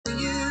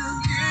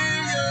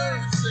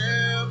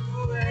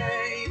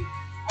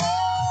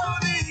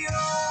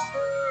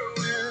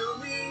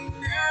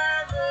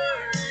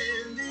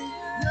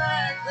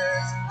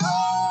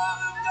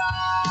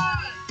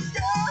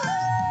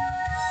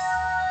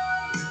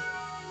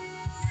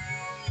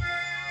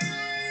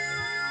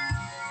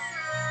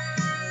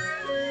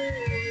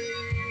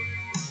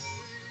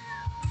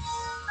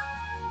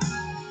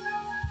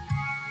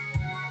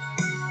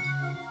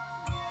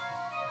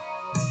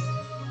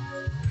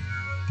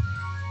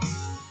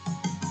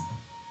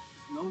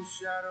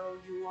shadow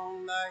you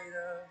won't light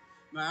up,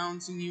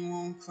 mountain you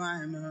won't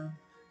climb up,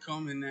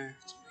 coming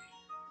after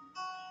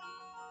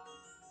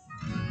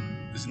me.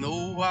 There's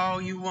no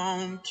wall you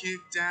won't kick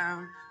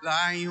down,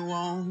 lie you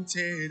won't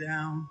tear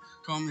down,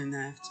 coming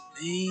after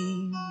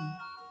me.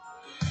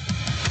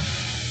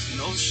 There's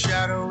no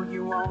shadow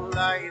you won't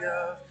light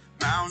up,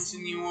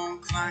 mountain you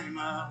won't climb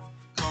up,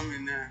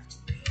 coming after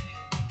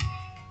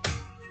me.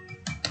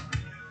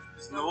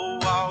 There's no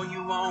wall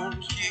you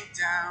won't kick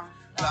down,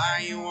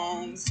 lie you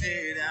won't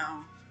tear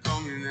down,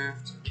 coming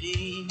after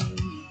me.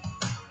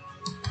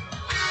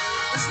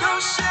 There's no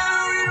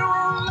shadow you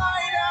won't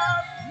light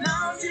up,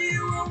 mountain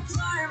you won't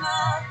climb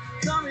up,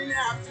 coming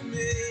after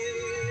me.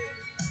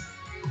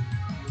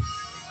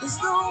 There's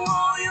no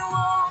wall you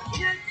won't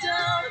kick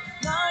down,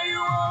 lie you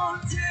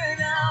won't tear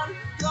down,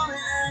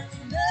 coming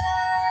after me.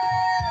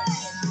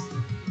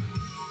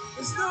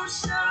 There's no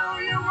shadow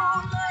you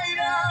won't light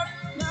up,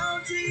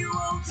 mountain you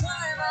won't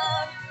climb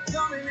up,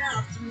 coming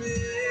after me.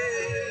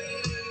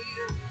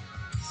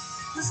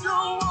 There's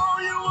no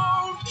wall you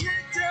won't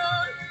kick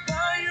down,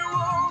 lie you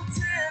won't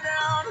tear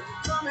down,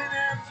 coming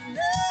after me.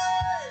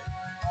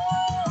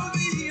 Oh,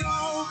 the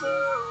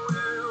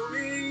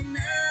overwhelming,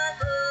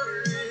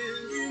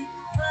 never-ending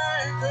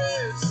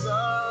brightness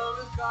of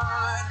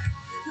God.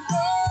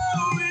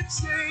 Though it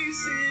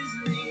chases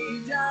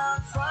me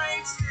down,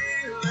 fights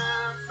till I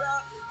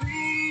found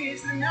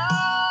peace the 99.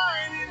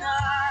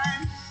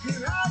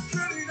 And I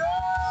couldn't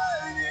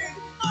earn it,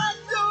 I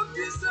don't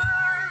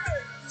deserve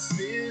it.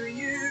 Still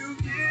you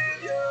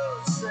give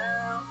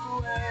yourself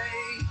away.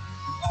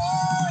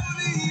 Oh,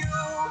 the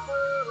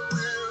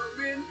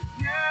overwhelming,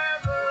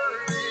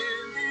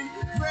 never-ending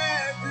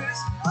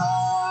presence of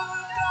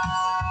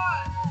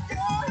God.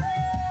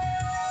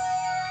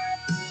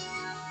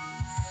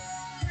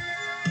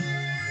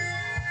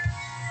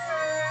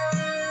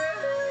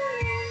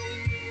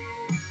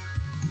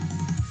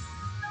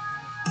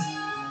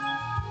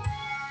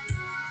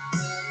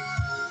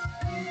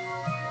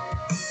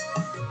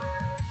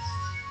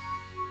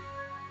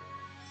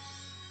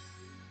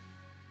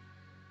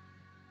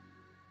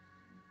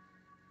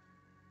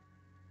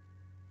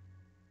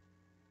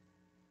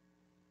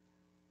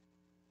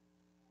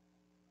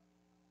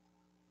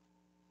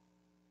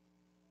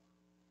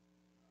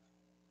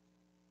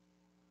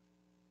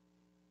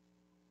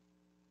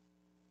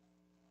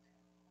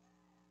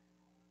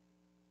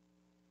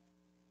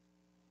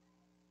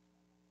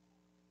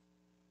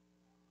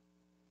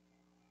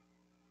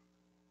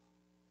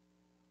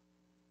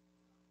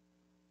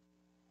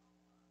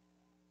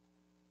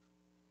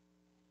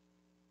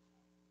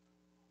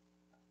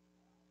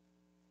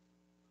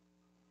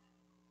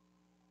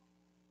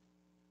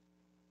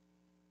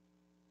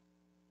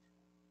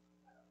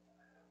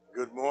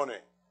 Good morning.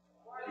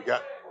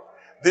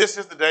 This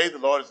is the day the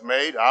Lord has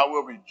made. I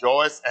will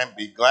rejoice and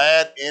be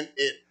glad in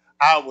it.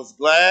 I was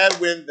glad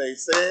when they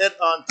said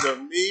unto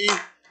me,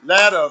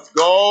 let us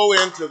go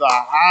into the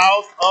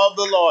house of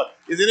the Lord.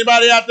 Is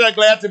anybody out there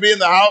glad to be in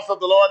the house of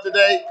the Lord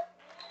today?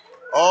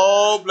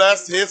 Oh,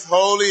 bless his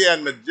holy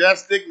and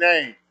majestic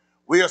name.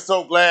 We are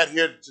so glad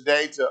here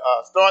today to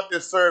start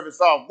this service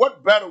off.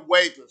 What better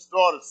way to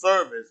start a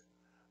service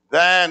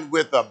than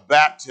with a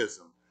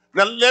baptism?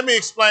 Now, let me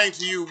explain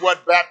to you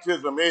what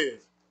baptism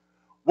is.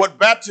 What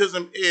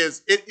baptism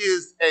is, it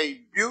is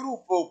a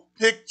beautiful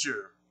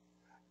picture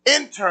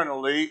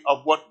internally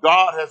of what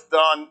God has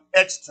done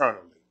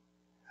externally.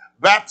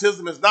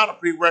 Baptism is not a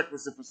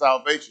prerequisite for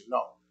salvation.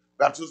 No,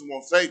 baptism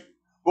won't save you.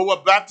 But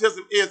what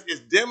baptism is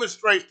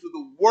demonstrates to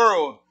the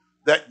world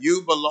that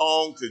you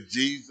belong to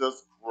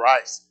Jesus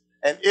Christ.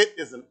 And it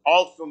is an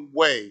awesome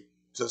way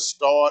to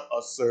start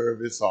a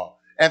service off.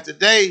 And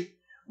today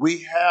we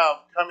have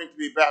coming to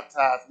be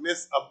baptized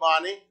Miss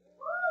Abani.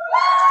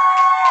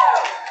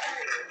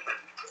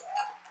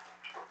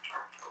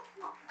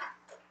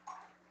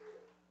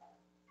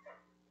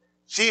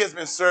 She has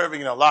been serving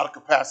in a lot of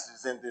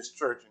capacities in this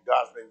church, and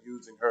God's been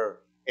using her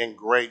in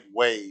great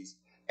ways.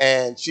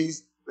 And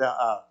she's been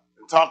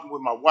talking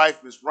with my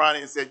wife, Miss Ronnie,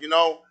 and said,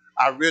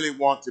 I really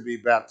want to be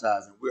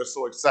baptized. And we're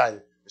so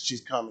excited that she's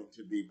coming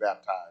to be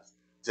baptized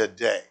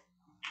today.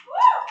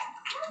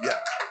 Yeah.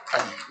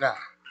 Now,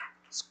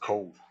 it's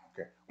cold.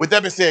 Okay. With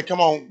that being said,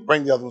 come on,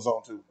 bring the other ones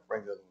on, too.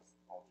 Bring the other ones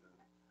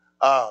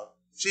on, too.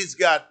 She's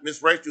got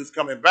Miss Rachel who's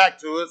coming back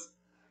to us,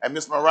 and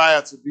Miss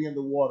Mariah to be in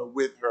the water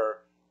with her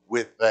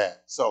with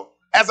that. So,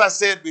 as I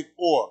said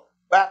before,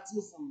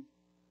 baptism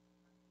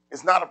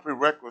is not a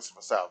prerequisite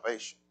for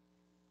salvation.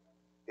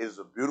 It is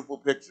a beautiful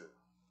picture of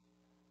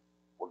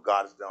what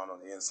God has done on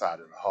the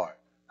inside of the heart.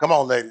 Come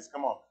on, ladies,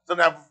 come on. So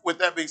now, with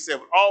that being said,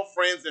 with all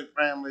friends and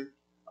family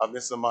of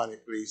Miss Amani,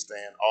 please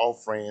stand. All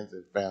friends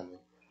and family.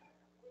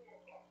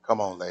 Come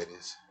on,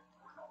 ladies.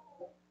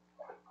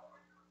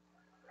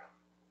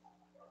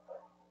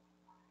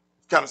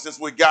 Kind of since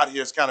we got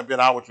here, it's kind of been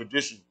our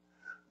tradition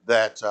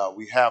that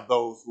we have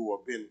those who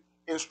have been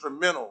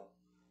instrumental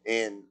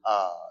in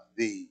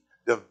the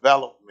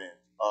development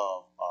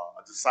of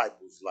a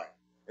disciple's life.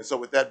 And so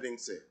with that being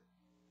said,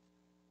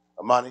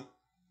 Amani,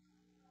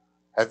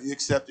 Have you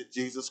accepted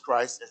Jesus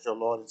Christ as your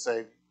Lord and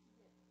Savior?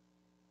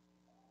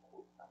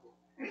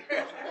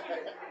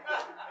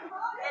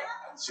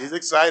 She's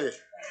excited.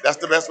 That's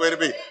the best way to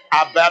be.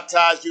 I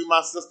baptize you,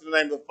 my sister, in the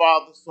name of the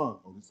Father, Son,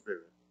 Holy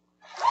Spirit.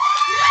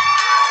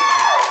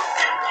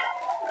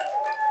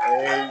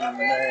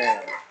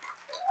 Amen.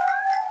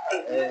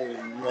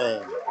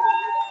 Amen.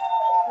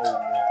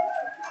 Amen.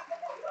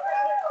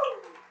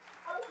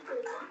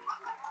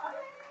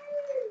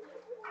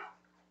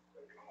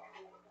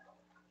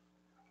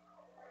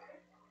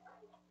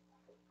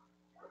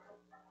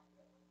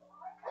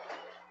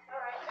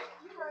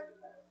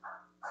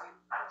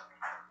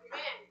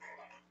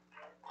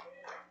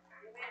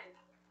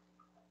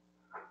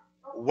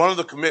 One of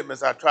the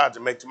commitments I tried to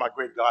make to my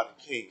great God and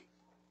King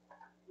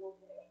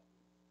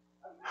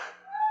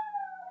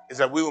is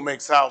that we will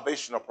make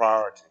salvation a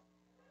priority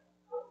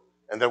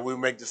and that we will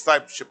make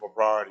discipleship a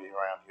priority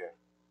around here.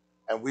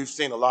 And we've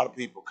seen a lot of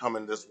people come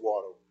in this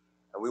water,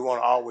 and we want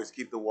to always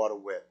keep the water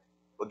wet.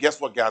 But guess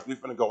what, guys? We're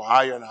going to go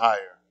higher and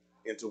higher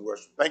into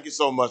worship. Thank you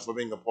so much for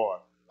being a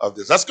part of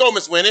this. Let's go,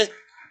 Miss Winnie.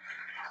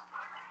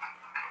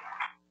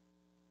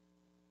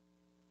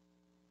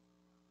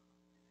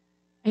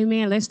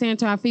 Amen. Let's stand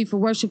to our feet for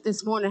worship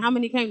this morning. How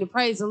many came to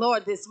praise the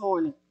Lord this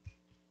morning?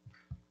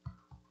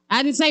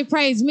 I didn't say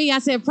praise me. I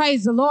said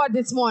praise the Lord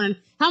this morning.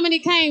 How many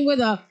came with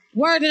a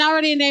word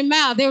already in their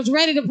mouth? They was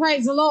ready to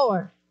praise the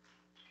Lord.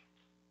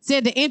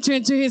 Said to enter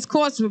into his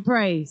courts with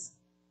praise.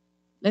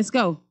 Let's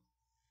go.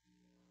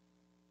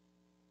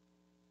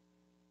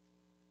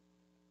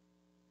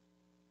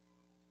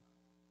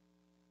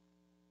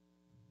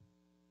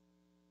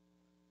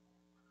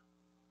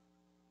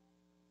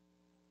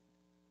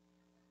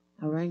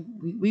 All right.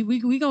 We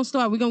going to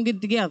start. We're going to get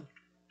it together.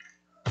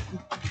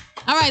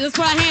 All right. Let's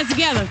put our hands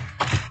together.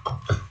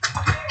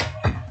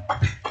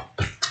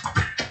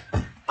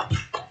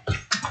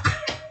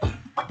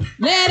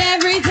 Let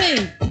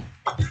everything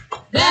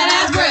that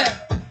has breath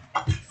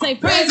say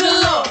praise the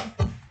Lord.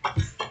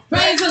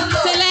 Praise the Lord.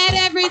 Say let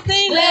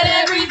everything that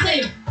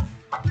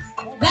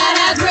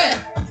has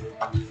breath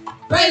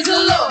praise the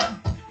Lord.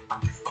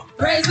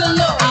 Praise the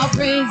Lord. I'll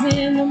praise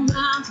in the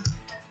mountain.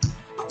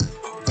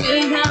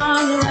 Praise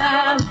on the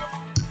valley.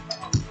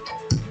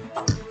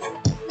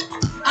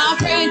 I'll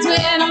praise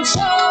when I'm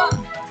sure.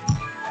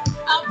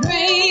 I'll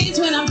praise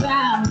when I'm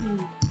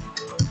down.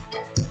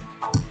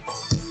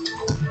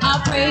 I'll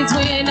praise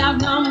when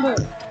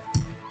outnumbered.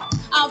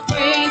 I'll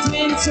praise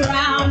when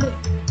surrounded.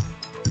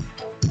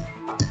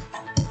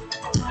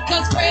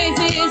 'Cause praise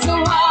is the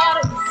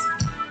waters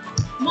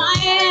my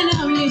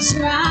enemies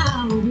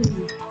drown.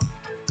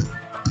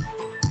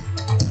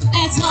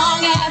 As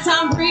long as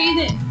I'm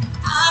breathing,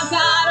 I've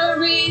got a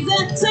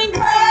reason to sing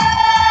praise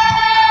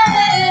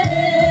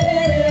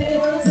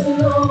the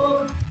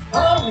Lord.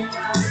 Oh,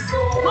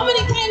 how many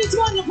came this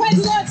morning to praise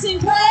the Lord? Sing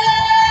praise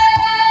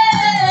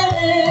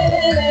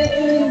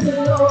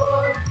the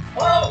Lord.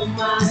 Oh,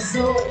 my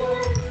soul.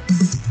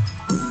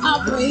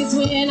 I'll praise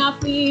when I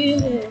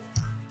feel it,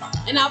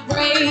 and I'll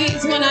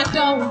praise when I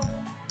don't.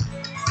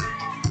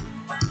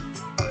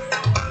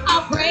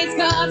 I'll praise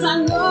 'cause I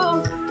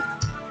know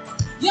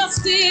you're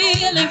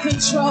still in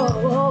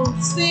control,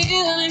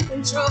 still in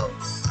control.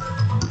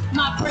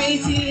 My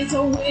praise is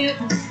a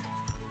weapon,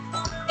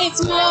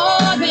 it's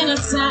more than a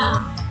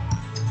sound.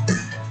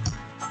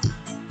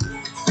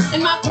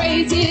 And my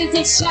praise is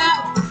a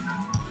shout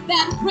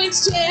that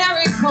brings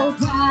Jericho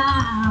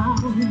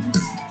down.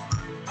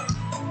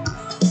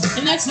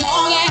 And as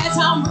long as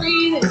I'm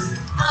breathing,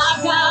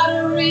 I've got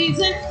a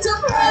reason to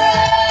praise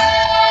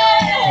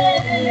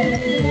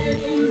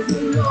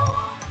the Lord.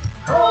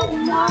 Oh,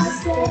 my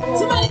soul.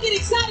 Somebody get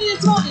excited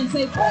this morning.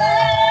 Say, praise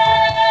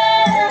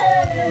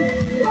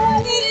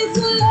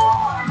the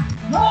Lord.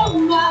 Oh,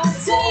 my.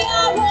 Say,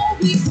 I won't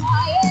be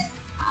quiet.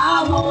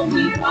 I won't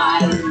be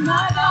quiet.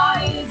 My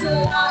God is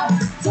alive.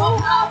 So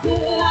how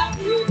could I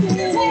keep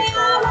it? Say, I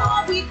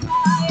won't be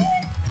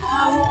quiet. I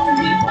won't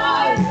be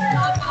quiet.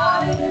 My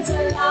God is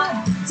alive.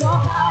 So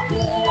how could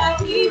I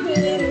keep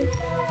it?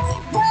 Say,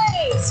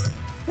 praise.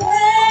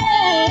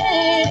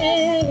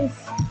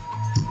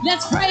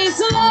 Let's praise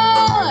the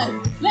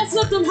Lord. Let's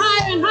lift him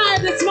higher and higher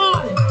this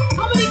morning.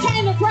 How many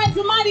came to praise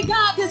the mighty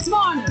God this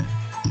morning?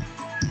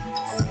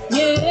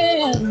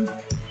 Yeah.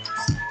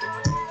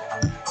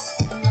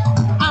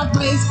 I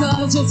praise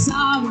 'cause you're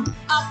sovereign.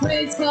 I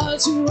praise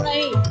 'cause you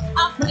reign.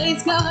 I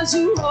praise 'cause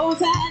you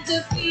rose and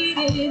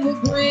defeated the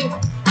grave.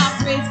 I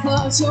praise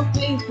 'cause you're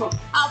faithful.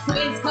 I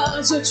praise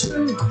 'cause you're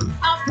true.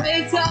 I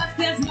praise 'cause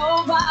there's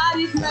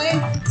nobody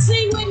great.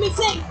 Sing with me,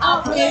 sing.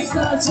 I praise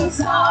 'cause you're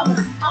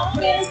sovereign. I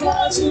praise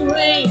 'cause you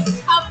reign.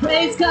 I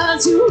praise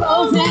 'cause you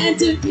rose and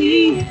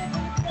defeated.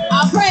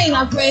 I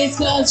praise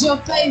 'cause you're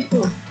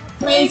faithful.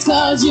 Praise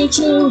 'cause you're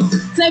true.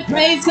 Say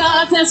praise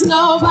 'cause there's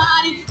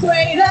nobody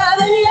greater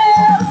than you.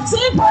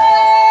 Say praise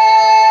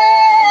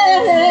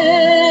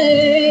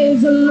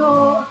the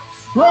Lord.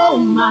 Oh,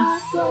 my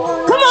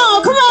soul. Come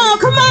on, come on,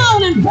 come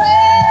on and praise.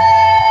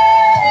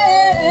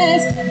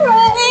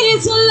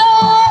 Praise the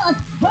Lord.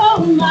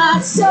 Oh, my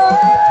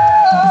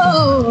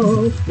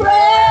soul.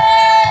 Praise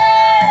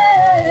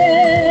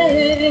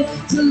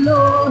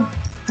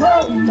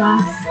oh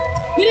my.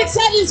 Get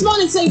excited this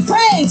morning, say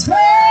praise, praise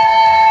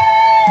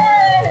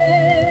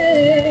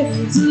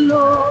the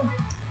Lord.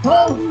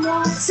 Oh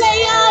my. Say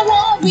I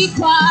won't be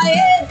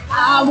quiet,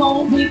 I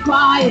won't be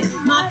quiet.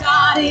 My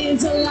God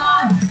is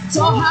alive,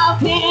 so how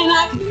can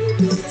I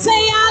say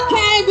I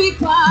can't be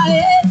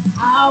quiet?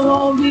 I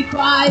won't be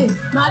quiet.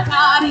 My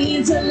God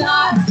is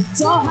alive,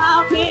 so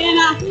how can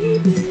I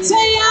say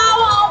I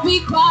won't be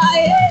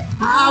quiet?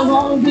 I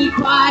won't be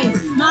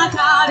quiet. My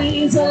God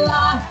is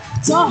alive,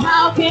 so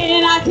how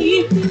can I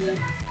keep?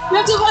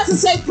 Lift your voice and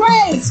say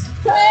praise,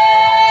 praise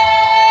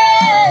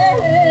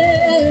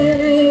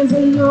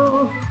the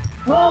Lord,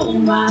 oh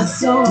my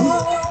soul.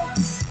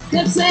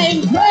 Let's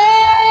say praise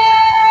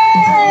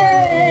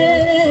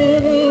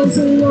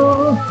the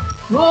Lord,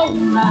 oh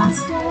my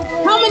soul.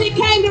 How many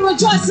came to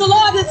rejoice the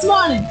Lord this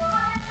morning?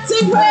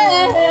 Say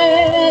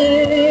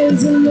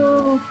praise the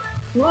Lord,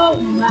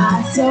 oh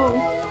my soul.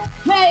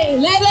 Hey,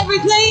 let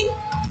everything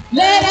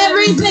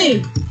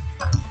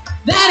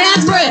that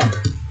has breath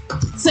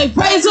say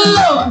praise the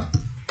Lord,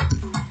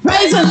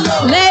 praise the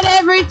Lord. Let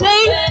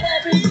everything,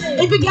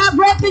 if you got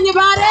breath in your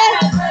body,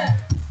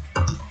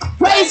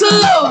 praise the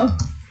Lord,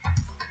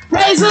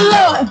 praise the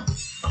Lord.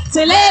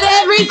 Say let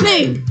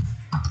everything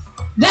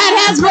that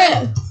has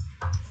breath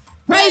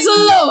praise the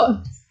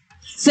Lord.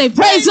 Say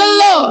praise the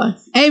Lord.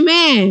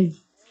 Amen.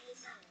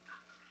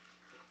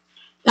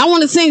 I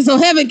want to sing so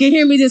heaven can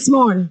hear me this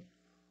morning.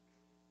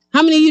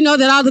 How many of you know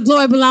that all the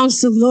glory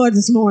belongs to the Lord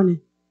this morning?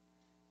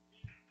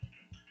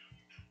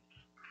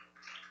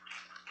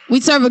 We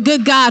serve a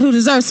good God who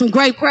deserves some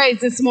great praise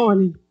this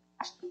morning.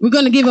 We're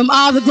going to give him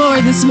all the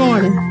glory this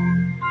morning.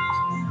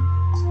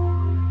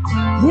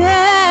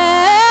 Yeah.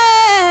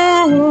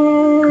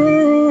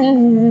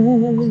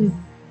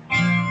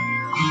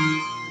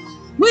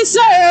 We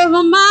serve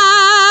a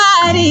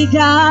mighty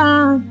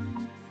God.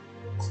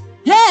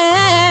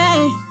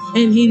 Hey,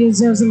 and he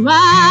deserves a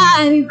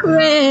mighty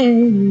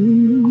praise.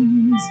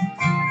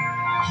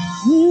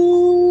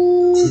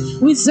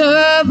 We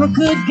serve a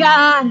good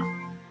God.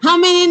 How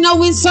many know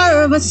we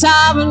serve a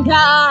sovereign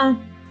God?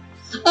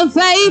 A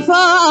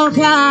faithful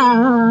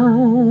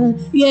God.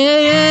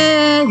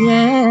 Yeah,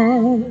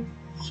 yeah.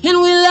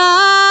 And we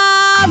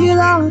love you,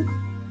 Lord.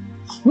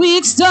 We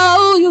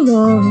extol you,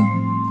 Lord.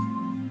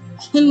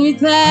 And we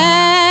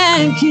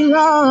thank you,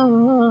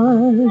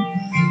 Lord.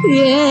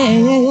 Yeah.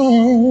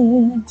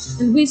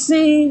 And we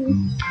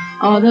sing,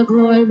 all the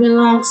glory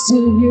belongs to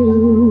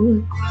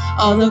you.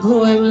 All the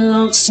glory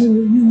belongs to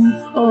you,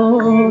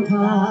 oh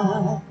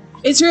God.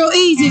 It's real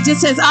easy. It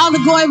just says, all the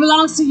glory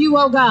belongs to you,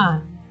 oh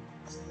God.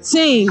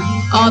 Sing,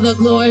 all the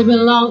glory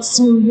belongs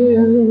to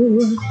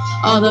you.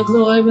 All the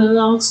glory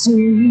belongs to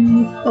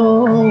you,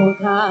 oh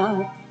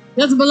God.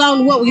 Doesn't belong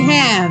to what we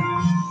have.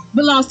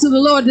 Belongs to the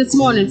Lord this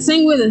morning.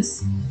 Sing with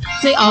us.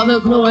 Say, all the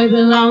glory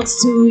belongs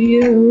to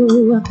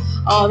you.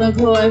 All the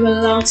glory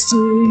belongs to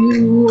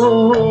you,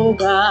 oh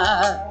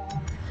God.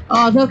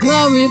 All the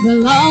glory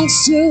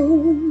belongs to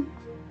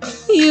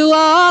you,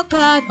 oh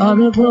God. All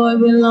the glory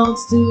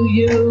belongs to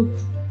you.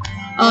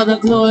 All the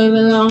glory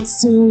belongs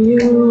to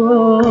you,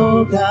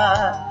 oh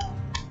God.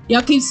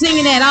 Y'all keep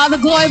singing that. All the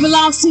glory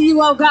belongs to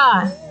you, oh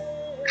God.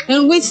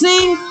 And we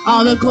sing,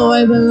 all the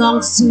glory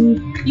belongs to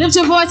you. Lift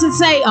your voice and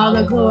say, all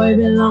the glory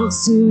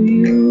belongs to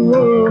you,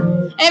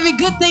 oh. Every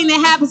good thing that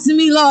happens to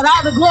me, Lord,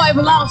 all the glory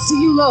belongs to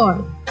you,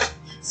 Lord.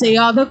 Say,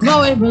 all the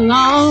glory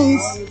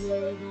belongs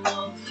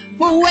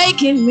for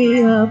waking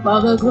me up.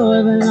 All the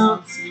glory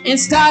belongs and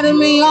starting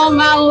me on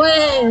my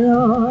way,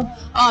 Lord.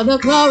 All the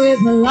glory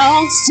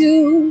belongs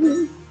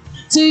to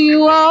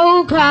you,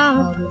 oh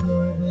God.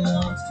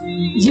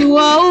 You,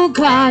 oh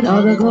God.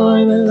 All the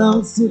glory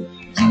belongs to you,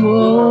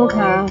 oh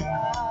God.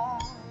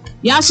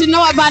 Y'all should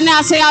know it by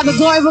now. Say, all the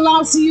glory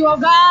belongs to you, oh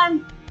God.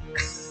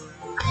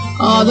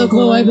 All the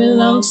glory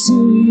belongs to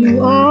you,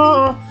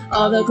 oh.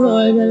 All the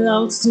glory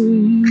belongs to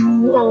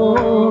you,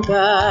 oh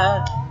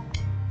God.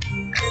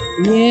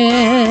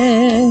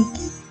 Yeah.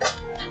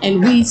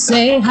 And we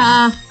say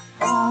hallelujah.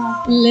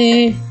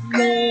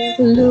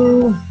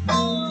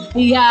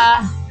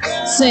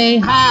 Say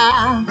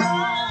hallelujah.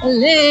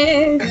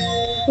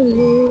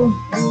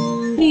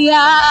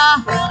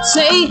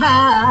 Say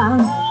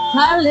hallelujah.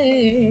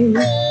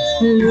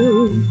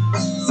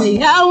 Say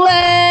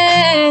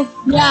Yahweh,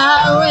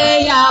 Yahweh,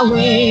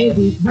 Yahweh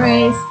be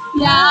praised.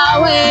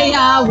 Yahweh,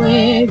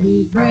 Yahweh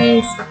be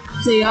praised.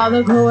 Say all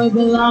the glory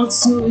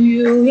belongs to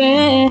you,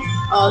 yeah.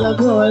 All the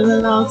glory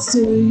belongs to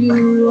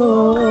you,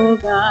 oh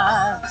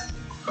God.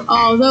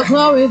 All the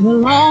glory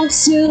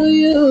belongs to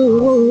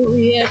you,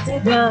 yes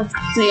it does.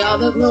 Say all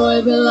the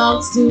glory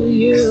belongs to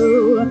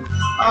you.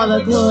 All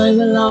the glory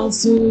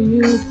belongs to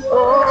you,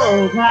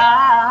 oh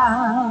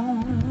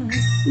God.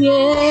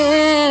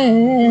 Yeah,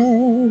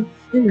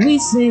 and we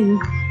sing,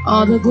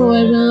 all the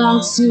glory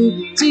belongs to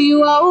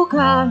you, oh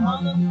God.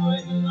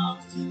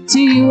 To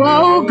you,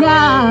 oh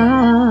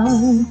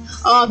God.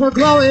 All the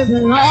glory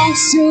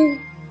belongs to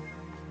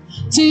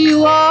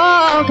you,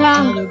 oh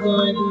God.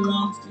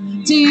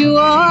 To you,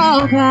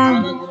 oh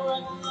God.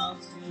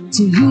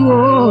 To you,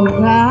 oh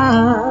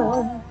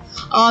God.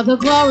 All the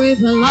glory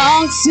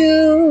belongs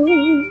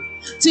to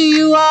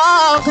you,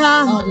 oh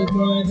God.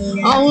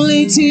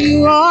 Only to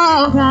you,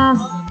 oh God.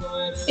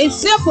 It's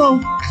simple,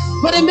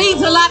 but it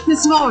means a lot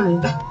this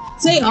morning.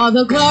 Say, all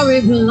the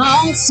glory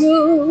belongs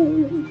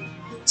to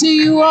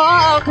you,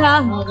 oh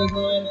God.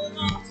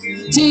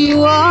 To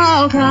you,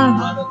 oh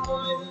God.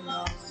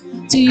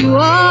 To you,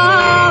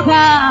 oh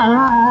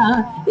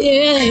God.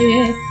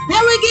 Yeah.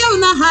 And we give him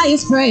the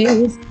highest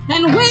praise.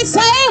 And we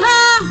say,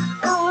 hallelujah.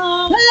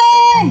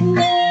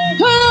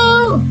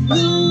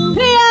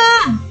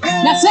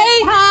 Now say,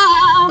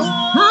 hallelujah.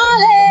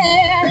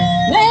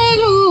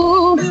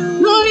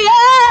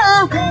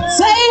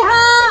 Say,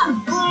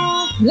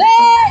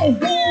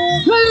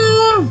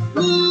 hallelujah.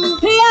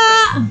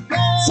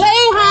 Say,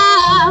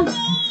 hallelujah.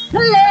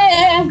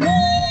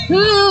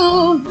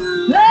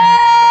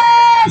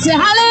 Say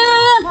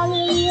hallelujah.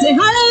 Say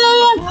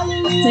hallelujah.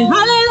 Say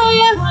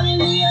hallelujah.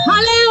 Hallelujah.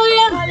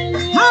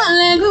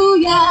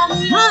 Hallelujah.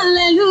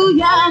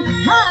 Hallelujah.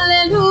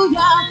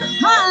 Hallelujah.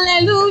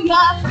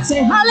 Hallelujah.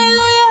 Say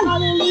hallelujah.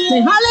 Say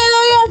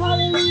hallelujah.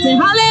 Say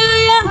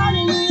hallelujah.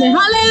 Say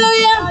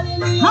hallelujah.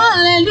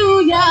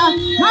 Hallelujah.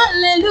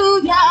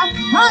 Hallelujah.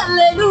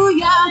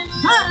 Hallelujah.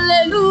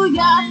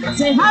 Hallelujah.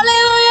 Say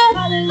hallelujah.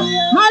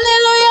 Hallelujah.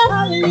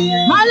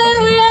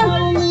 Hallelujah.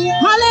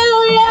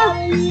 Hallelujah.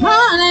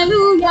 Hallelujah.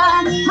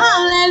 Hallelujah.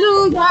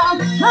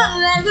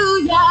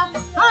 Hallelujah.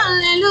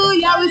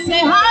 Hallelujah. We say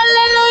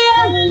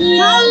hallelujah.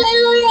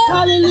 Hallelujah.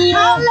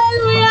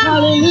 Hallelujah.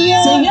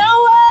 Hallelujah. Say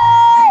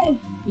Yahweh.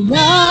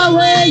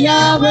 Yahweh,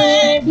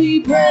 Yahweh be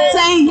praised.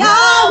 Say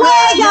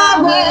Yahweh,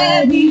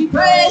 Yahweh be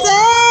praised.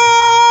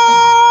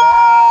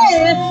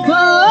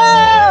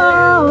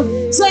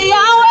 Oh, say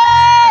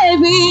Yahweh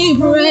be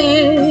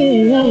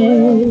praised.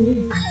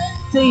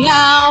 Say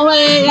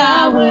Yahweh,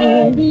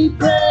 Yahweh be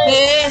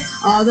praised.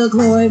 All the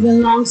glory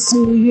belongs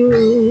to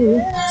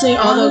you. Say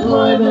all the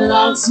glory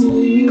belongs to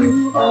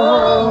you,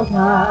 oh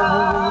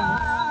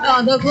God.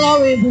 All the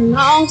glory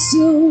belongs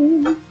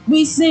to.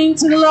 We sing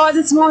to the Lord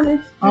this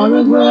morning. All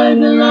the glory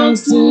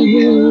belongs to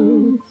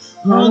you.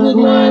 All the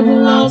glory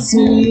belongs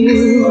to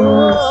you,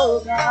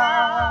 oh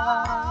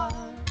God.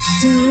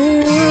 To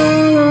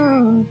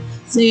you.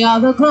 Say all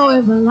the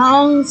glory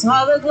belongs.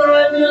 All the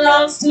glory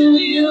belongs to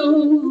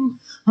you.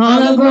 All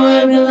the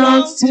glory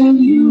belongs to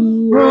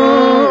you,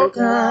 oh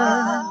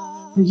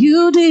God. For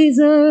you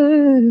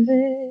deserve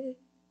it.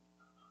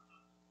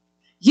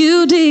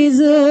 You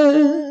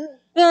deserve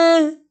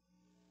it.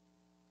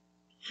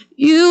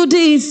 You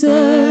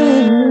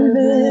deserve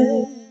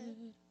it.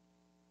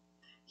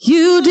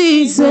 You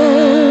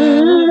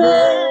deserve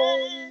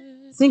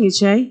it. Sing it,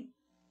 Shay.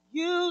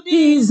 You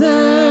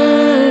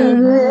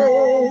deserve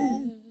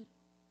it.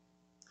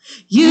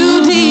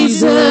 You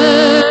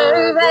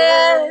deserve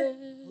it.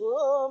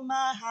 Oh,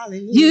 my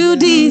hallelujah. You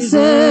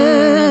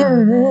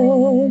deserve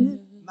it.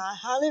 My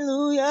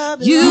hallelujah.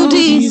 You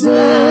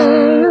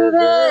deserve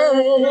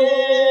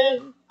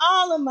it.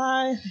 All of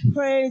my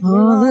praise.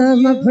 All of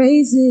my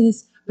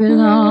praises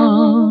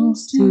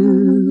belongs to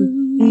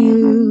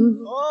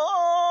you.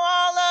 Oh,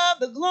 all of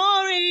the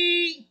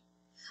glory.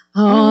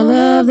 All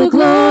of the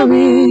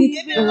glory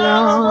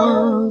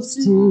belongs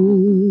to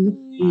you.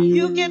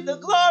 You get the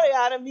glory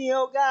out of me,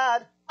 oh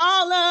God.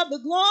 All of the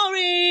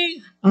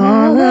glory.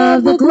 All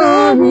of the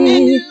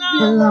glory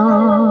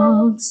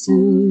belongs to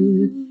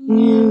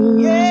you.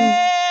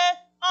 Yeah,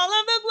 all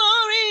of the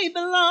glory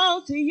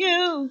belongs to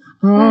you.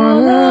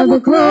 All of the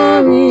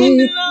glory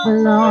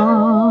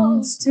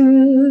belongs to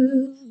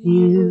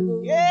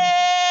you.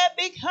 Yeah,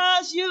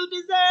 because you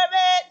deserve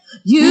it.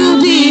 You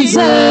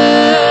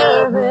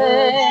deserve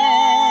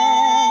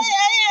it.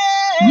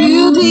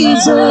 You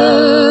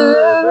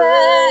deserve it.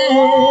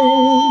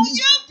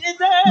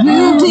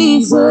 You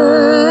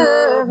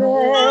deserve it.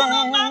 All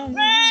of my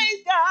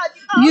praise, God.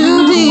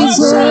 You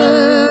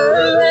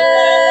deserve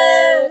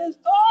it.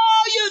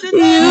 Oh, you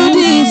deserve You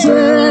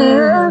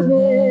deserve it. it.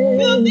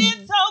 You've been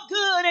so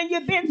good and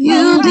you've been so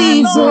You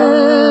kind, Lord.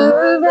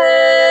 deserve I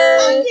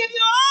it. give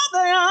you all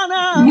the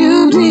honor. You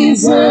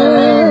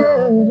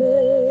deserve it.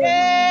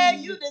 Yeah,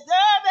 you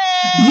deserve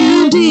it. You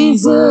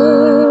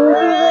deserve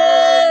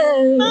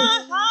it. My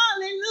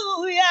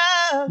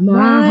hallelujah.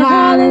 My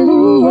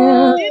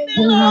hallelujah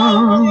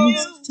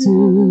belongs to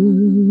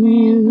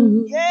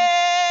you.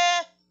 Yeah,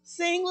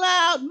 sing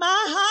loud.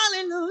 My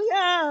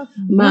hallelujah.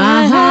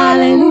 My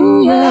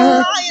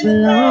hallelujah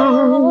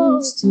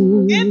belongs to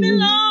you. It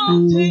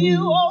belongs to you,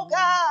 oh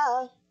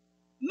God.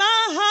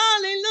 My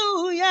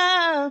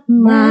hallelujah.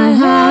 My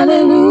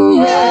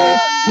hallelujah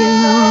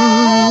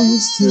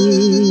belongs to you.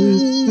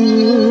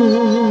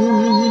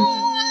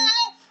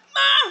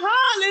 My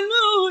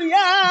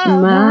hallelujah.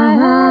 My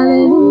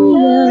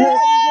hallelujah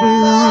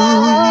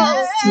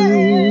belongs to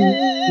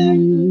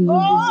you. Oh, I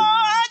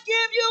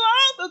give you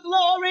all the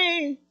glory.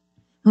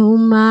 Oh,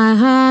 my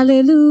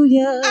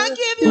hallelujah I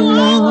give you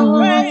all the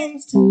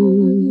praise. to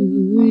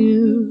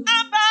you. I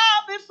bow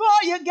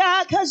before you,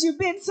 God, because you've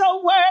been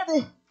so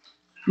worthy.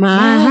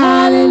 My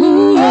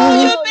hallelujah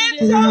Oh, you've been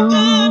so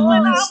good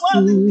when I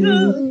wasn't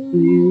good.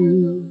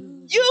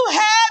 you. You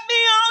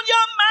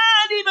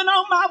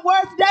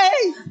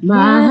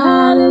My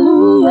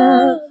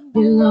hallelujah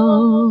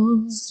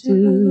belongs to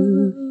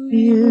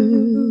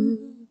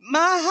you.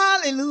 My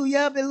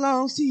hallelujah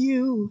belongs to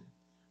you.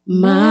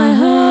 My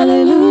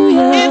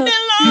hallelujah It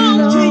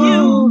belongs to you.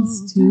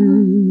 belongs to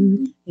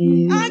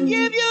you. I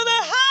give you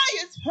the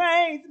highest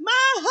praise.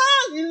 My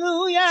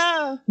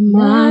hallelujah.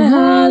 My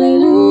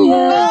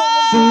hallelujah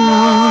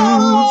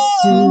belongs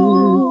to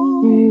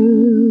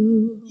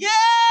you. Yeah,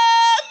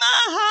 my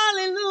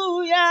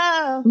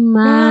hallelujah.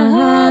 My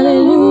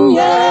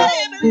hallelujah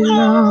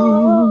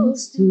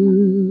belongs to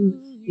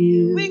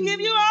you. We give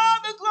you all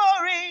the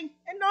glory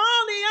and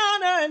all the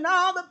honor and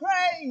all the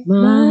praise.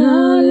 My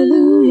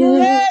hallelujah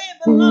Yeah, it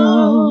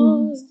belongs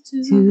belongs to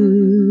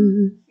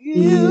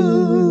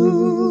you.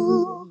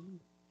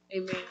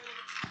 Amen.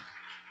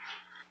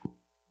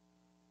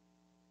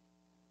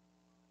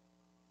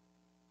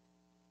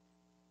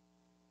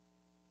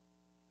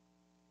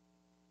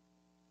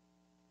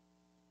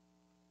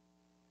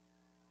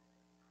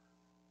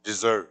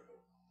 Deserve.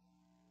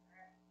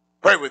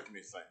 Pray with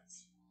me,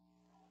 saints.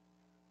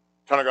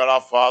 Eternal God,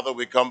 our Father,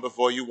 we come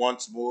before you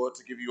once more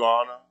to give you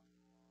honor,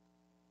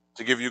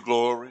 to give you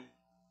glory,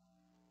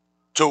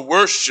 to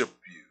worship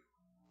you.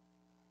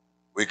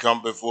 We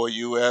come before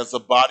you as a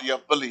body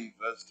of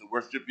believers to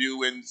worship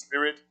you in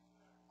spirit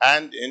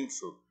and in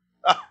truth.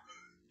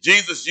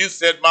 Jesus, you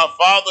said, my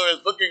Father is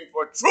looking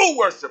for true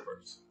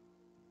worshipers,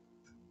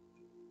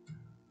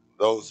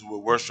 those who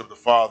will worship the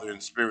Father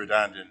in spirit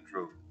and in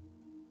truth.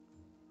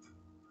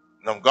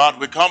 Now, God,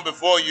 we come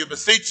before you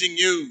beseeching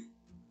you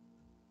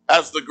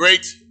as the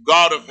great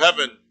God of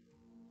heaven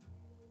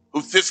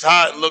who sits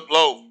high and look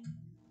low.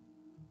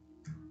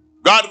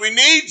 God, we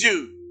need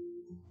you,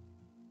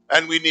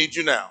 and we need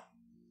you now.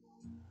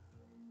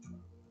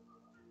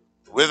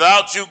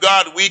 Without you,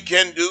 God, we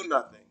can do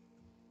nothing.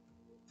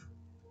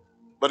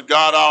 But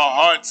God, our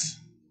hearts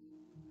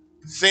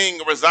sing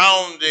a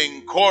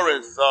resounding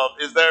chorus of,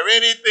 is there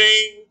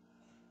anything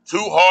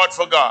too hard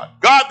for God?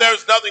 God,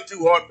 there's nothing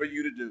too hard for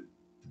you to do.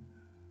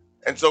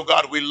 And so,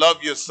 God, we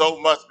love you so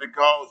much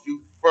because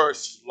you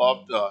first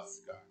loved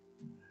us, God.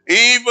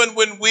 Even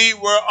when we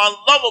were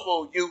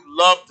unlovable, you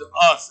loved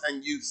us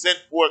and you sent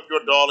forth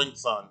your darling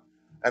son.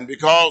 And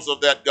because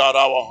of that, God,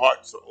 our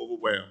hearts are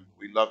overwhelmed.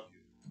 We love you.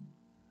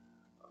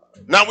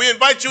 Now we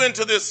invite you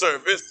into this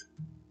service.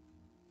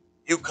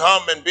 You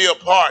come and be a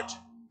part,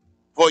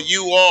 for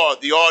you are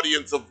the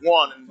audience of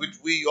one in which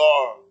we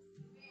are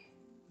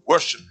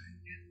worshiping.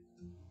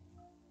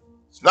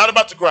 It's not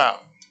about the crowd,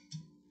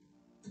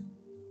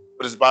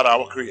 but it's about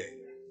our Creator.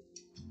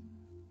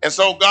 And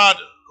so, God,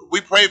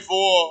 we pray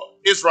for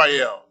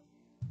Israel.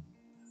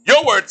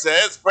 Your word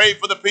says, pray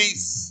for the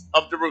peace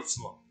of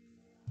Jerusalem.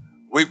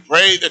 We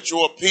pray that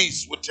your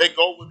peace would take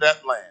over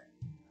that land.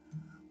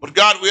 But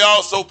God, we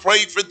also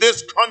pray for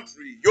this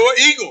country, your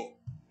eagle,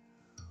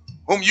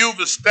 whom you've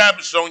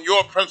established on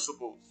your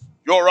principles,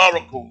 your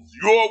oracles,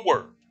 your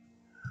word.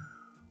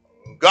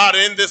 God,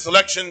 in this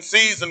election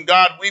season,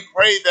 God, we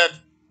pray that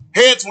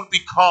heads would be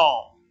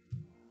calm.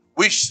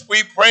 We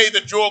pray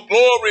that your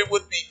glory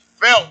would be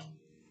felt,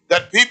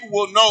 that people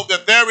will know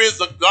that there is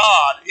a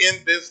God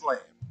in this land,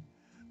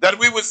 that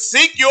we would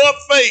seek your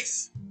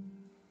face,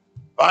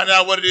 find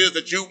out what it is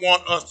that you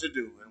want us to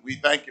do. And we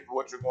thank you for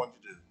what you're going to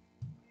do.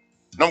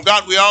 Now,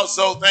 God, we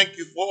also thank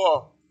you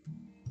for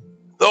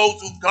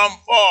those who've come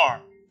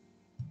far,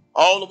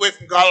 all the way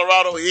from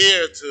Colorado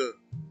here to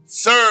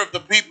serve the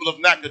people of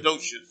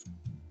Nacogdoches.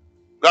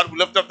 God, we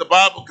lift up the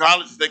Bible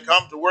College as they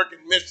come to work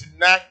in Mission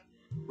Nac.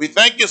 We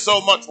thank you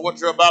so much for what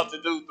you're about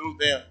to do through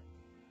them.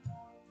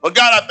 But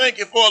God, I thank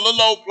you for a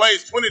little old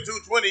place,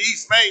 2220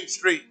 East Main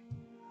Street,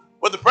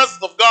 where the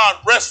presence of God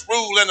rests,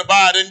 rule, and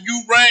abide, and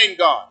you reign,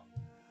 God.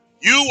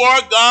 You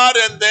are God,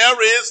 and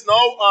there is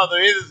no other.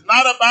 It is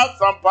not about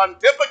some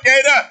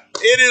pontificator.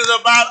 It is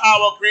about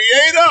our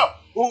Creator,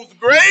 who's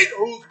great,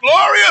 who's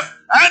glorious,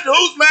 and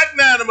who's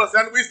magnanimous.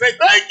 And we say,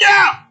 thank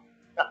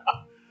you.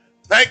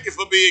 Thank you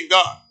for being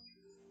God.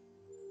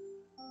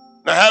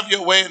 Now have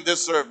your way in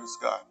this service,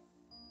 God.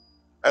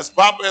 As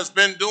Papa has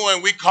been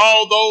doing, we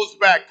call those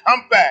back.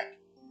 Come back.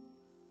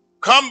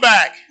 Come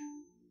back.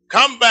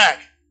 Come back.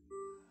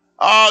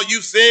 Oh,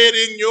 you said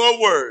in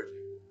your word,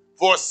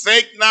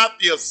 forsake not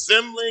the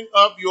assembling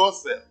of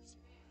yourselves.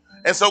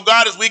 And so,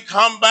 God, as we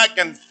come back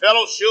and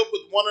fellowship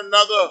with one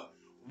another,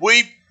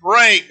 we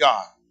pray,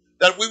 God,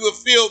 that we will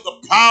feel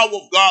the power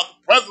of God,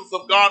 the presence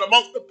of God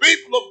amongst the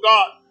people of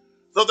God,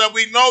 so that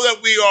we know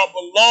that we are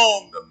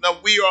belonged,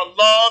 that we are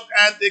loved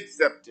and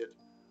accepted.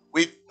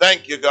 We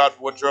thank you, God,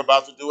 for what you're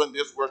about to do in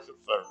this worship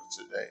service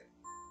today.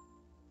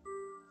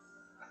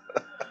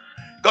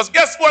 Because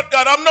guess what,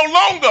 God? I'm no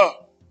longer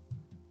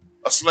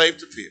a slave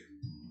to fear.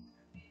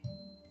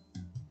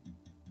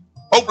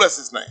 Oh, bless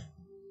his name.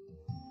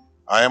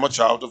 I am a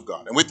child of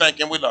God. And we thank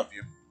you and we love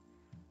you.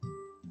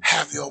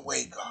 Have your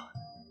way, God.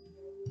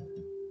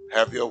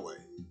 Have your way.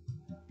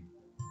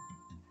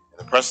 In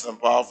the precious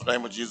and powerful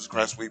name of Jesus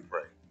Christ, we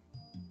pray.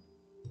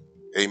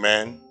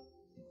 Amen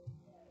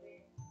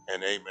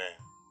and amen.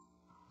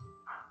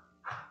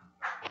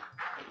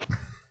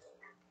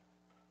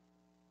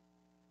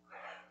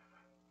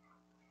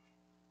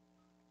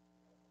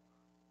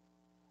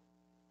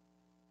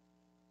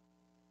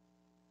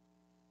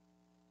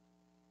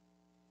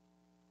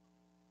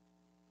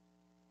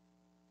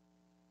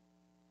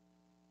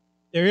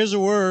 There is a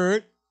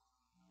word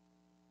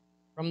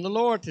from the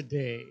Lord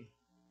today.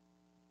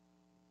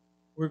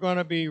 We're going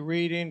to be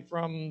reading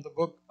from the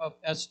book of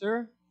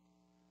Esther,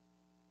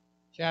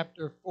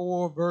 chapter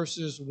 4,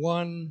 verses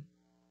 1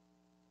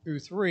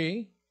 through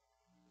 3.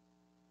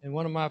 And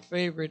one of my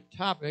favorite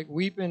topics,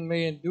 weeping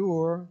may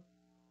endure.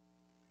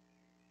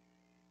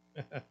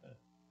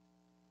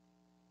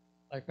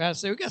 Like Pastor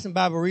said, we got some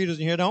Bible readers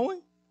in here, don't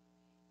we?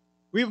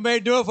 Weeping may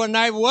endure for a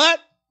night what?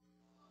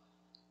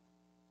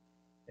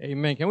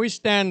 Amen. Can we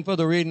stand for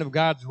the reading of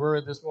God's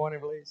word this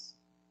morning, please?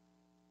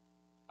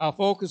 Our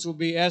focus will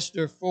be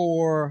Esther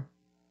 4,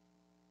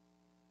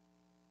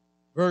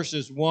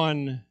 verses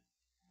 1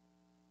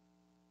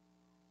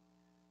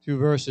 to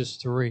verses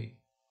 3.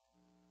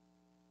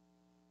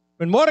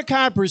 When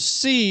Mordecai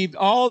perceived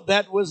all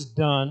that was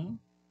done,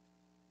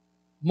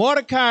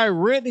 Mordecai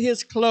rent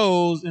his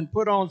clothes and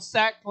put on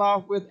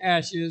sackcloth with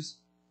ashes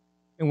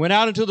and went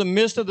out into the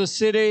midst of the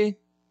city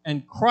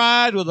and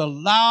cried with a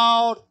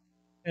loud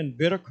and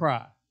bitter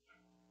cry,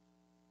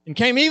 and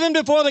came even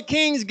before the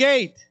king's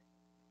gate,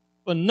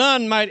 for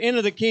none might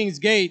enter the king's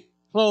gate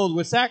clothed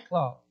with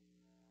sackcloth.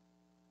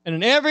 And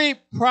in every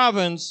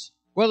province,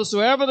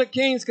 whithersoever the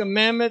king's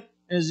commandment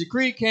and his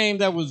decree came,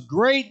 there was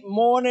great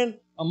mourning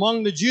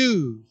among the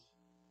Jews,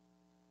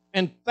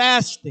 and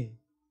fasting,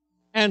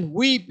 and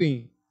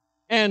weeping,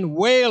 and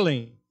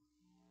wailing,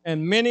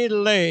 and many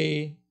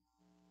lay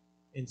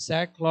in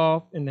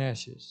sackcloth and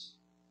ashes.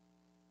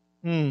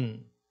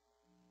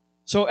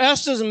 So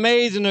Esther's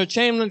maids and her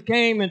chamberlain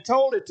came and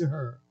told it to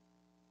her.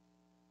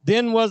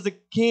 Then was the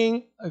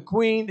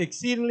queen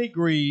exceedingly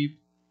grieved,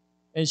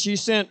 and she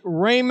sent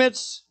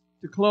raiments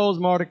to clothe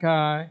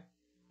Mordecai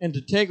and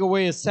to take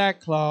away his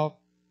sackcloth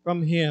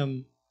from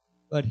him,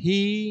 but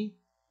he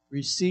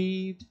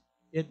received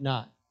it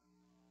not.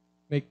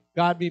 May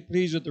God be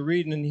pleased with the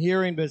reading and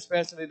hearing, but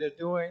especially the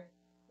doing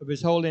of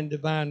his holy and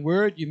divine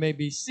word. You may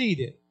be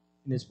seated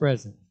in his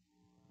presence.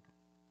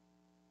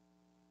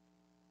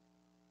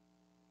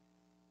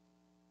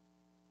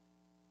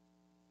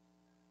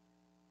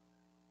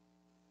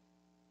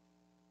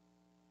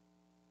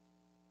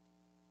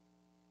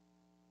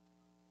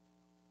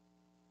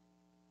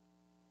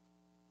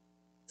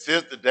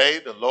 This is the day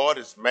the Lord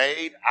has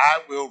made.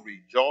 I will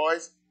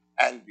rejoice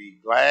and be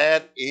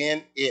glad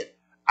in it.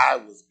 I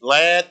was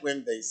glad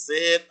when they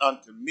said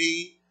unto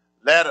me,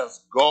 let us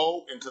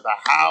go into the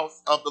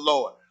house of the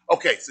Lord.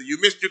 Okay, so you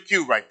missed your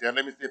cue right there.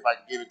 Let me see if I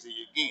can give it to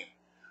you again.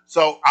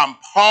 So I'm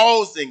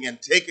pausing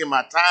and taking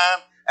my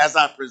time as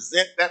I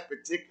present that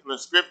particular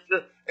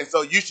scripture. And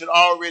so you should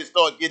already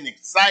start getting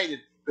excited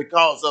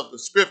because of the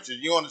scripture.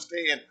 You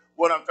understand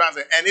what I'm trying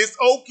to say? And it's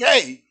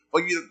okay for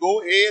you to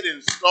go ahead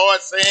and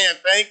start saying,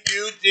 thank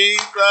you,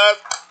 Jesus,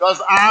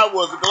 because I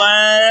was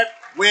glad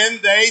when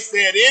they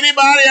said,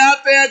 anybody out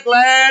there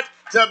glad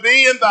to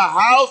be in the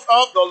house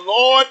of the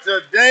Lord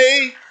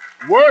today,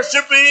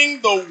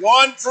 worshiping the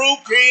one true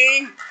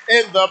King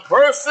in the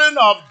person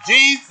of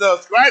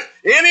Jesus Christ?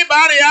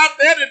 Anybody out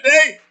there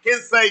today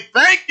can say,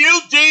 thank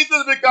you,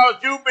 Jesus, because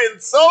you've been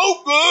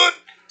so good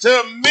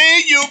to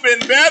me. You've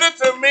been better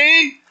to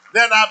me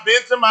than I've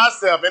been to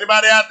myself.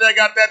 Anybody out there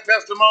got that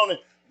testimony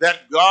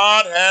that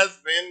God has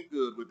been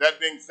good? With that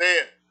being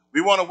said,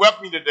 we want to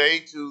welcome you today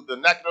to the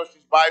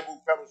Nacogdoches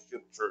Bible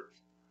Fellowship Church,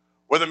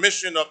 where the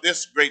mission of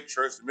this great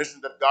church, the mission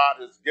that God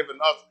has given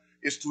us,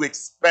 is to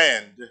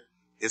expand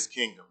his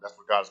kingdom. That's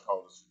what God has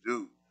called us to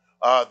do.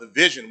 The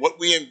vision, what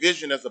we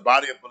envision as a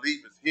body of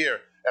believers here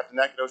at the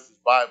Nacogdoches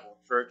Bible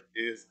Church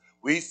is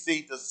we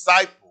see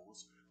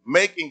disciples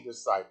making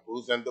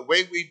disciples, and the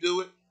way we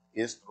do it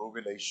is through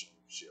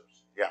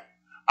relationships. Yeah.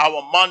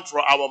 Our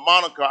mantra, our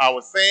moniker,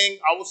 our saying,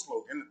 our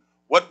slogan,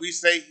 what we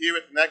say here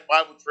at the Nac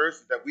Bible Church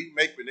is that we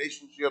make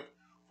relationships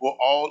for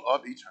all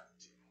of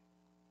eternity.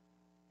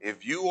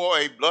 If you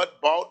are a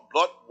blood-bought,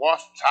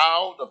 blood-washed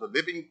child of the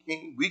living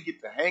King, we get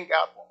to hang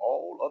out for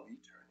all of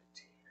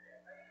eternity.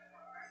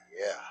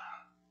 Yeah.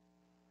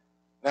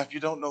 Now, if you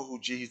don't know who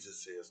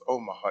Jesus is, oh,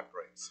 my heart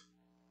breaks.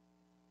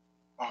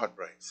 My heart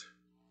breaks.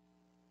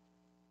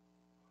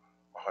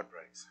 My heart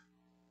breaks.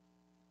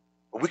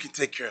 But we can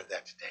take care of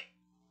that today.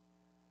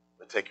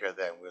 We'll take care of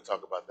that, and we'll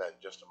talk about that in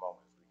just a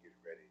moment as we get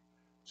ready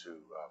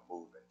to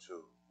move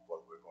into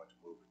what we're going to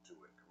move into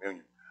in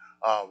communion.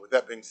 With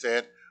that being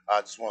said, I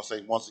just want to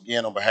say once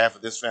again on behalf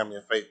of this family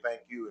of faith,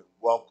 thank you and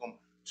welcome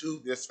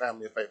to this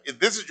family of faith. If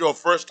this is your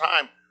first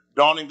time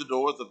donning the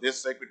doors of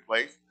this sacred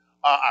place,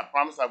 I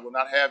promise I will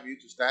not have you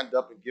to stand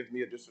up and give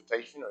me a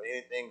dissertation or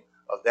anything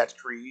of that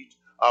creed.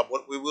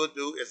 What we will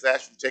do is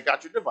ask you to take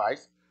out your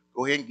device,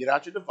 go ahead and get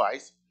out your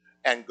device,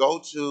 and go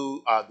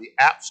to the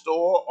App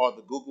Store or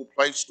the Google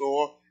Play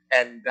Store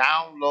and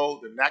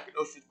download the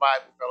Nacogdoches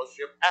Bible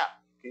Fellowship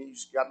app. Can you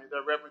got me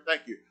there, Reverend?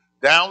 Thank you.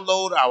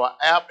 Download our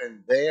app,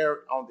 and there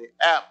on the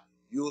app,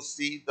 you'll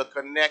see the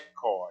Connect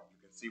card.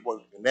 You can see where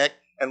you connect,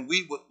 and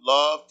we would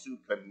love to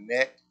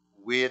connect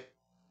with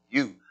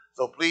you.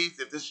 So please,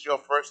 if this is your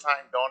first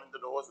time donning the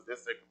doors of this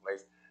sacred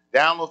place,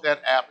 download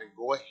that app and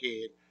go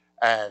ahead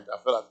and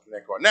fill out the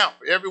Connect card. Now,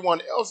 for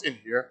everyone else in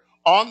here,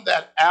 On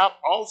that app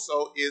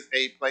also is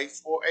a place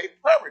for a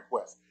prayer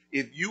request.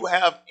 If you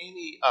have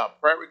any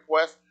prayer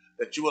requests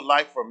that you would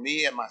like for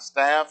me and my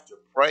staff to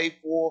pray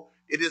for,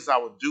 it is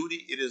our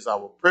duty, it is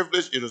our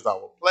privilege, it is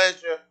our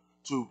pleasure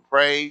to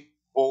pray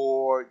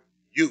for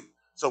you.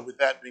 So with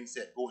that being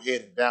said, go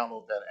ahead and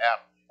download that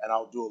app, and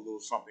I'll do a little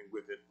something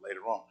with it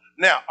later on.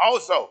 Now,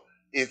 also,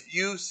 if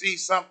you see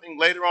something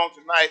later on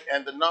tonight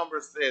and the number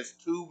says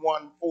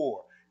 214,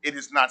 it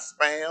is not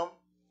spam,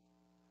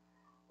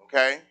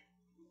 okay,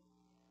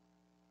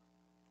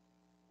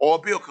 or a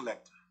bill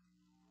collector.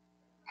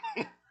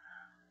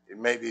 It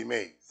may be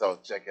me, so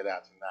check it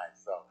out tonight.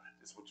 So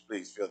just would you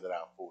please fill that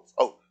out for us.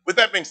 Oh, with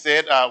that being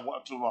said,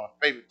 one of my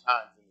favorite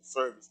times in the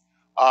service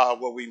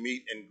where we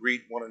meet and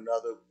greet one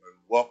another and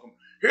welcome.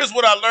 Here's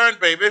what I learned,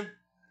 baby.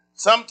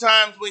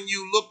 Sometimes when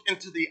you look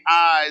into the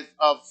eyes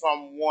of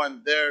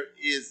someone, there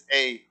is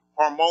a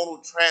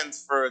hormonal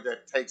transfer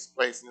that takes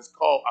place, and it's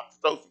called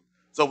oxytocin.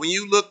 So when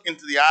you look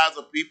into the eyes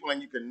of people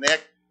and you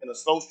connect in a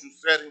social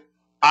setting,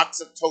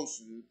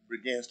 oxytocin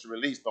begins to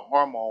release the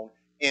hormone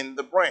in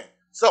the brain.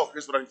 So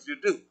here's what I need you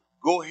to do.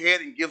 Go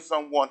ahead and give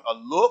someone a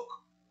look,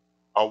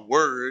 a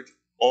word,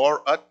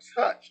 or a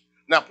touch.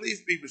 Now,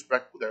 please be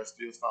respectful. There are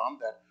still some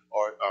that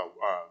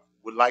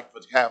would like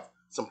to have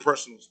some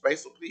personal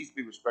space, so please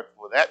be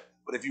respectful of that.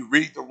 But if you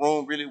read the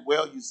room really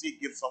well, you see,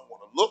 give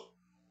someone a look,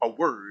 a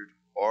word,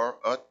 or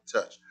a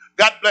touch.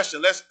 God bless you.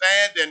 Let's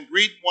stand and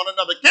greet one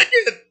another. Kick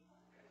it.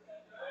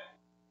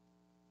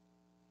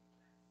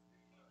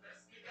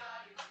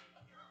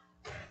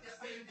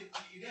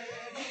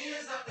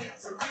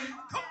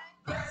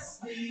 Bless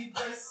me,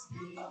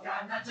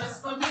 God, not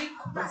just for me,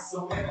 but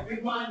so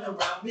everyone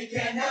around me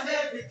can have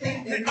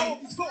everything they need.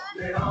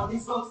 Let all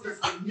these folks that's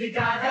with me,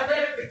 God, have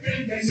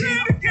everything they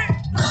need.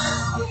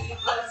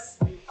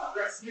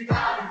 Bless me,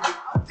 God,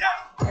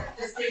 death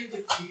has been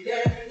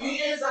defeated, He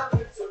is our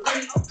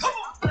victory.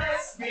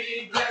 Bless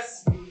me,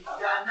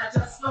 God, not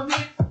just for me,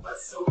 but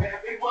so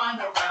everyone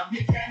around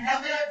me can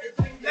have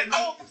everything they need.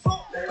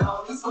 Let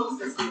all these folks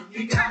that's with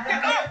me, God,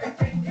 have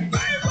everything they need.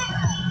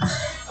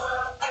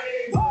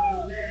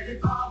 Let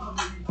it follow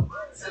me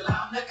till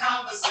I'm the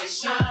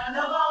conversation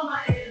of all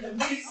my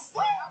enemies.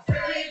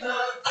 Favor,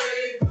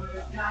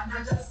 God,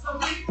 not just for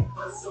me,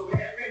 but so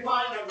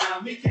everyone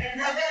around me can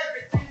have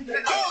everything they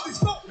need.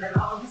 Let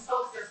all these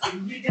folks that's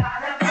with me, God,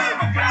 have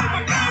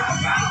everything.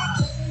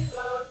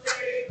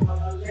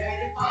 Favor,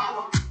 let it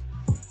follow me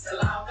till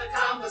I'm the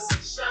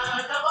conversation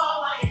of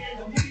all my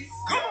enemies.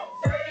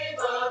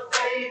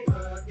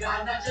 Favor,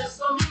 God, not just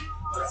for me,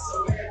 but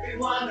so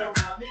everyone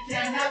around me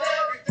can have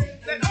everything.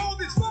 Let all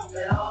these folks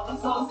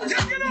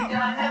that's with me,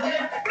 God, have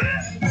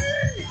everything.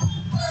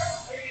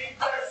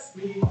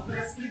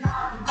 Bless me,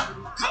 God.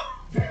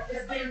 Death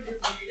has been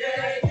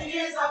defeated. He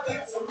is our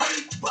victory.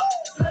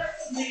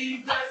 Bless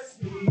me,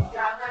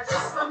 God, not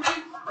just for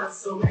me, but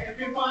so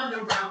everyone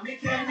around me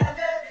can have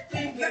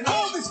everything. Let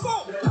all these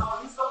folks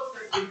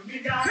that's with me,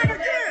 God, have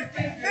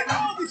everything. Let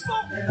all these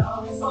folks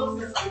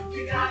that's with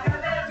me, God,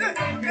 have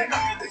everything. Let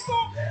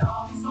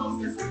all these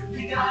folks that's with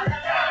me, God,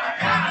 have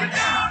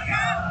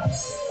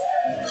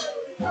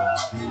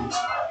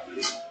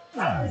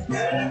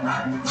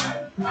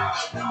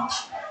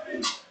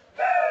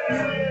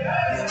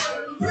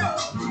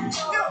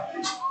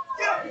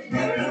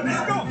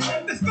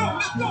Let's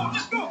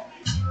go.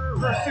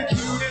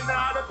 Persecuted,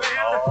 not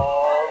abandoned.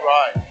 All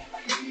right.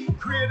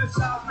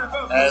 Criticized,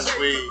 never As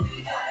forsaken.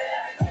 we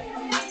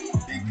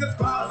Because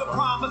God's a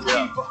promise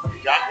keeper.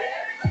 got it.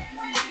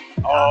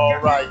 All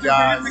right,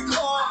 guys. I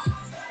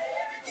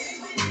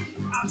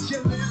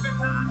shall live and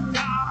not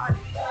die.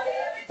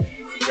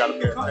 You gotta pay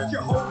Because attention.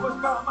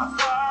 Jehovah's by my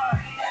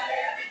side.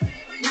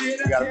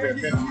 You gotta pay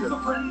attention He's to a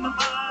it. friend of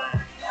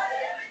mine.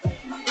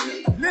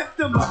 Lift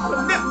him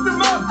up, lift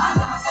him up.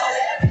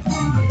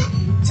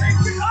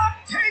 Take it up,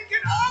 take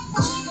it up.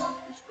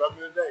 You're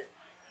struggling today.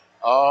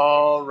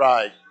 All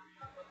right.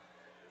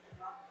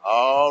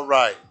 All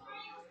right.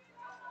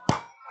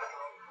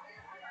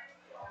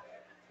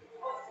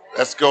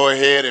 Let's go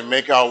ahead and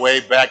make our way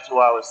back to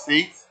our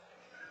seats.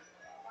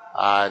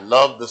 I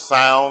love the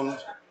sound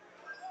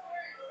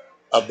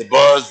of the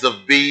buzz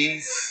of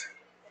bees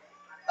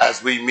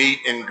as we meet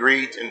and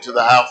greet into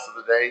the house of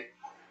the day.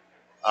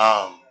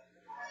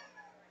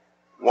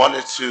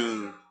 Wanted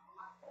to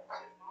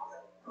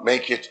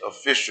make it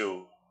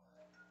official,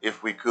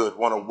 if we could.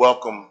 Want to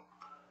welcome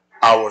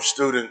our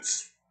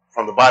students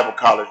from the Bible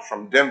College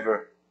from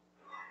Denver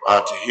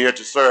to here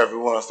to serve. We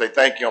want to say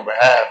thank you on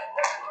behalf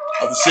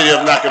of the city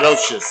of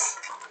Nacogdoches.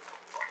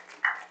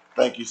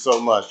 Thank you so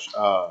much.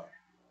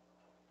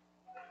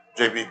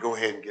 JB, go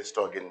ahead and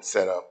start getting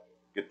set up.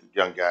 Get the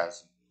young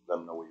guys, let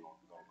them know where you're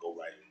going to go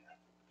right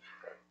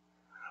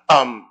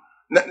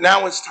in.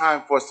 Now it's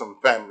time for some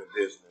family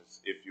business,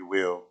 if you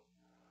will.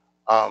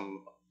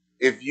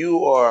 If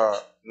you are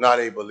not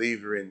a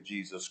believer in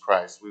Jesus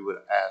Christ, we would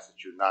ask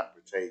that you not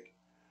partake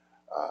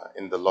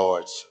in the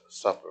Lord's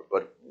Supper.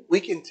 But we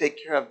can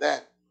take care of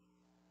that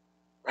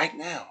right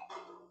now.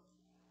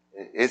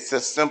 It's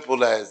as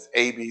simple as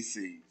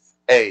ABCs.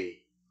 A,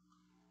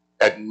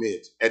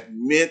 Admit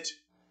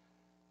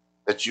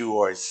that you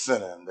are a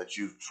sinner and that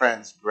you've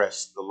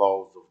transgressed the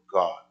laws of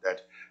God,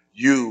 that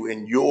you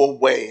in your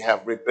way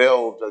have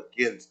rebelled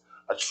against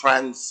a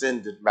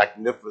transcendent,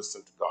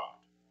 magnificent God.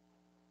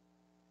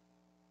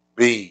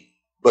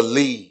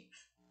 Believe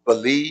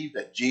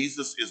that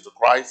Jesus is the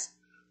Christ,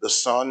 the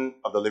Son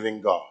of the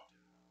living God,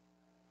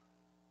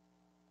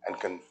 and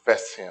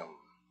confess him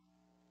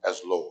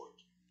as Lord.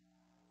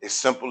 As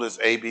simple as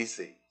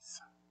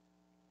ABCs.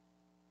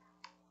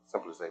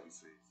 Simple as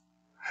ABCs.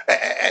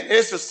 And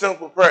it's a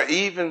simple prayer,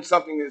 even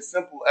something as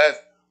simple as,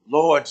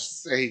 Lord,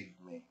 save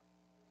me.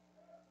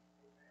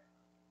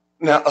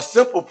 Now, a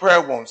simple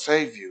prayer won't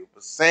save you,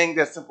 but saying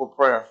that simple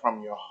prayer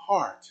from your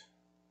heart,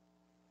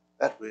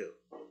 that will.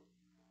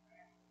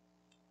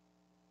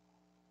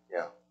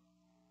 Yeah.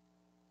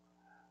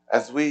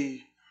 As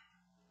we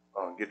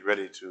get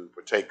ready to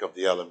partake of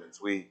the elements,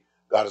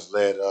 God has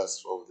led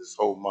us over this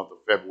whole month of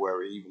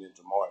February, even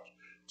into March,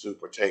 to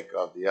partake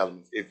of the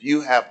elements. If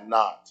you have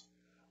not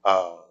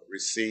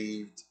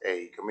received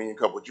a communion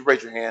cup, would you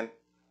raise your hand?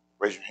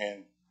 Raise your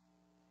hand.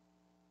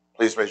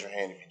 Please raise your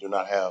hand if you do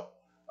not have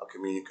a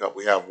communion cup.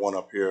 We have one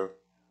up here.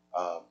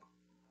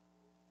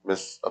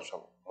 Miss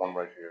Upshaw, one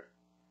right here.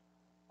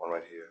 One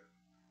right here.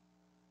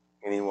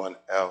 Anyone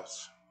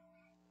else?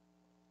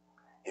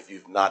 If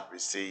you've not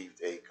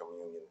received a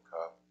communion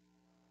cup.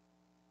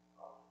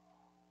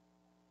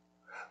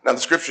 Now, the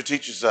scripture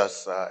teaches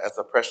us as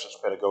a precious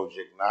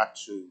pedagogic not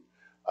to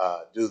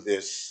do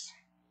this,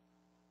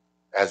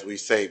 as we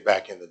say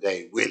back in the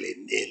day,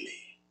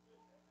 willy-nilly.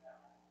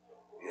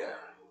 Yeah.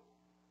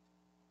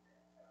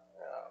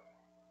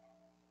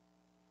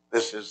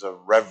 This is a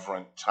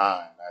reverent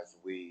time as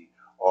we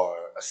are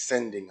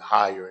ascending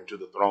higher into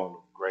the throne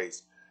of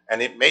grace.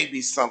 And it may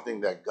be something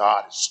that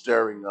God is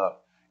stirring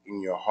up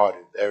in your heart.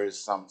 If there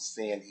is some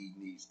sin he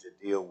needs to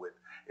deal with,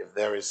 if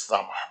there is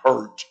some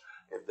hurt,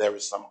 if there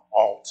is some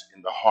alt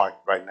in the heart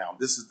right now,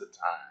 this is the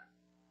time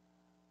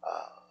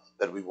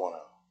that we want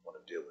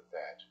to deal with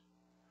that.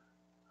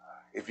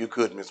 If you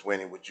could, Miss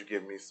Winnie, would you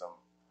give me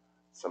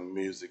some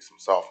music, some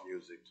soft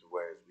music, to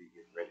where as we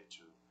get ready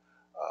to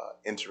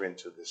enter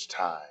into this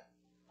time.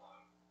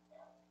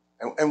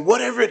 And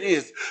whatever it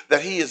is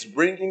that he is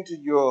bringing to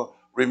your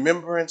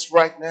remembrance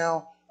right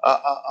now,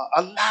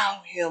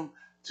 allow him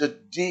to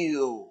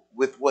deal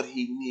with what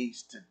he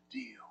needs to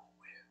deal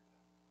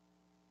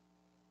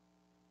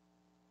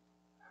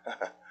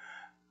with.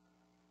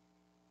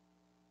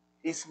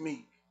 He's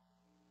meek.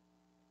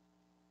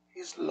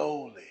 He's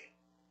lowly.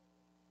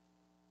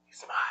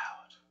 He's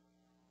mild.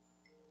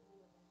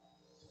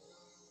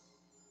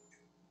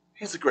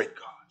 He's a great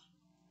God.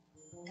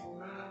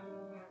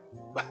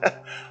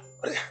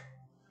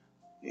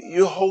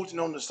 You're holding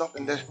on to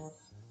something that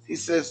he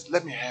says,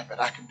 let me have it.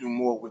 I can do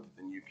more with it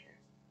than you can.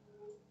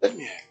 Let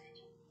me have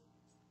it.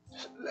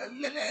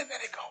 Let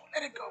it go.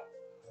 Let it go.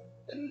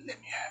 Let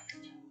me have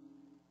it.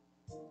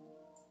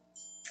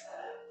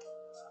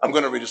 I'm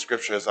going to read a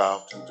scripture as I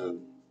often do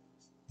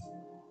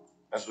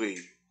as we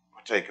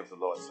partake of the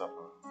Lord's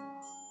Supper.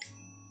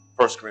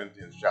 1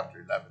 Corinthians chapter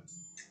 11.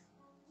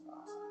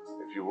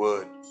 If you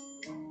would,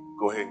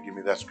 go ahead and give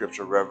me that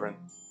scripture, Reverend.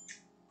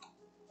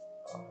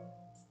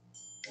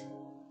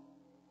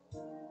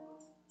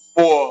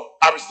 For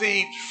I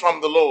received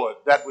from the Lord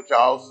that which I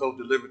also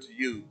delivered to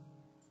you,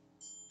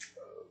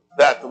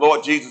 that the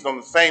Lord Jesus, on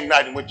the same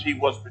night in which he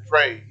was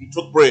betrayed, he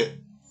took bread.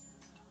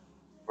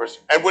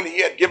 And when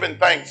he had given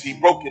thanks, he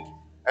broke it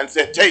and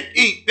said, take,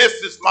 eat, this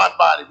is my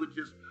body, which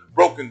is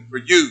broken for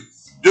you.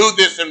 Do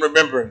this in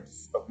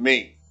remembrance of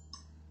me.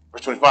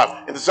 Verse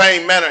 25, in the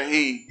same manner,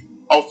 he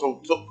also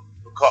took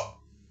the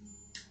cup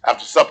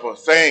after supper,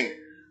 saying,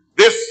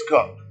 this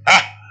cup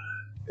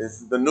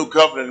is the new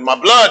covenant in my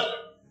blood.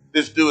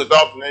 This do as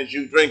often as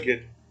you drink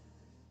it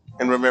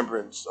in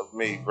remembrance of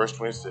me. Verse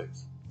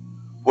 26,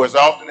 for as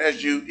often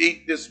as you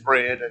eat this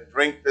bread and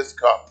drink this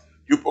cup,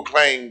 you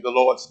proclaim the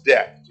Lord's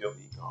death till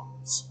he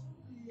comes.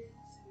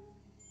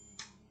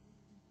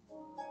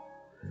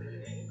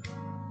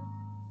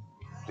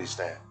 Please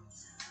stand.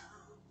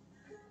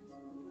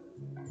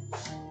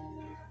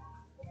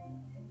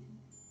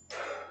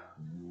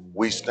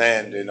 We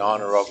stand in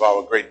honor of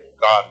our great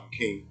God and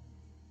King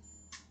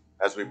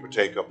as we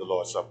partake of the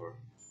Lord's Supper.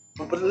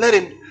 But let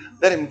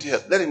him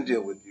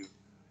deal with you.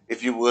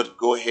 If you would,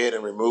 go ahead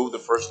and remove the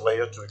first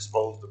layer to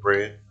expose the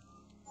bread.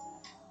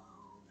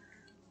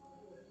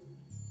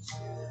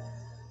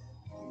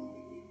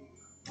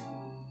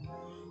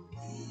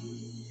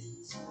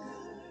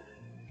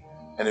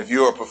 And if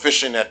you are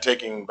proficient at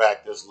taking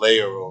back this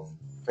layer of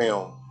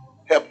film,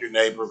 help your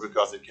neighbor,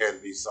 because it can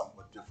be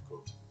somewhat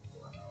difficult.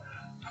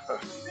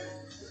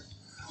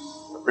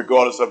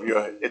 Regardless of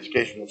your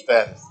educational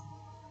status,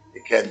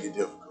 it can be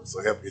difficult.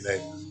 So help your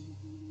neighbor.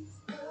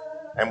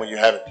 And when you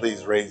have it,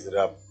 please raise it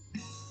up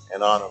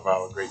in honor of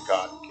our great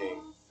God and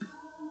King.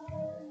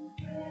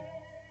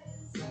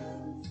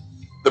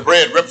 The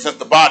bread represents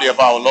the body of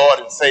our Lord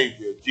and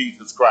Savior,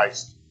 Jesus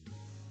Christ.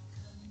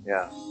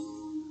 Yeah.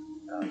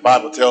 The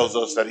Bible tells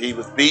us that he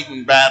was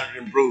beaten, battered,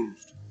 and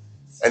bruised.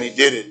 And he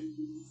did it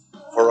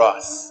for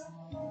us.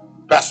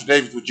 Pastor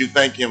David, would you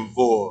thank him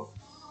for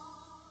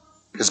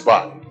his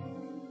body?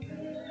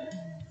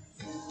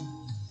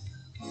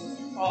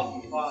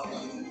 Awesome Father,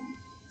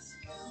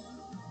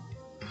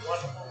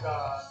 wonderful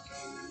God.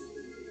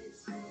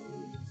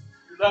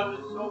 You loved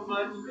us so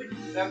much that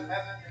you left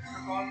heaven and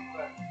took on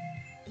flesh.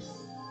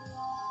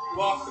 You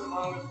walked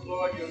among us,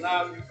 Lord. You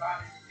allowed your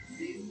body to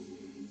be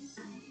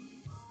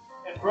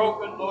and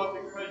broken, Lord,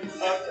 because you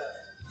loved us.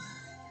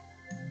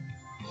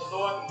 So,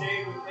 Lord,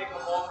 today we take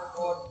a moment,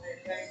 Lord, to say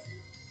thank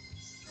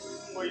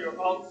you for your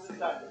ultimate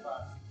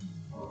sacrifice.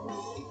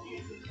 In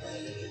Jesus'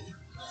 name,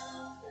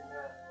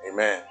 amen.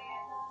 Amen.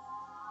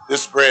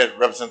 This bread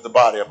represents the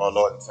body of our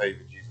Lord and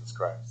Savior, Jesus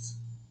Christ.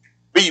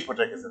 Be ye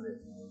partakers of it.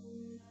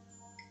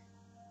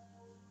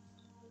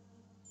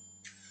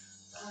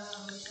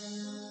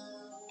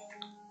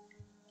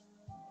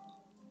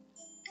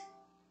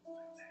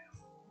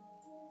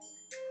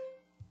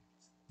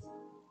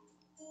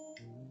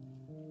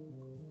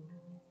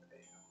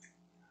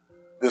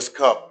 This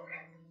cup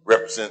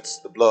represents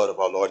the blood of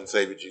our Lord and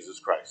Savior, Jesus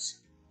Christ.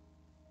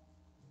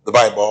 The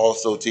Bible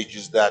also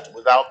teaches that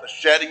without the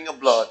shedding of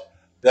blood,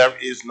 there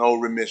is no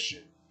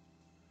remission.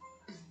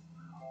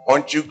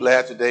 Aren't you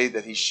glad today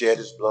that he shed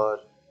his blood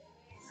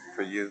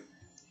for you?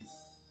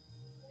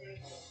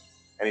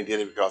 And he did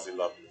it because he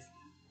loved you.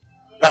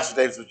 Pastor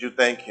Davis, would you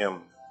thank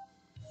him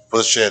for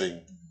the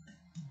shedding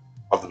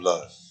of the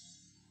blood?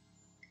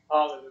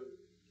 Hallelujah.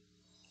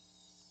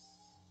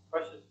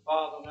 Precious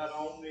Father, not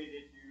only did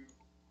you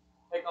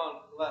take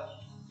on flesh,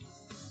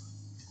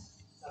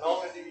 not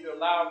only did you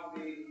allow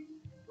me to be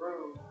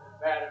bruised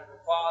and battered,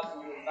 but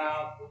Father, you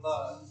allowed the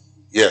blood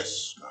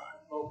Yes, God.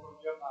 to flow from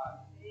your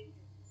body.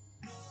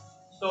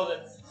 So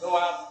that though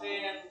our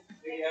sins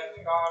be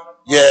as scarlet,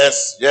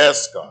 Yes,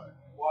 God.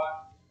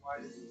 washed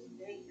white as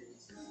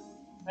snow.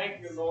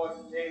 Thank you, Lord,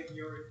 today for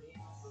your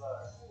redeeming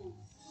blood.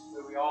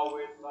 May we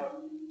always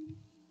love you.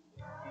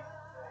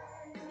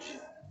 In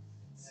Jesus'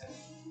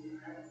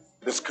 name.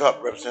 This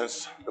cup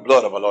represents the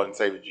blood of our Lord and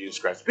Savior, Jesus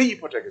Christ. Be ye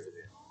partakers of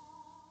it.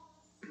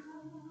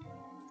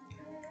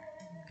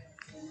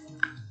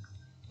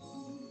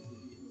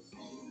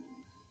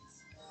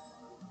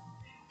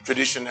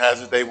 Tradition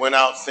has it they went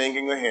out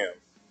singing a hymn.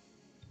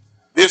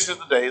 This is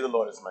the day the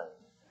Lord has made.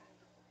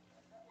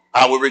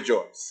 I will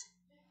rejoice.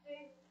 This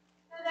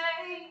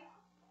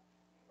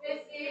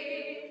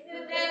is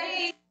the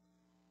day.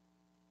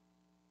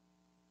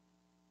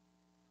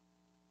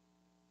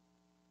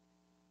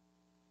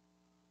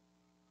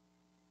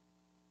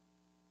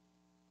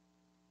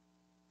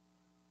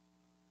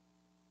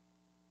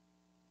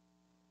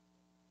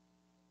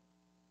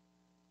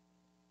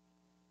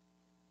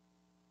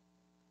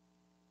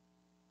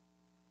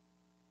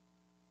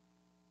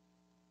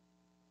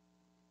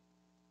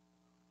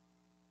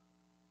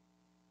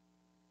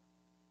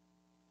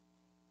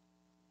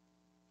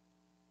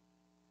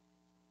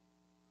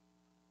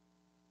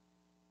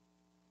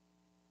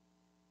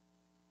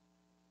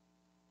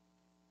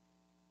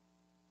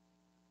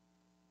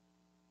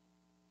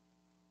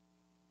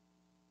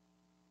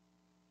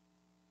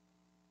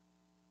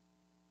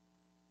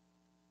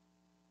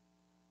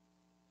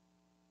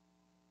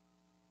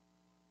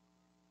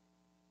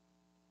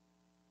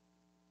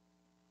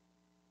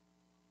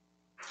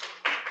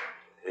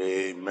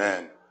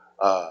 Amen.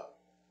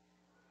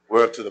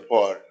 We're up to the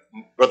part.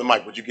 Brother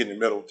Mike, would you get in the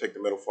middle? Take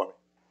the middle for me.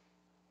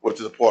 We're up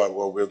to the part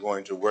where we're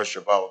going to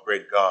worship our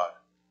great God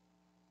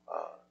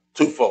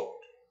twofold.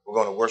 We're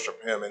going to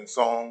worship him in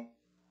song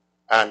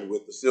and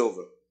with the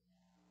silver.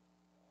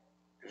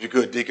 If you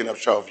could, Deacon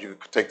Upshaw, if you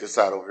could take this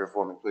side over here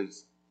for me,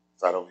 please.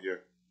 Side over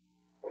here.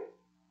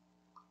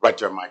 Right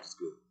there, Mike, is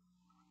good.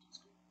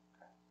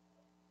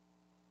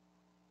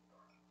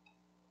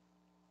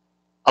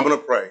 I'm going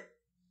to pray,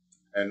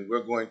 and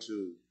we're going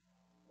to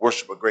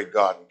worship a great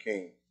God and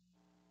King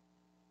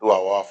through our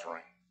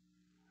offering,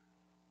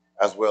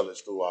 as well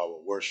as through our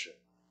worship.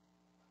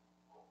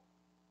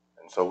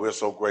 And so we're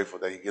so grateful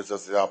that he gives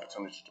us the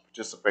opportunity to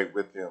participate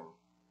with him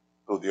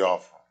through the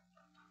offering.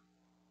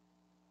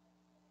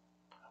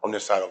 On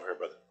this side over here,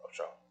 Brother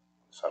Upshaw. On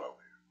this side over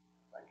here.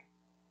 Thank you.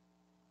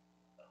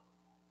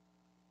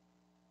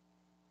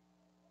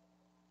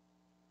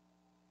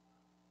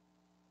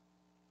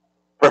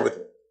 Pray with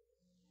me.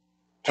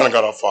 Telling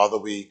God our Father,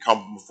 we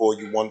come before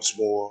you once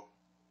more.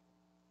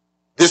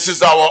 This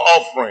is our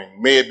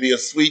offering. May it be a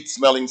sweet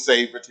smelling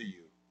savor to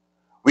you.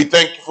 We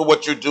thank you for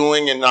what you're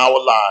doing in our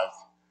lives.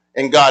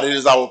 And God, it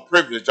is our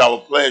privilege, our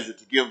pleasure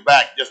to give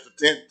back just a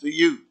tenth to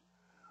you.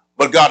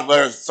 But God,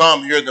 there's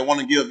some here that want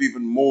to give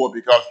even more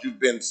because you've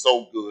been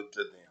so good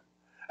to them.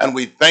 And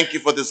we thank you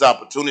for this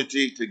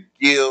opportunity to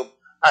give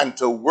and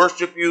to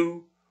worship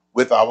you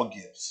with our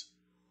gifts.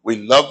 We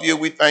love you,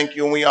 we thank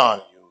you, and we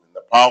honor you. In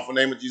the powerful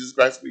name of Jesus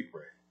Christ we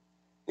pray.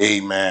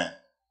 Amen.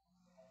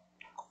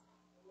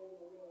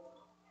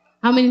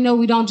 How many know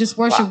we don't just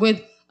worship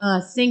with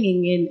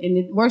singing,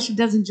 and worship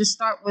doesn't just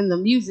start when the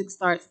music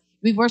starts.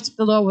 We worship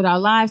the Lord with our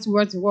lives. We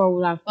worship the Lord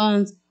with our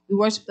funds. We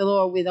worship the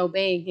Lord with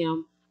obeying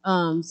him.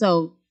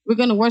 So We're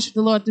going to worship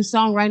the Lord through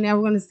song right now.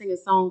 We're going to sing a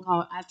song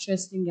called I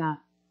Trust in God.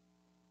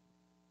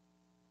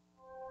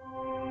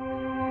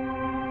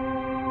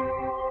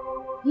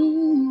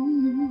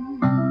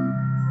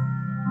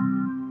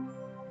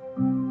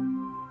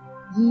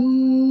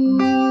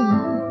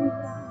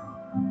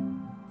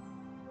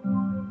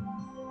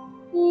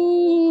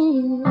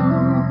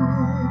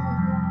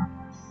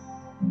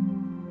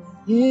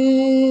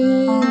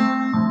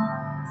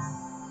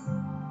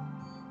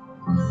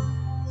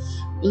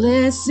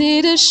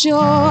 Blessed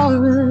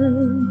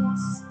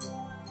assurance,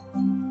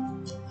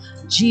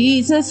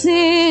 Jesus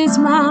is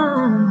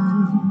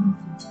mine.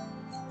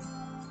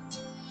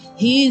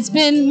 He's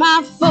been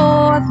my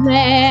fourth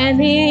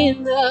man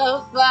in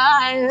the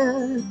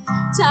fire,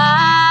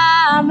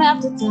 time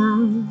after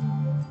time.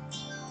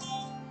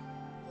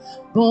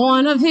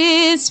 Born of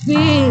his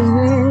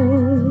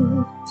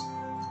spirit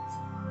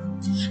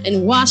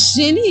and washed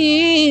in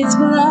his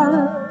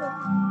blood.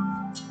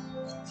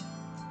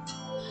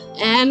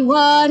 And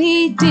what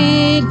he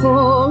did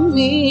for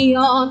me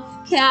on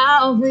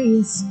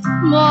Calvary's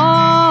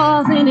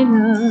more than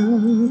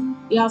enough.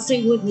 Y'all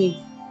sing with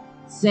me.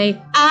 Say,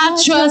 I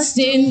trust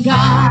in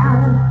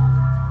God,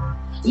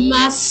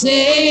 my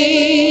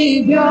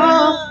Savior,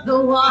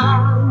 the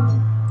one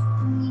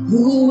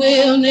who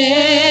will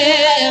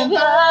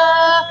never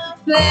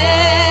fail.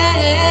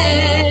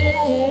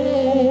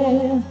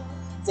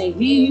 Say,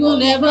 he will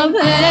never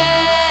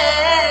fail.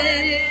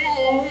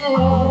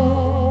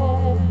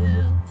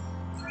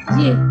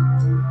 Yeah.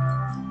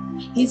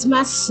 He's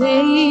my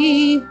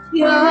Savior,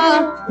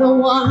 the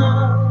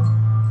one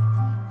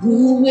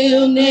who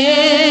will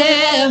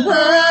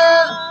never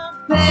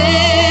fail.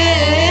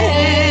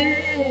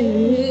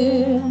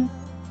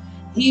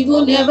 He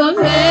will never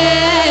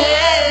fail.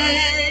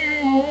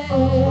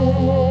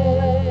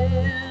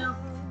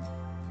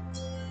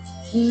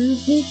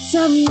 Perfect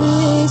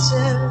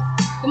submission.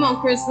 Come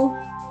on, Crystal.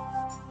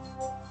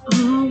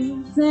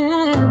 Oh,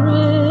 there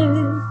is.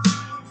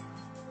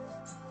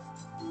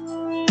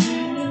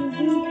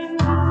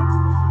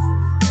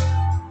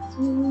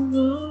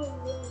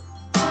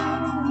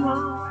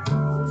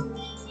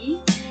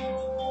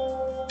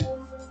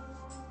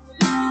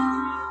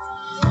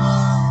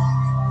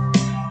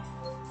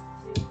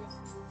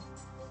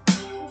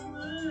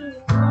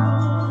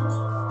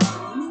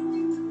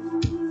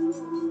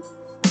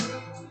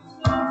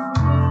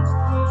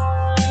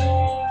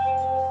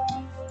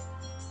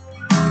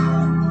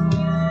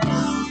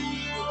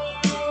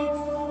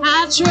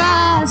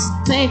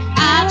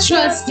 I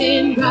trust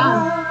in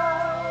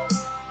God,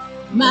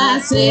 my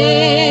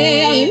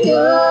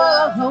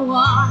Savior, the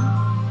one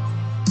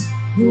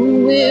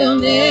who will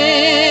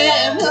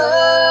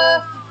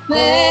never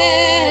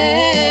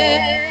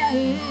fail.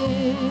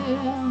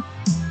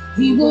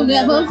 He will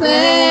never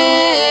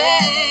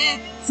fail.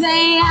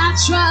 Say, I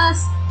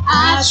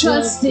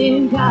trust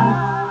in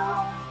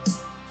God,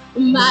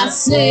 my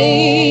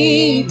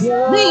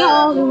Savior, the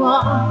only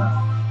one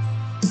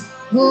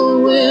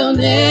who will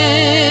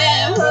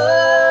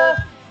never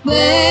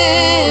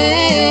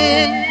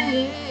fail.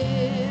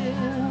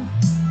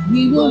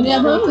 He will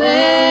never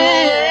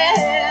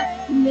fail,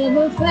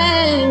 never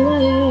fail.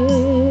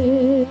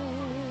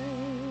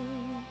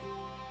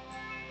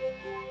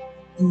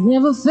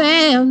 Never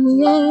fail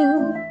me yet.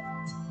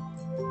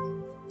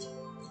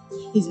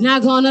 He's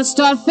not gonna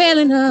start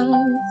failing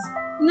us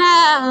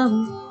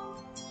now.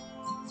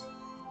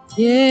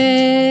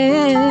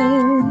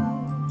 Yeah.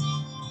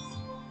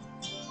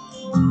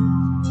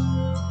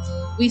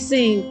 We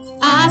sing,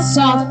 I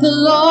sought the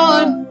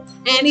Lord,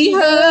 and he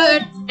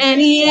heard,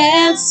 and he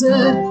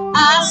answered.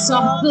 I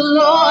sought the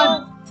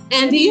Lord,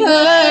 and he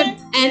heard,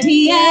 and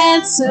he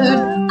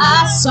answered.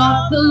 I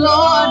sought the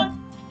Lord,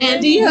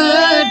 and he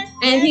heard,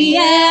 and he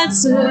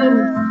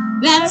answered.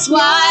 That's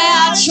why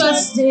I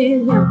trust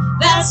in him.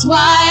 That's why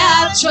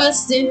I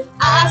trust in him.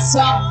 I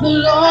sought the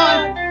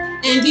Lord,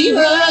 and he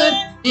heard,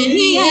 and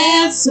he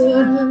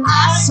answered.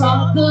 I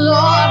sought the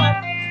Lord,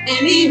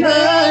 and he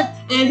heard,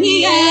 and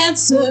he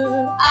answered.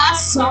 I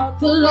sought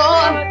the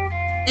Lord,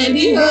 and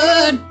he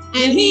heard,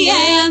 and he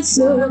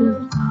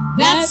answered.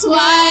 That's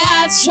why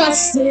I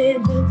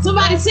trusted.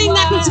 Somebody sing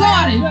that this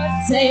morning.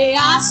 Say,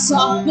 I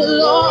sought the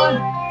Lord,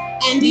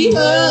 and he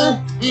heard,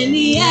 and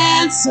he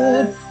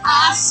answered.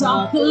 I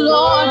sought the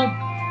Lord,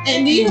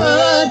 and he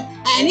heard,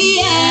 and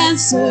he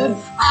answered.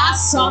 I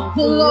sought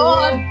the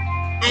Lord,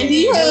 and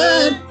he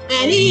heard,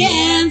 and he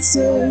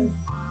answered.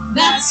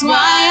 That's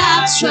why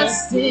I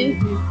trusted.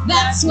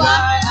 That's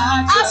why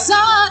I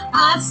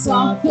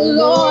sought the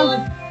Lord.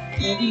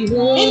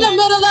 In the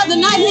middle of the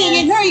night, he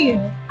didn't hear you.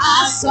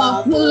 I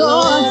sought the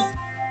Lord,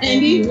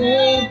 and he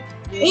heard.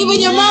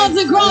 Even your moans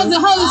and groans, the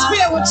Holy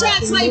Spirit will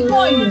translate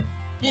for you.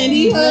 And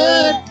he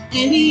heard,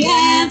 and he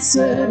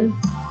answered.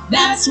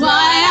 That's why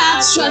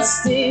I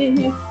trust in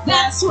him.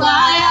 That's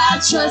why I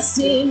trust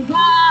in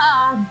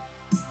God,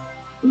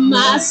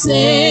 my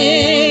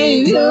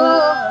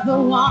Savior, the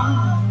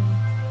one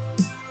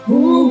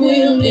who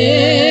will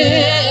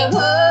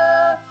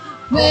never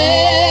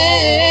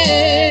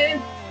fail.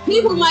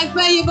 People might might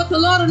fail you, but the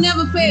Lord will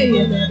never fail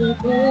you.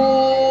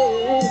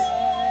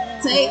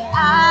 Say,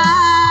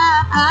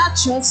 I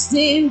trust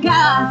in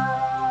God.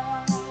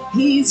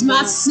 He's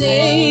my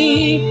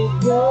Savior,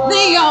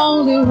 the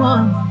only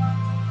one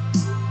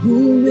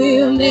who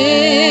will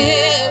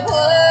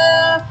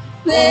never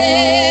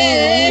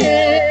fail.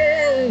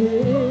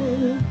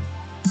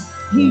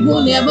 He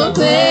will never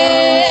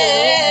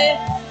fail.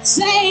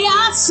 Say,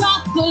 I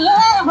sought the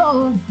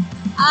Lord.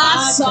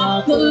 I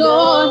sought the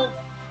Lord,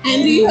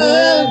 and He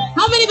heard.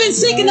 How many been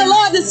seeking the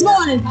Lord this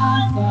morning?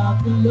 I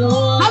sought the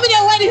Lord. How many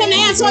are waiting for Him to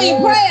answer all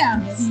your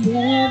prayers?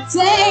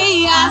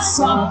 Say, I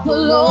sought the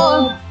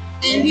Lord,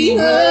 and He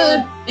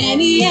heard, and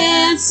He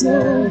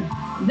answered.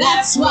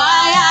 That's why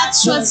I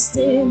trust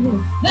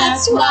Him.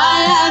 That's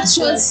why I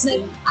trust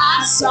Him.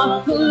 I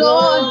sought the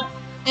Lord,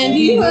 and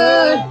He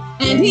heard,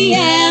 and He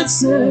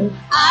answered.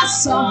 I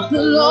sought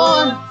the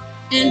Lord,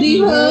 and He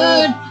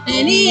heard,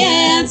 and He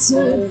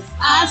answered.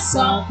 I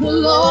sought the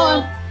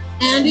Lord,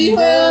 and He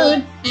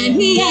heard, and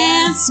He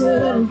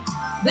answered.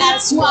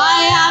 That's why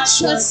I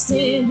trust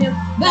in Him.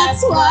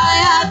 That's why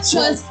I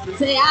trust.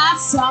 Say, I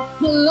sought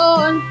the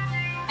Lord,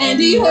 and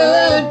He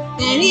heard,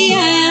 and He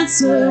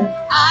answered.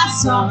 I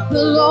sought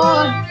the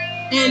Lord,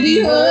 and He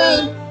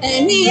heard,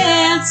 and He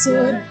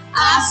answered.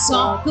 I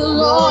sought the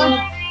Lord,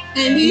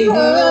 and He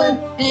heard,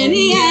 and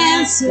He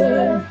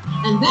answered.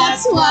 And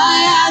that's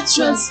why I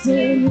trust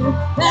in Him.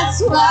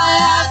 That's why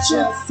I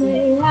trust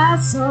Him. I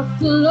sought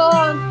the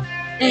Lord,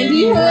 and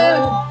He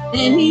heard,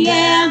 and He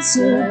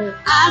answered.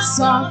 I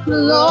sought the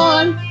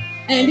Lord,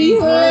 and He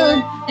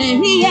heard,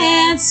 and He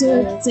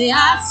answered. Say,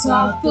 I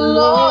sought the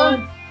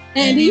Lord,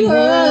 and He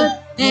heard,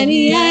 and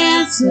He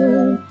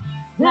answered.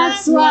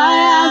 That's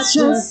why I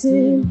trust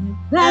Him.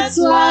 That's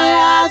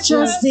why I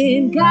trust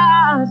in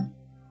God,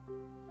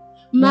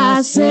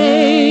 my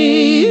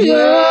Savior,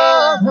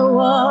 the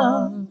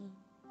one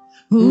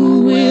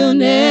who will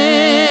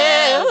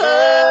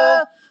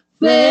never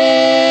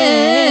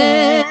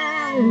fail.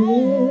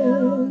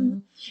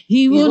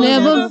 He will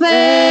never fail.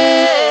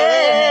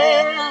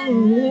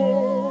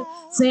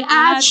 Say,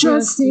 I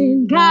trust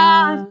in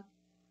God.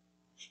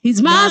 He's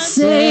my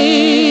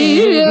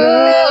Savior,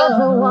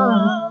 the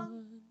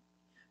one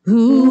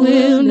who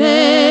will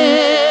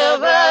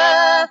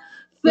never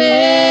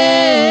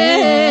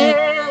fail.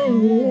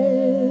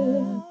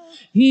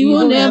 He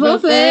will never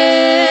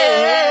fail.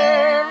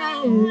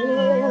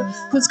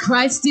 'Cause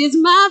Christ is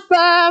my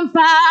firm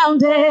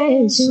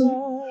foundation.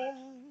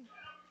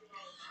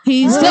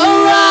 He's the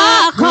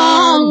rock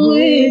on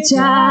which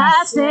I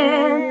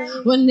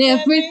stand when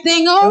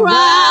everything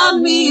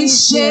around me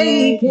is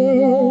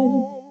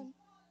shaking.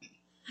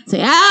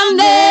 Say, I've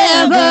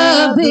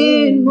never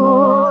been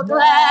more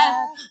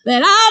glad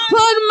that I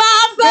put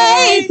my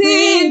faith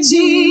in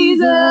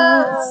Jesus.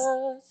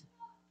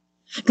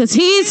 'Cause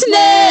He's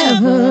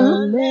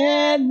never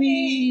let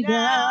me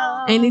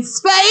down, and He's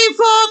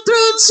faithful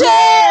through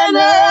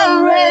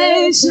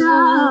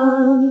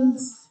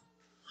generations.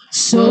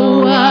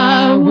 So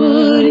why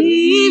would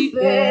He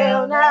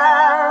fail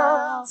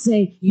now?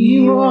 Say,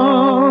 He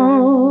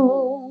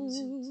won't.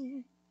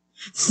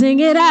 Sing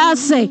it out,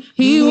 say,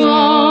 He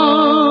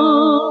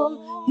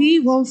won't. He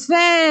won't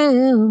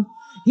fail.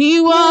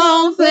 He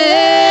won't fail.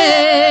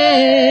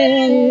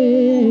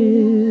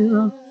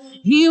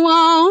 He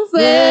won't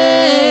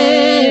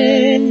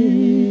fail.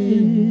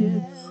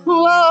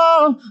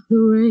 Oh, the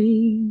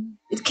rain,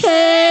 it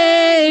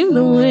came,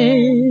 the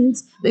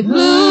winds, they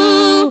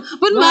blew,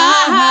 but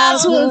my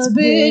house was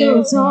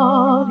built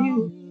on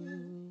You,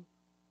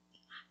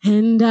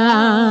 and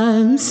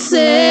I'm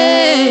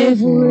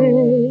safe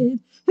with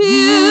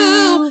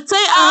You.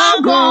 Say,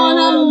 I'm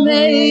gonna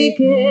make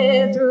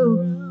it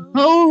through.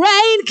 Oh,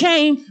 rain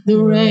came, the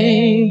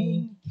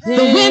rain,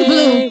 the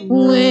wind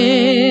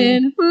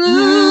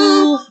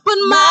blew, but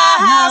my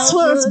house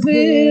was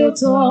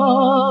built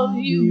on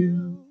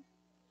You,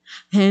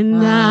 and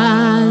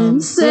I'm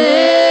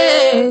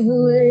safe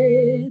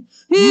with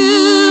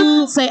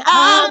You. Say,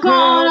 I'm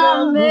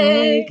gonna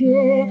make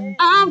it.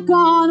 I'm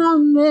gonna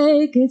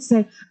make it.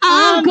 Say,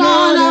 I'm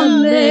gonna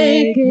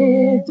make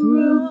it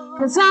through.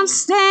 'Cause I'm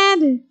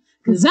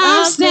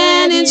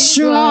standing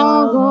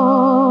strong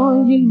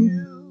on You.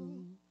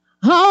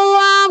 Oh,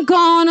 I'm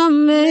gonna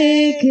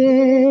make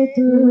it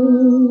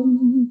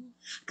through.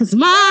 'Cause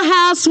my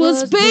house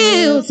was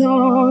built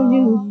on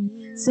You.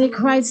 Say,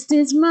 Christ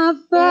is my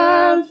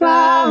firm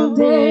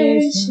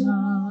foundation.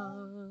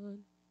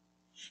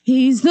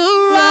 He's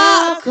the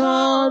rock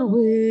on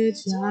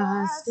which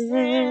I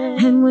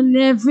stand. And when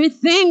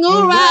everything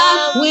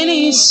around, when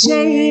He's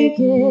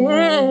shaking,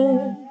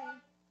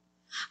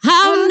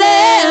 I've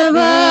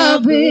never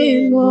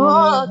been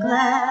more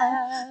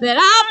glad that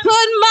I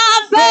put my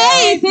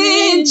faith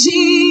in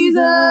Jesus.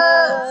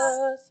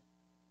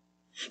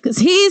 'Cause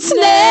He's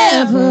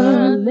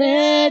never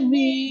let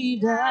me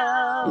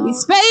down, and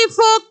He's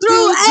faithful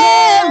through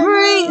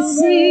every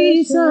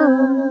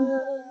season.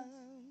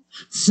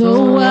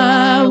 So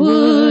why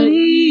would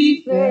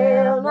He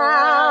fail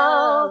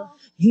now?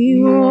 He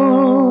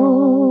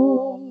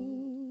won't.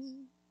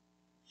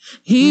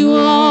 He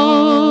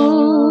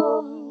won't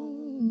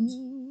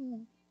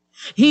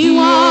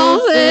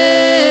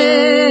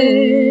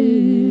fail.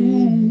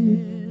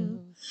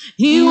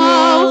 He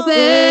won't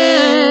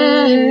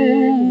fail.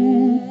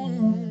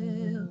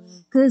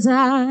 'Cause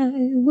I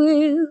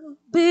will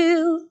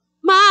build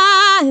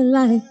my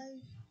life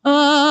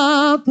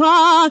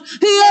upon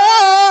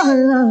your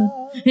love,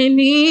 and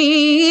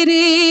it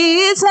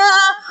is a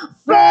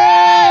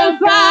firm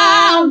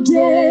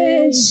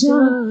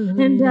foundation,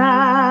 and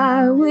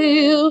I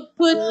will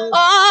put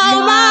all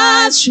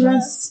my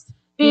trust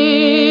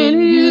in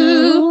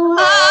you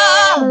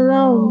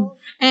alone,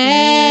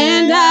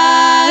 and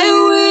I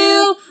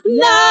will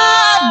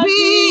not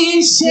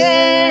be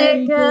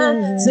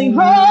shaken. Sing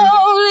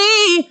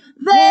holy,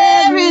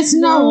 there is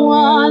no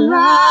one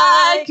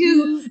like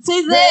you.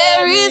 Say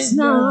there is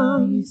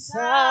none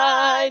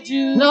beside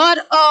you. Lord,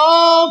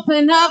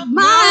 open up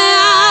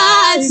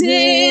my eyes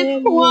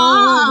in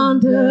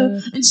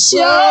wonder and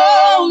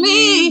show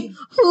me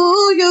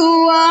who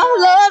you are.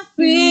 Lord,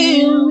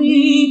 fill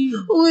me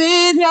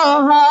with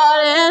your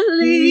heart and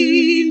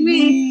lead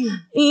me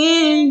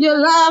in your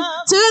love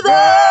to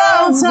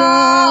those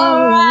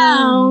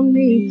around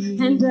me,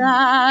 and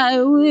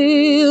I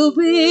will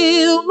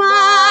build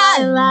my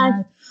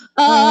life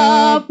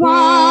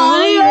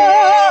upon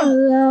your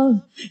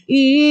love.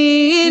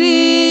 It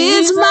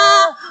is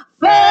my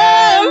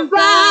firm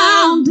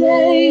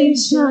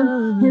foundation,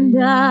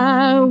 and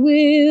I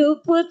will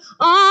put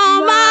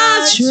all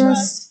my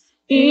trust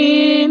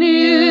in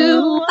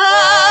you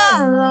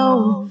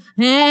alone,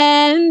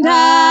 and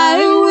I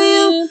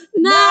will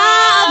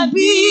not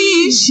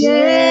be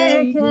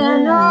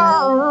shaken.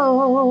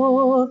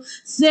 Oh,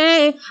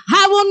 say,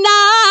 I will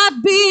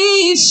not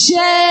be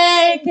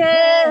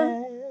shaken.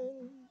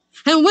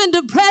 And when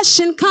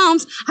depression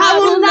comes, I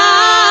will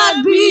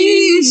not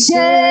be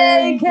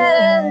shaken.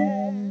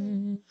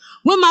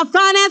 When my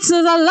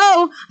finances are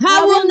low,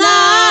 I will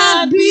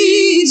not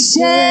be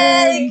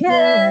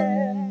shaken.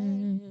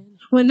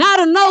 When I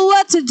don't know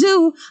what to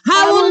do,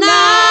 I will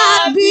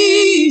not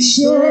be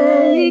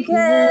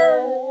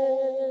shaken.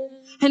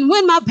 And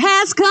when my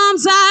past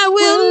comes, I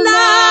will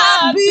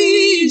not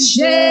be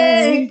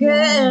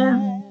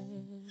shaken.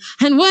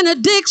 And when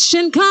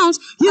addiction comes,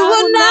 you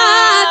will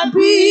not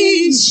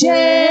be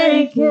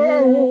shaken.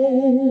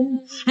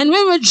 And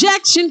when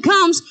rejection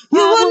comes, you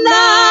will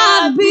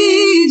not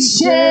be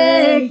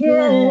shaken.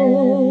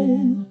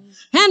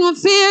 And when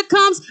fear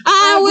comes,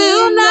 I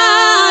will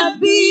not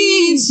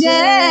be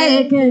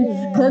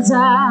shaken. 'Cause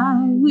I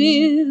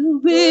will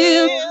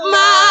build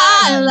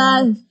my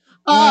life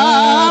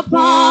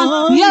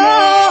upon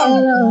your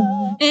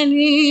love, and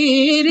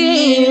it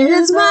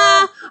is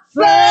my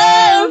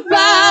firm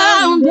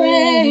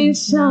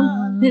foundation,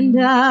 and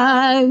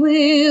I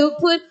will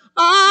put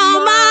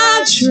all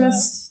my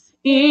trust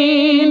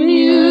in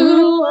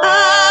you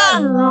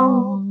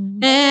alone,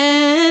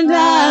 and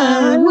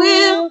I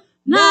will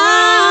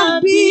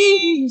not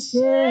be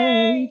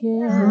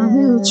shaken. I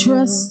will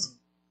trust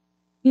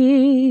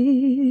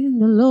in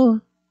the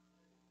Lord.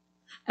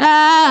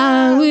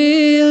 I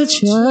will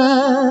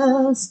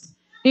trust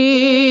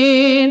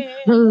in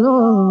the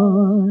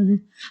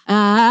Lord.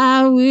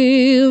 I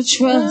will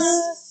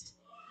trust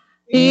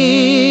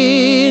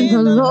in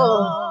the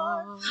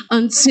Lord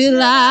until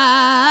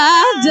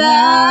I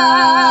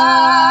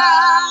die.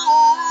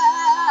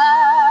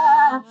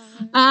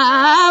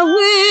 I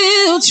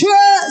will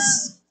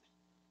trust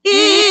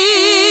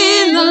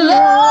in the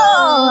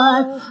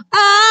Lord.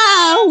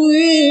 I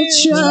will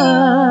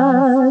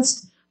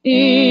trust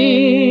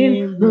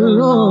in the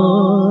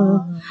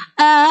Lord.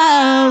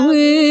 I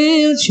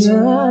will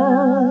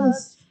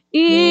trust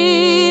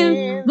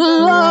in the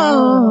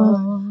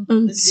Lord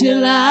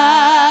until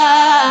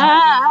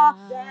I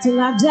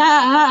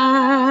die.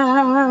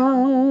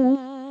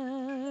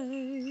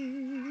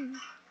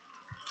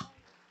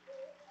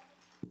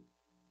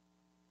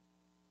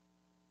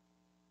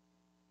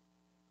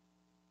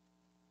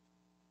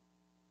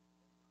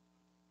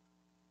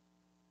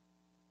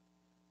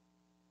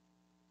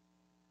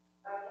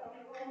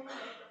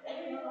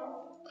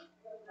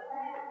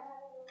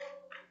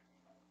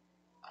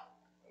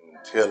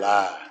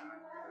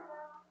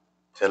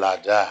 Till I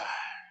die.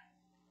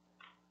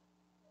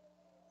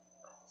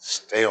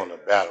 Stay on the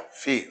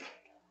battlefield.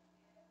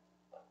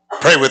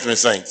 Pray with me,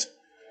 saints.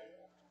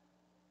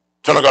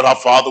 Eternal God, our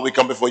Father, we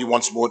come before you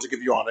once more to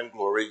give you honor and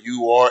glory.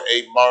 You are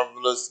a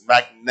marvelous,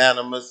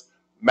 magnanimous,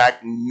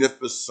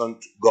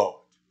 magnificent God.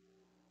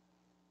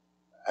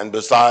 And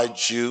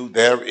besides you,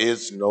 there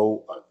is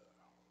no other.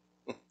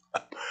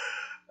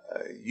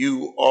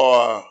 You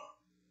are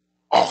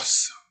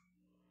awesome.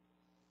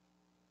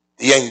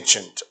 The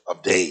Ancient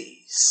of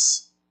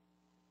Days.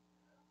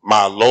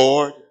 My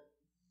Lord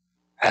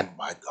and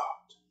my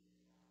God.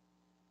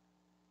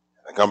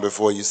 I come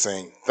before you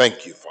saying,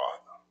 thank you, Father,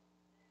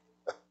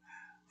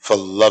 for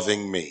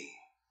loving me.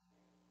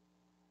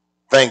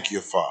 Thank you,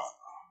 Father,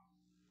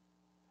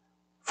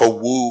 for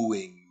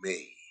wooing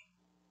me.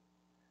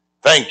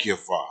 Thank you,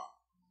 Father,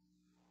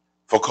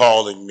 for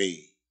calling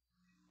me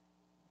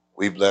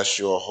We bless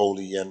your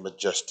holy and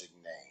majestic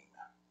name.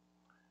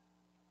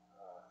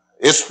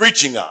 It's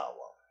preaching hour.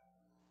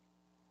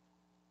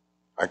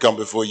 I come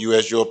before you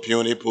as your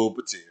puny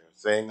pulpiteer,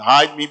 saying,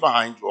 hide me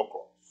behind your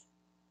cross.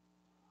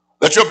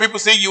 Let your people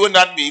see you and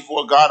not me,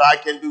 for God, I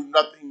can do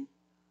nothing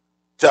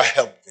to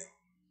help them.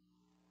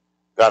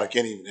 God, I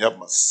can't even help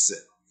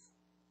myself.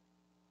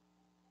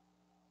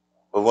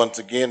 But once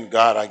again,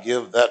 God, I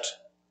give that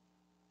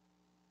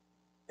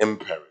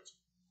imperative.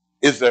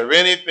 Is there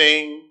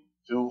anything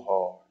too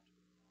hard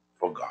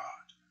for God?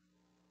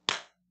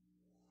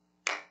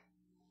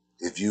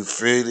 If you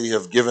freely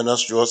have given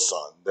us your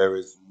son, there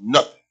is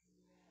nothing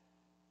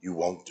you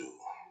won't do.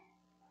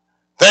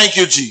 Thank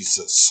you,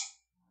 Jesus,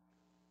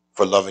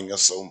 for loving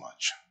us so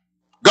much.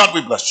 God,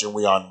 we bless you,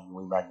 we honor you,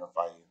 we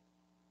magnify you.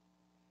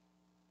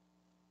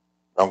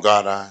 Now,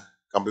 God, I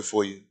come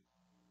before you,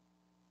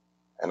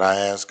 and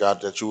I ask,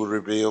 God, that you would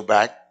reveal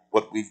back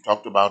what we've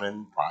talked about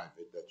in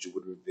private, that you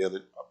would reveal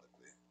it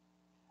publicly,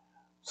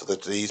 so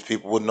that these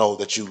people would know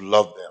that you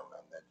love them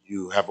and that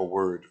you have a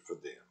word for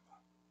them.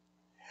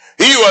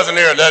 He who wasn't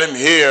here, let him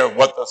hear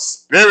what the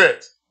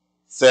Spirit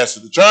says to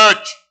the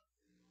church.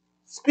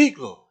 Speak,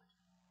 Lord,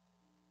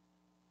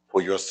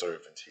 for your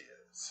servant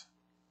hears.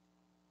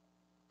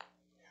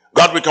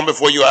 God, we come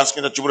before you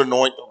asking that you would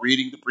anoint the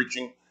reading, the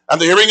preaching, and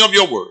the hearing of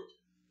your word.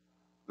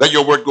 Let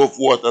your word go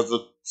forth as a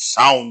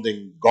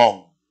sounding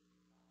gong,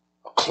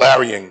 a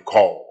clarion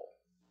call,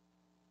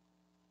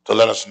 to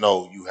let us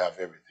know you have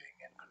everything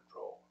in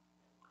control.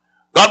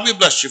 God, we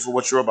bless you for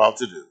what you're about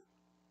to do.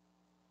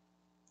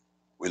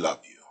 We love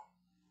you,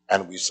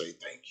 and we say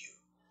thank you.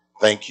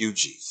 Thank you,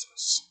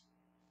 Jesus.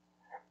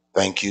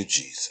 Thank you,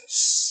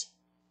 Jesus.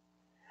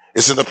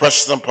 It's in the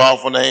precious and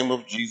powerful name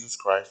of Jesus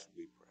Christ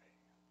we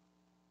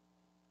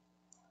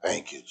pray.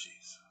 Thank you,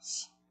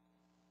 Jesus.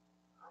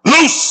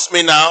 Loose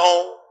me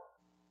now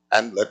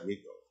and let me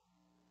go.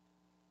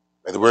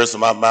 May the words of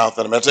my mouth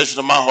and the meditation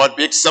of my heart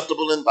be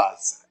acceptable in thy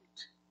sight.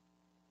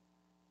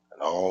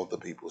 And all the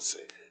people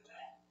said,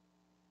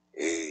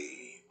 amen.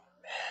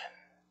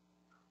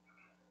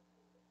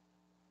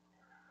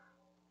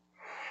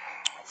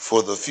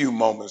 For the few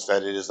moments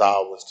that it is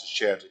ours to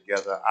share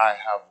together, I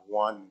have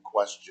one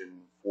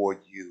question for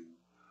you.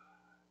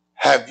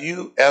 Have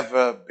you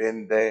ever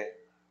been there?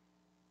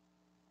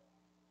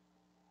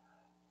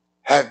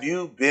 Have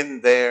you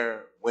been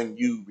there when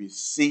you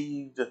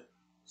received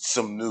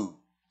some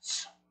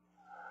news?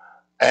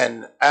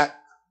 And at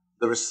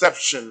the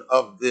reception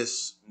of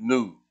this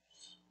news,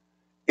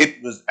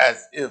 it was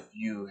as if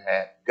you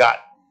had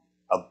gotten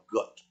a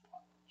gut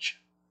punch.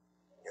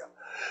 Yeah.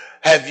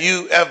 Have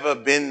you ever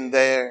been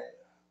there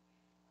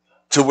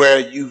to where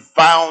you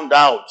found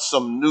out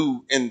some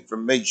new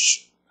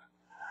information?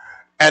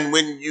 And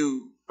when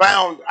you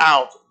found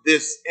out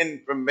this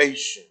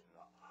information,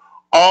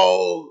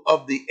 all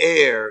of the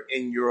air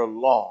in your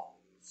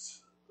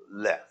lungs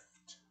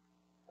left.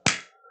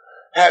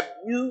 Have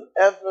you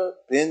ever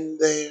been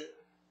there?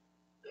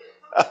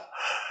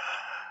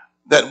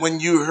 That when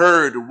you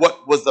heard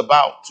what was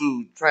about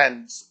to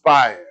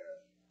transpire,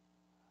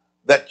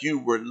 that you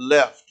were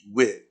left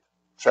with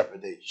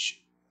trepidation?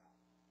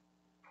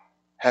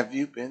 Have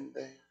you been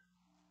there?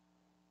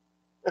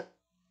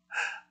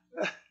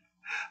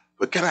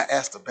 But can I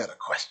ask a better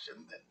question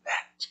than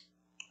that?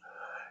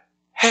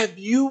 Have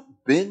you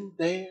been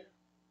there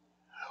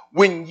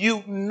when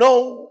you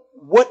know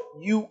what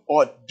you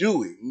are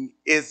doing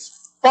is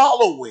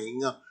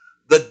following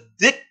the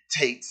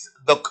dictates,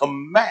 the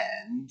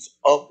commands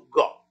of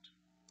God,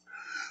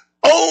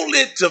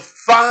 only to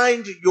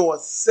find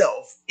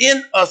yourself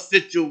in a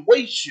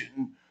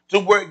situation to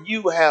where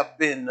you have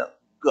been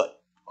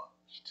gut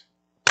punched?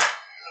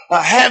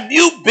 Have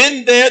you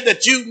been there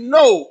that you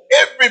know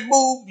every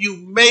move you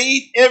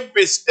made,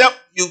 every step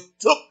you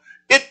took,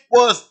 it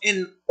was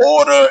in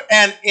order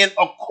and in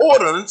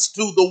accordance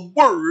to the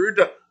word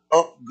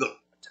of God?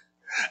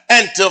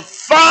 And to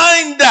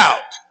find out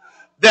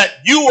that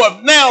you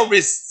have now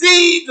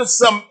received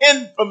some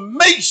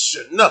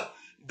information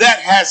that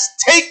has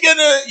taken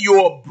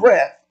your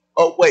breath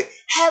away.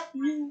 Have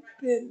you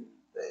been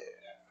there?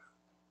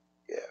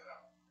 Yeah.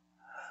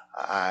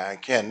 I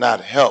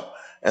cannot help,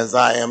 as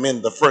I am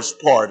in the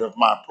first part of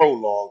my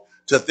prologue,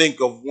 to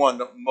think of one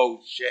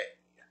Moshe.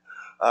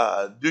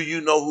 Do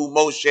you know who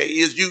Moshe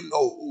is? You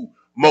know who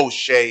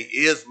Moshe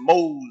is.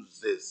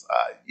 Moses.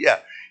 Yeah.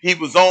 He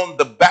was on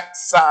the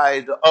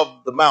backside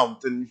of the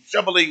mountain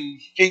shoveling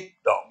sheep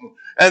dung.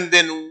 And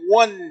then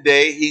one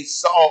day he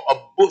saw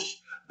a bush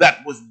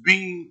that was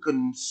being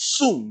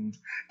consumed,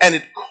 and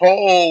it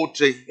called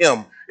to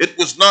him. It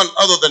was none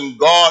other than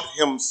God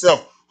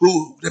himself,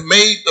 who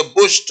made the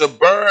bush to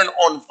burn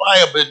on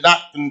fire but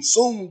not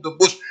consume the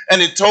bush.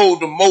 And he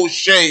told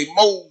Moshe,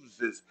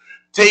 Moses,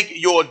 take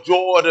your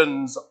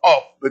Jordans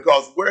off,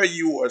 because where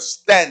you are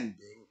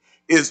standing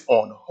is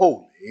on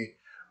holy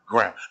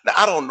ground. Now,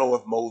 I don't know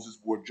if Moses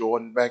wore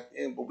Jordan back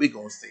then, but we're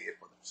going to say it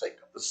for the sake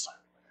of the sermon.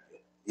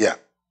 Yeah.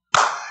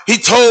 He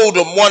told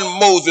him,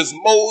 Moses,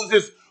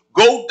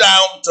 go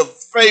down to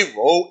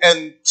Pharaoh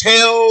and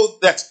tell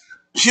that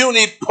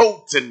puny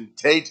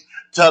potentate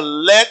to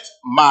let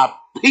my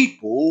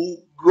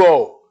people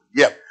go.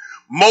 Yeah.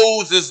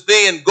 Moses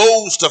then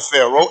goes to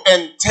Pharaoh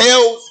and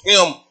tells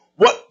him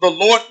what the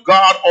Lord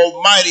God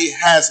Almighty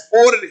has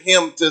ordered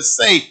him to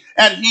say.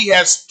 And he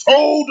has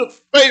told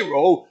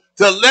Pharaoh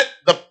to let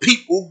the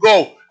people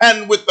go.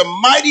 And with the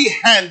mighty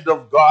hand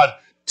of God,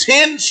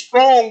 10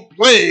 strong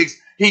plagues,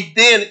 he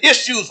then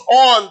issues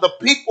on the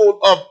people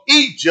of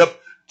Egypt,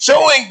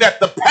 showing that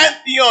the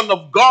pantheon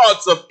of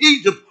gods of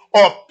Egypt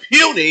are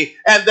puny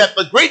and that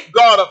the great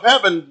God of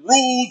heaven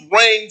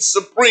reigns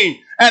supreme.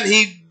 And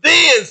he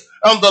then,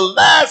 on the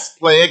last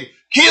plague,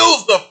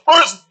 kills the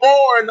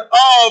firstborn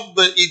of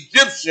the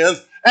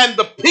Egyptians, and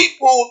the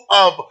people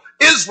of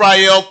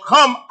Israel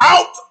come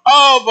out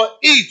of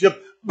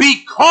Egypt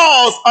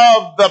because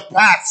of the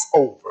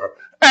Passover.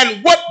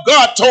 And what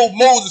God told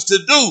Moses to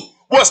do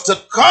was to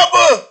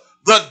cover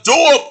the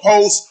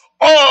doorpost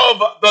of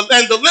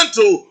the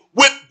lintel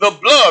with the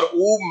blood.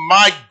 Oh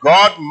my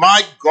God,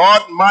 my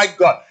God, my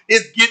God.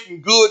 It's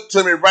getting good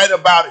to me right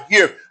about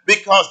here,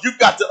 because you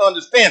got to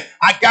understand,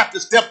 I got to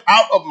step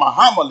out of my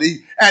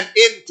homily and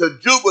into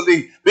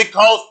Jubilee,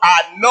 because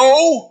I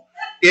know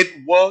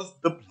it was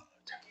the blood.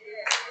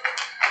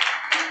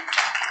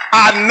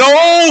 I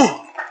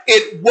know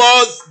it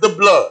was the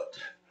blood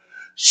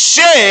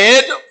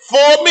shed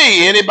for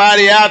me.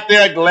 Anybody out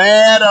there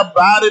glad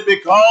about it?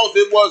 Because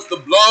it was the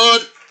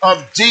blood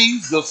of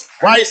Jesus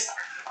Christ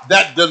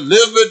that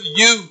delivered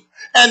you.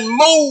 And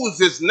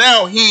Moses,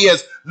 now he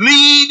is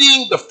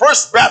leading the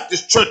First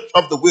Baptist Church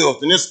of the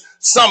Wilderness,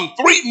 some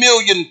 3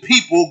 million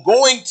people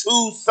going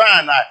to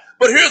Sinai.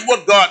 But here's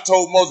what God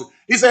told Moses.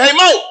 He said, hey,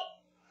 Mo,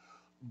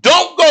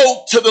 don't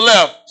go to the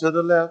left, to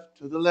the left,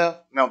 to the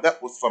left. Now,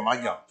 that was for my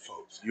young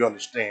folks. You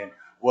understand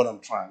what I'm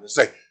trying to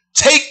say?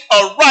 Take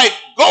a right,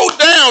 go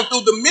down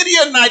through the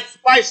Midianite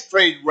spice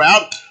trade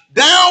route,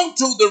 down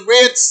to the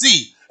Red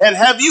Sea. And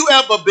have you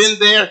ever been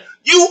there?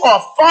 You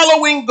are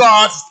following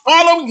God,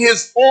 following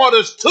his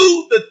orders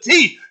to the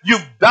T.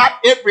 You've dotted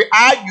every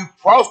I, you've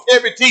crossed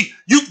every T.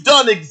 You've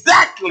done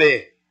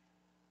exactly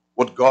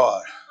what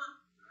God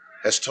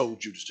has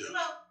told you to do.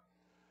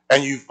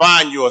 And you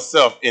find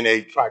yourself in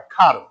a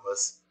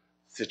trichotomous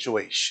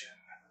situation.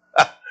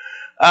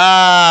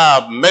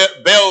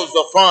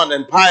 Belzephon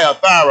and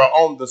Pyathyra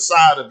on the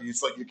side of you,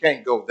 so you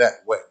can't go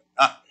that way.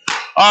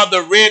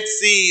 The Red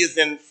Sea is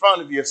in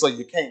front of you, so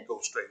you can't go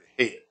straight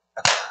ahead.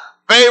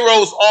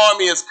 Pharaoh's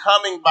army is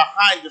coming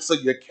behind you, so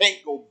you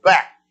can't go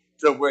back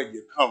to where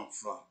you come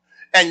from.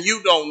 And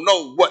you don't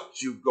know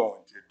what you're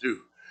going to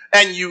do.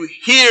 And you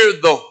hear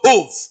the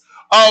hoofs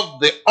of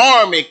the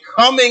army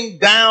coming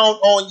down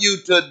on you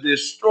to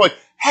destroy.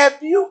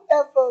 Have you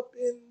ever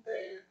been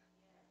there?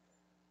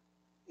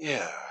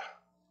 Yeah.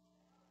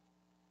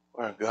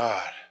 Well,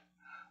 God,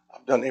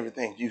 I've done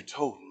everything you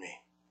told me.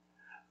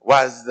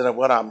 Why is it that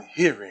what I'm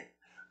hearing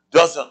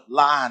doesn't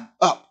line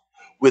up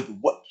with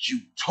what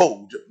you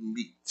told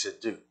me to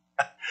do?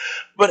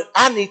 But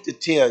I need to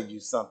tell you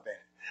something.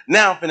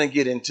 Now I'm going to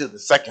get into the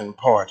second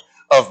part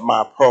of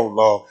my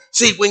prologue.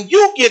 See, when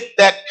you get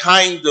that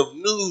kind of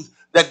news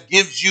that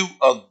gives you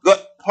a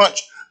gut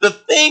punch, the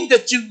thing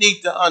that you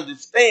need to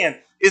understand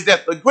is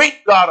that the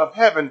great God of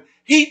heaven,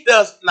 he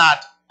does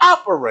not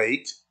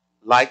operate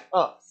like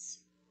us.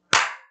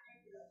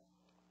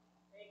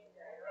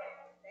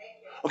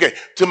 Okay,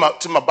 to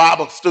my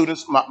Bible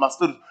students, my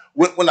students,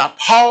 when I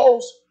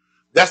pause,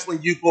 that's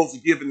when you're supposed to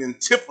give an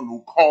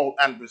antiphonal call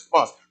and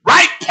response.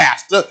 Right,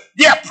 Pastor?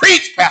 Yeah,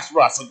 preach, Pastor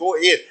Ross. So go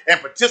ahead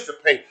and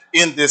participate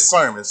in this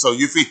sermon. So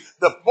you see,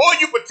 the more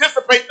you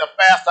participate, the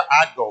faster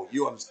I go.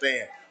 You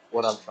understand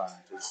what I'm trying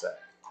to say?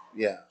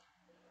 Yeah.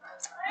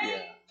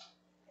 Yeah.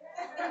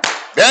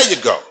 There you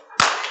go.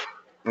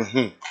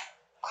 Mm-hmm.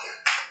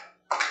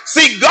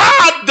 See,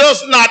 God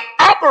does not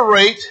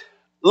operate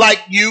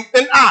like you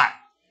and I.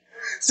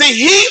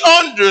 See, he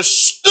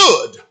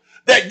understood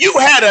that you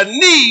had a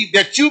need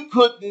that you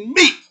couldn't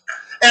meet.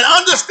 And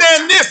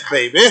understand this,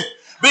 baby,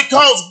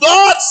 because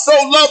God so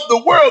loved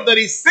the world that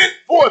he sent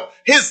forth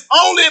his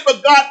only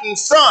begotten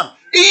son,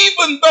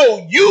 even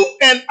though you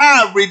and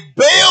I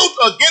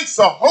rebelled against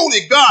a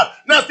holy God.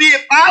 Now, see,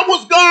 if I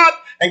was God,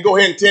 and go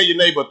ahead and tell your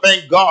neighbor,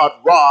 thank God,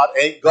 Rod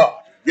ain't God.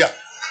 Yeah,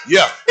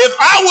 yeah. If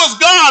I was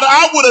God,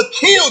 I would have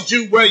killed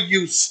you where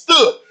you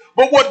stood.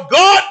 But what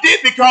God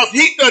did, because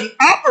he doesn't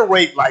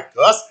operate like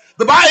us,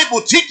 the Bible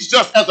teaches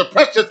us as a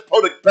precious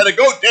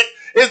pedagogic,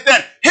 is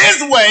that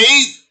his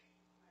ways,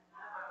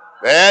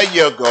 there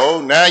you go,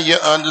 now you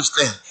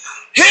understand,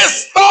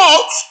 his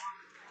thoughts,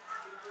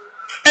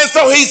 and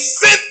so he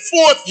sent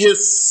forth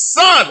his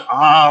son.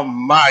 Oh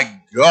my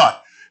God.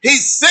 He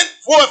sent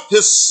forth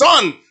his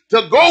son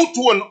to go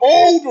to an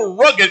old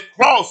rugged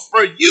cross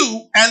for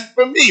you and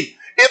for me.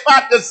 If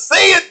I could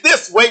say it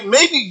this way,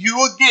 maybe you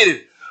will get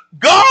it.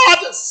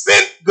 God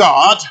sent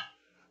God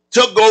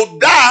to go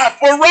die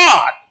for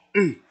Rod.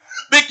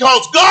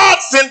 Because God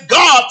sent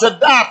God to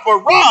die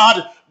for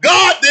Rod,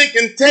 God then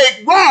can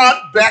take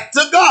Rod back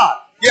to God.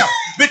 Yeah,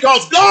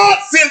 because God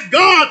sent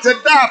God to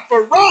die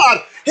for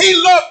Rod. He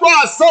loved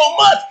Rod so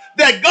much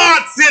that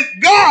God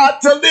sent God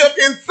to live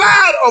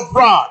inside of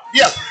Rod.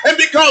 Yeah. And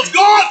because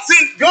God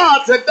sent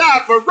God to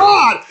die for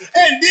Rod,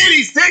 and then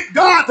he sent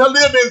God to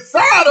live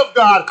inside of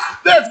God,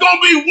 there's going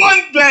to be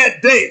one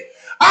glad day.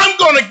 I'm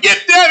going to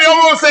get there and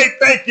I'm going to say,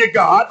 thank you,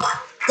 God.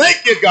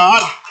 Thank you,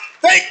 God.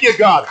 Thank you,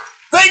 God.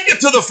 Thank you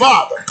to the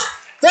Father.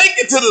 Thank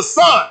you to the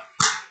Son.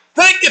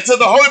 Thank you to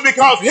the Holy,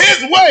 because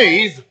his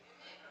ways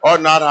are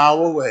not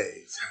our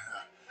ways.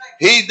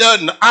 He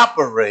doesn't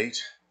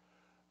operate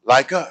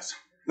like us.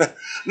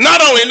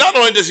 Not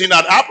only does he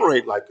not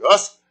operate like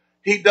us,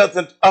 he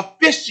doesn't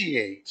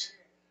officiate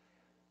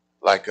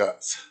like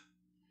us.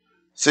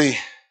 See,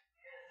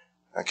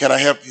 can I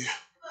help you?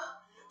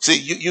 See,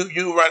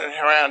 you running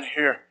around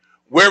here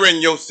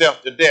wearing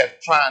yourself to death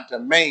trying to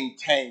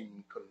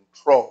maintain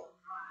control.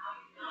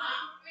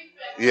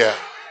 Yeah.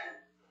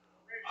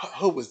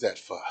 Who was that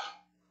for?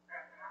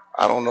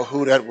 I don't know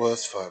who that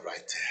was for right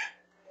there.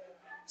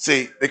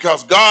 See,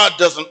 because God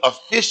doesn't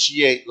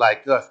officiate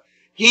like us.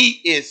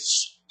 He is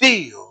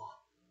still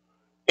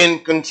in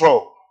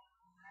control.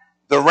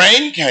 The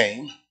rain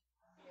came,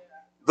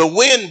 the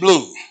wind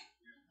blew,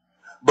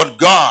 but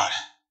God,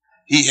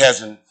 he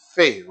hasn't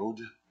failed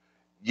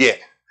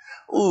yet.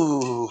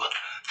 Ooh,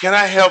 can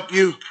I help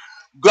you?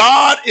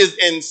 God is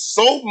in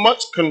so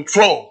much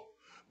control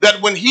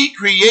that when he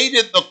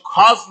created the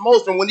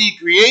cosmos and when he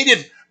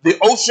created the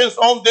oceans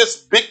on this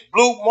big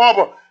blue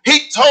marble,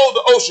 he told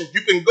the ocean,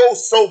 you can go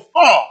so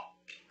far,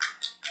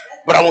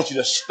 but I want you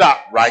to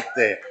stop right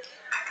there.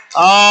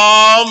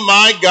 Oh,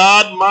 my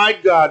God, my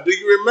God. Do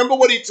you remember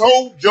what he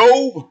told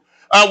Job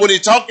when he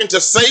talking to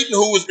Satan,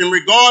 who was in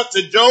regards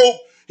to Job?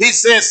 He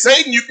said,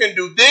 Satan, you can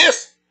do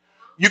this,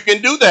 you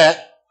can do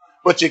that,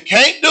 but you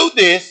can't do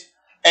this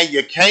and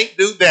you can't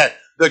do that.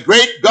 The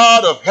great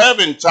God of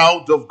heaven,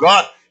 child of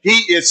God,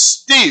 he is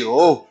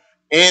still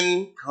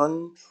in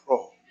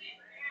control.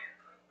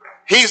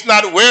 He's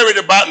not worried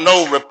about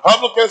no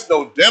Republicans,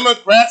 no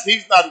Democrats.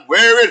 He's not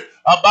worried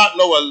about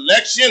no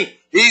election.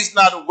 He's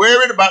not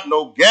worried about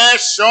no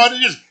gas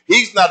shortages.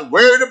 He's not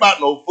worried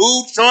about no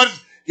food shortages.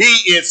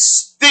 He is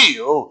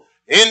still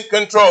in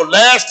control.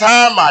 Last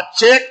time I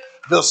checked,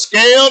 the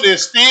scale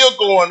is still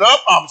going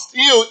up. I'm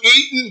still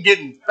eating,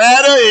 getting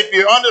fatter, if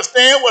you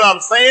understand what I'm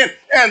saying.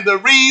 And the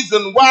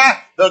reason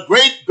why, the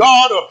great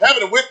God of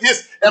heaven with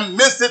his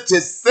immensity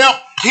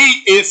self,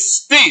 he is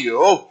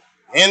still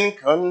in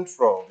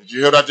control. Did you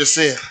hear what I just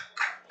said?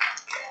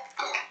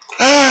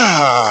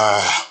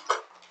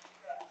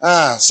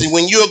 See,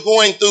 when you're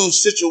going through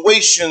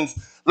situations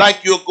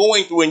like you're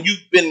going through and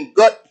you've been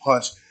gut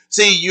punched,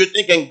 see, you're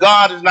thinking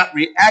God is not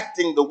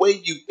reacting the way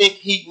you think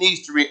he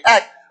needs to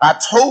react. I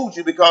told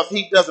you, because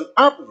he doesn't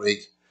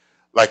operate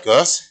like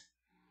us.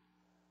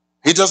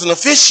 He doesn't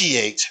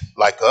officiate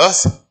like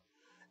us.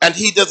 And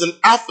he doesn't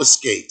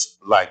obfuscate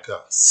like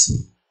us.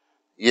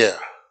 Yeah.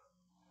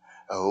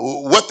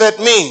 What that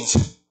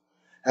means,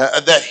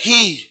 that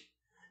he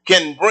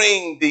can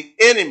bring the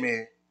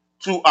enemy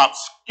to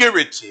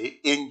obscurity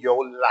in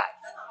your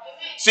life.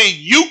 See,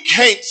 you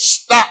can't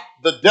stop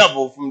the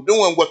devil from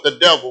doing what the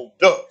devil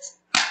does.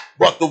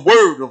 But the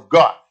word of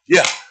God,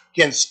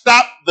 can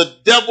stop the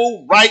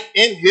devil right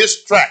in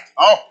his tracks.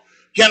 Oh,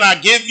 can I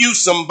give you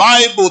some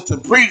Bible to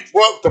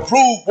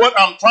prove what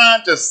I'm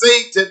trying to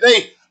say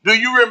today? Do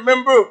you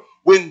remember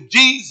when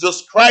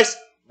Jesus Christ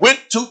went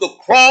to the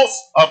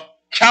cross of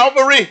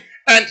Calvary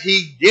and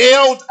he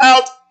yelled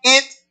out,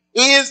 "It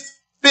is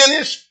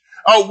finished"?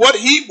 What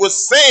he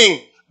was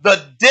saying,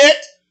 the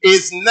debt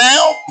is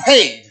now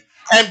paid.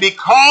 And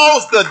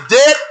because the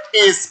debt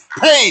is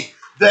paid,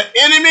 the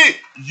enemy,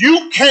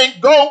 you can't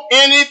go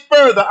any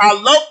further. I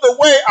love the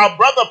way our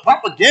brother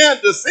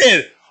Propaganda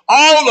said,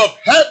 all of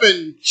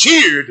heaven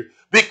cheered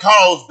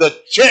because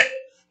the check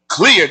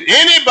cleared.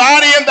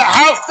 Anybody in the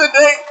house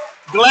today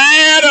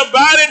glad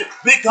about it?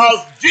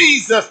 Because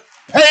Jesus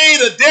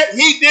paid a debt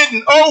he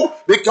didn't owe,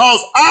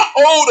 because I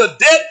owed a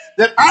debt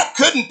that I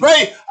couldn't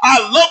pay. I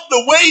love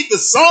the way the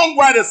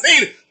songwriter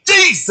said,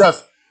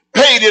 Jesus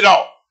paid it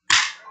all.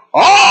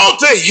 All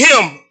to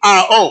him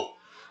I owe.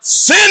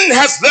 Sin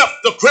has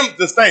left the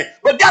crimson stain.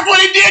 But guess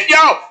what he did,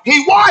 y'all?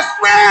 He washed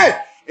me.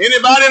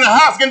 Anybody in the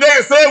house can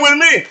dare say it with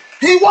me?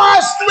 He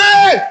washed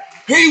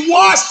me. He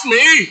washed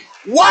me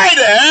white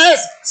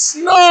as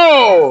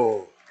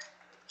snow.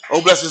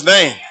 Oh, bless his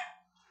name.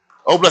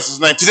 Oh, bless his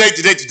name.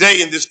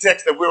 Today, in this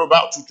text that we're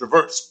about to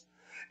traverse,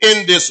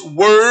 in this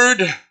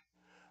word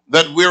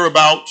that we're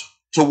about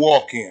to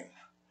walk in,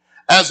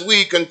 as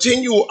we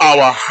continue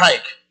our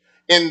hike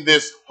in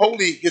this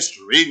holy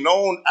history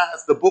known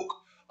as the book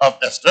of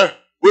Esther,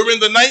 we're in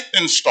the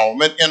 9th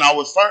installment in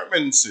our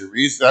sermon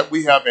series that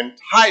we have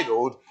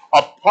entitled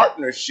A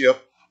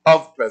Partnership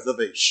of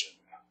Preservation.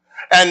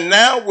 And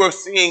now we're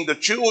seeing the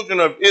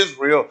children of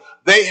Israel,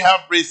 they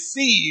have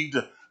received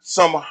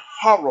some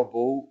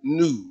horrible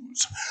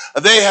news.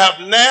 They have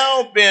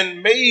now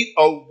been made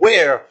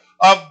aware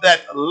of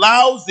that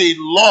lousy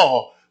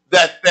law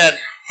that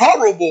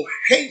horrible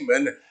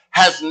Haman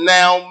has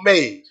now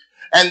made.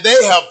 And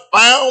they have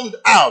found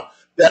out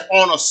that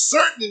on a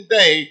certain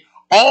day,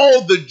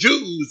 all the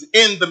Jews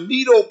in the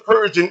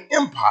Medo-Persian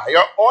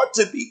Empire ought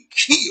to be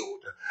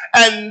killed.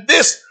 And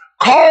this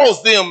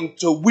caused them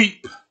to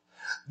weep.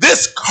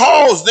 This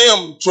caused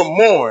them to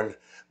mourn.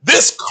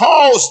 This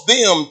caused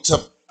them to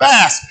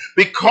fast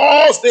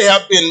because they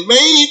have been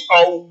made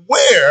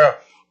aware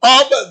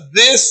of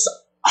this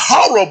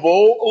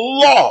horrible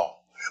law.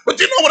 But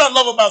you know what I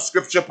love about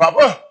Scripture,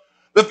 Papa?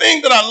 The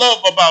thing that I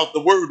love about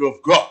the Word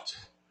of God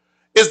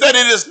is that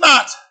it is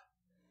not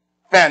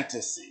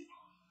fantasy.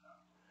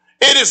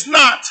 It is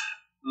not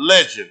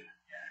legend.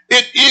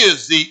 It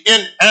is the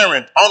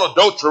inerrant,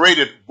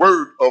 unadulterated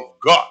Word of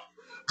God.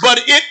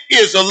 But it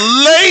is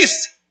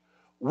laced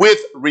with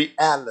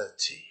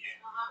reality.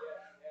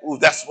 Ooh,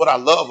 that's what I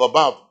love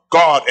about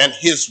God and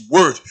His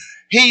Word.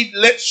 He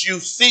lets you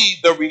see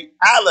the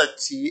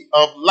reality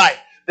of life.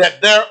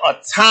 That there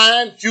are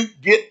times you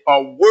get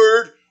a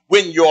word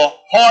when your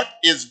heart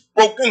is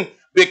broken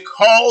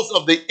because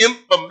of the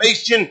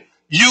information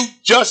you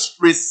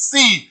just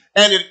received.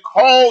 And it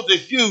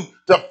causes you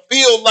to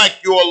feel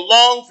like your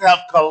lungs have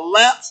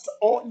collapsed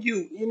on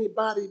you.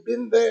 Anybody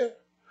been there?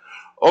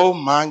 Oh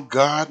my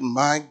God,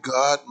 my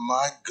God,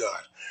 my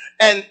God.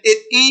 And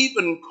it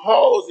even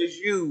causes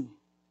you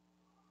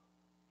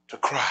to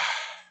cry.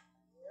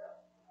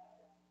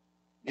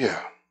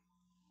 Yeah.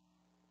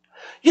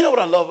 You know what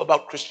I love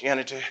about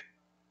Christianity?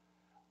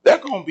 There are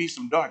going to be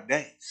some dark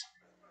days.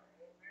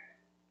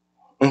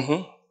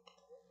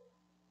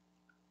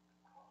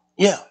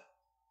 Yeah.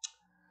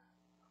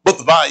 But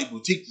the Bible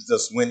teaches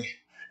us, Winnie,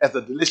 as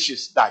a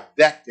delicious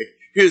didactic,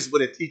 here's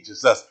what it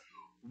teaches us.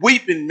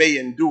 Weeping may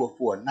endure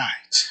for a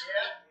night.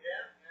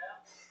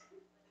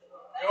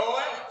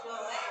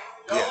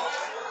 Yeah.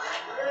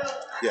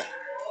 Yeah.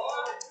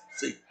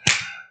 See,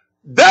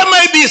 there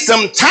may be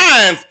some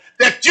times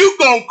that you're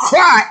going to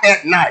cry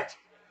at night.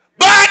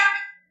 But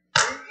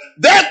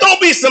there's going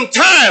to be some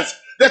times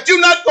that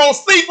you're not going to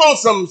sleep on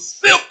some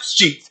silk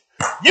sheets.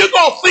 You're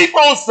going to sleep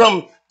on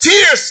some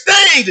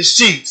tear-stained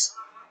sheets.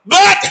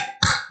 But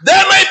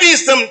there may be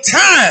some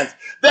times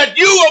that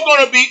you are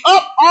going to be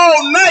up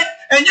all night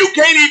and you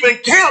can't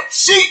even count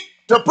sheep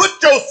to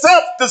put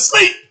yourself to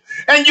sleep.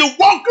 And you're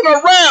walking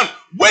around,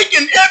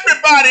 waking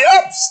everybody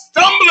up,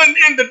 stumbling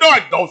in the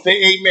dark. Don't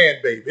say amen,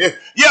 baby.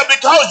 Yeah,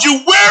 because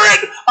you're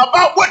worried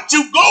about what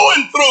you're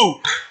going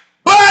through.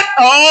 But,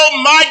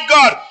 oh my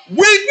God,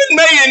 weeping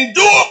may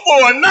endure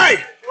for a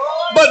night,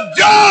 but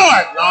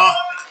joy.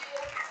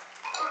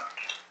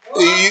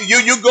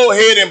 You go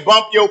ahead and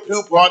bump your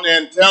pew partner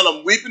and tell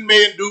them weeping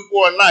may endure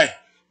for a night,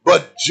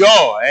 but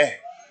joy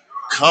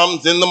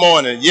comes in the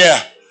morning.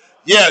 Yeah,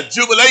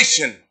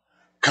 jubilation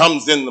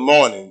comes in the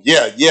morning.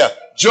 Yeah,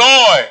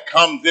 joy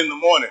comes in the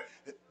morning.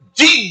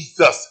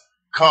 Jesus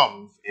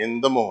comes in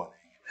the morning.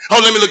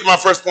 Oh, let me look at my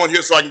first point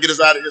here so I can get us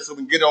out of here so we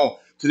can get on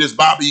to this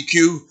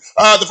barbecue.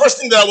 The first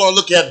thing that I want to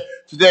look at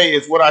today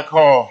is what I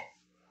call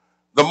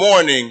the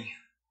mourning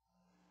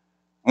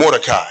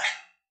Mordecai.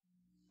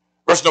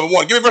 Verse number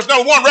 1. Give me verse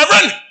number 1,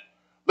 Reverend.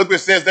 Look what it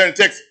says there in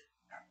text.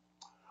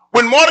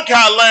 When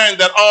Mordecai learned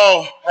that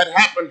all had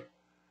happened,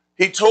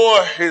 he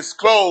tore his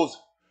clothes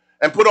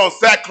and put on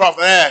sackcloth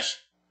and ash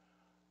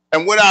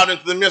and went out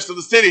into the midst of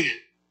the city.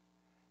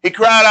 He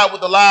cried out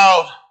with a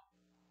loud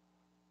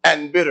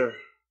and bitter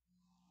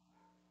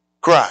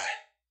cry.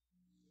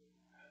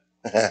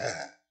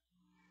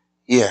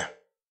 Yeah.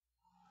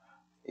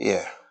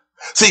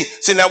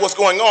 See now what's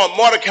going on?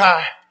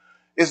 Mordecai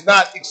is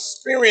not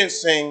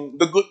experiencing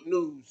the good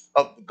news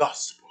of the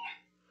gospel.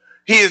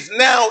 He is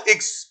now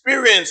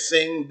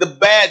experiencing the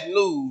bad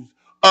news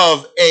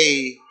of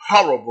a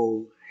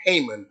horrible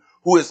Haman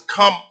who has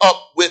come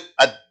up with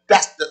a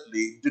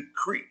dastardly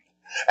decree.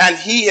 And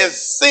he has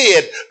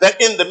said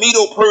that in the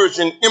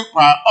Medo-Persian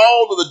Empire,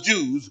 all of the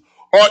Jews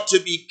ought to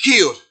be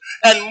killed.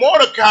 And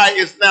Mordecai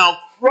is now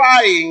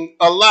crying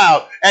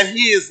aloud, and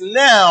he is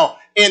now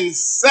in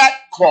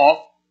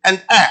sackcloth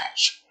and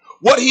ash.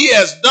 What he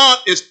has done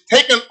is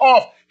taken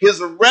off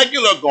his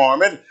regular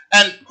garment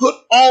and put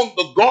on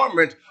the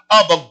garment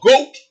of a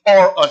goat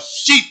or a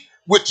sheep,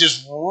 which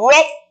is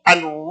rough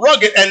and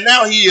rugged. And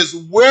now he is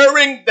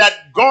wearing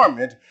that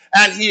garment,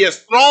 and he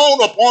has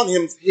thrown upon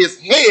him his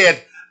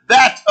head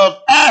that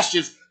of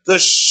ashes to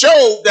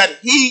show that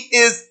he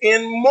is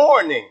in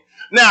mourning.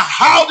 Now,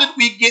 how did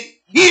we get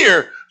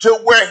here to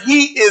where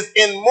he is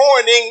in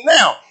mourning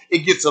now? It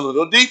gets a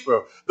little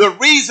deeper. The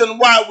reason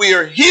why we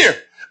are here,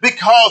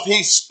 because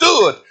he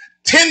stood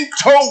 10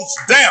 toes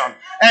down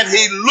and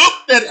he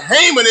looked at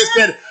Haman and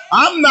said,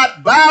 I'm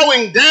not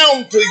bowing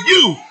down to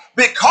you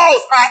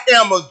because I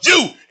am a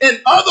Jew. In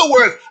other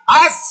words,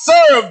 I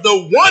serve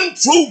the one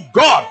true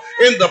God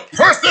in the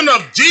person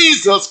of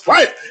Jesus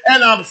Christ.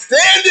 And I'm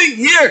standing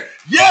here.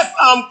 Yes,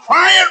 I'm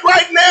crying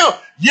right now.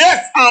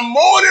 Yes, I'm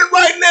mourning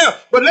right now.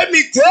 But let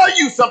me tell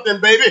you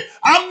something, baby.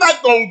 I'm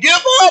not going to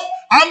give up.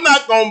 I'm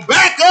not going to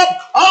back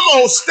up. I'm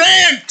going to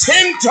stand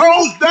 10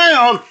 toes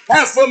down.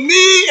 As for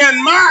me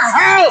and my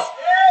house,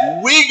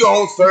 we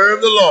going to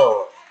serve the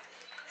Lord.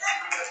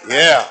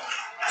 Yeah.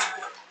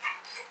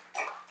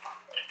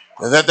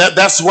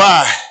 That's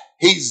why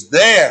he's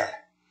there.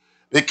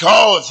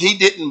 because he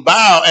didn't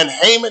bow, and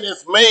Haman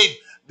has made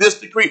this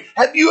decree.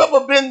 Have you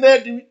ever been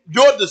there?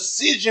 Your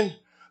decision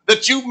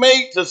that you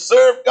made to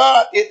serve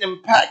God, it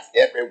impacts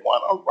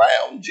everyone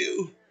around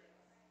you.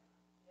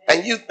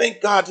 And you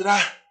think, God, did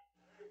I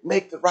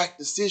make the right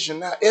decision?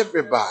 Now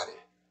everybody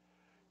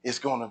is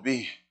going to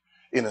be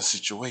in a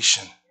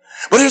situation.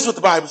 But here's what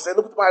the Bible says.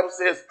 Look what the Bible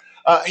says.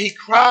 He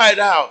cried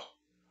out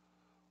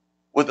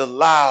with a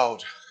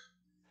loud,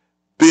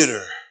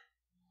 bitter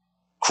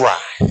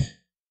cry.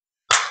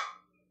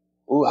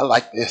 Ooh, I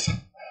like this.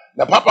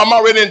 Now, Papa, I'm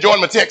already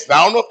enjoying my text.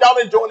 Now, I don't know if y'all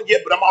enjoying it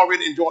yet, but I'm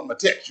already enjoying my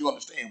text. You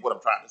understand what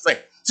I'm trying to say.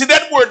 See,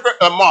 that word,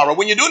 Mara,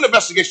 when you do an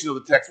investigation of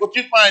the text, what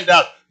you find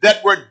out,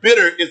 that word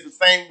bitter is the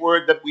same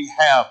word that we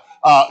have.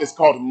 It's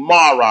called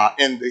Mara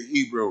in the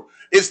Hebrew.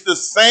 It's the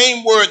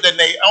same word that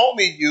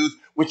Naomi used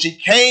when she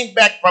came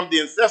back from the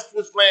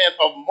incestuous land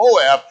of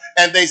Moab,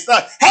 and they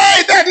said,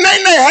 hey, that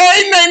Nene,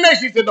 hey, Nene.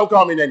 She said, don't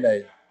call me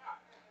Nene.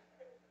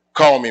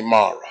 Call me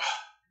Mara.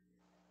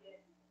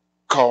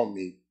 Call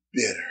me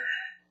bitter.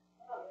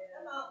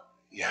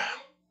 Yeah.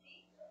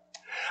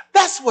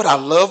 That's what I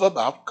love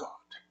about God.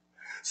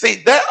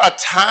 See, there are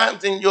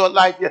times in your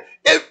life,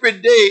 every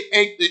day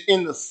ain't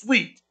in the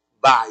sweet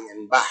by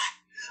and by.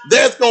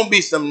 There's going to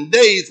be some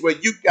days where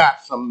you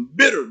got some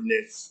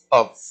bitterness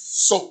of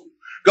soul.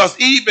 Because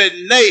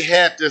even they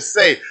had to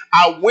say,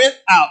 I went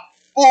out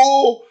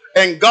full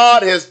and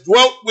God has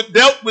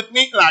dealt with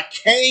me and I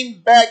came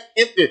back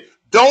empty.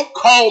 Don't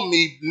call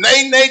me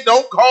Nene.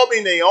 Don't call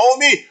me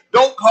Naomi.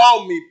 Don't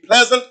call me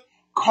pleasant.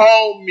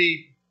 Call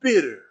me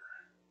bitter.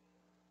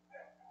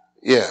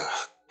 Yeah.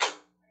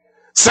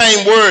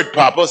 Same word,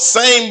 Papa.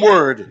 Same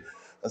word.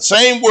 The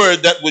same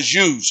word that was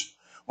used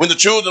when the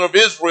children of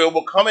Israel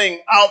were coming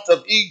out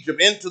of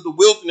Egypt into the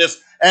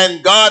wilderness,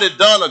 and God had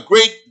done a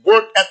great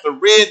work at the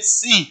Red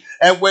Sea.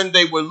 And when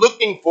they were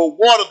looking for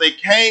water, they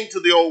came to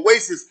the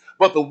oasis,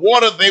 but the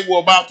water they were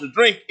about to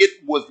drink,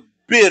 it was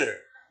bitter.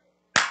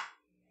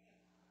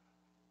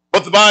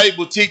 But the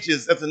Bible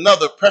teaches, as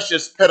another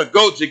precious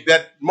pedagogic,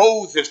 that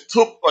Moses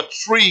took a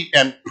tree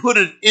and put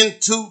it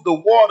into the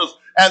waters,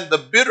 and the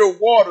bitter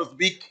waters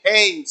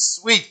became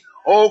sweet.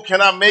 Oh, can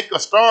I make a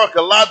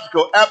historical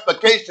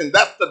application?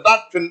 That's the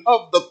doctrine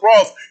of the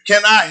cross.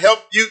 Can I help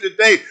you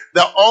today?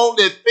 The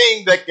only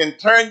thing that can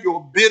turn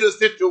your bitter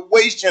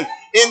situation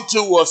into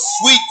a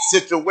sweet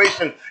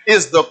situation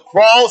is the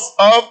cross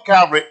of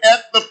Calvary.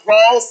 At the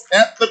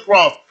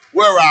cross,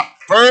 where I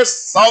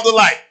first saw the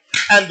light,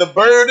 and the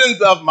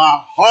burdens of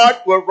my heart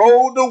were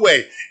rolled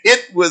away.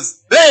 It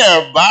was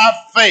there by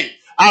faith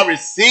I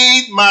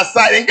received my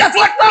sight. And guess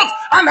what, folks?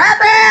 I'm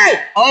happy.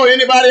 Oh,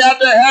 anybody out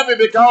there happy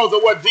because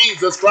of what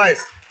Jesus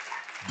Christ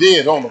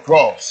did on the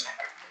cross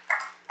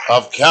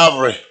of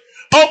Calvary?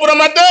 Oh, but I'm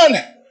not done.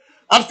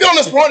 I'm still on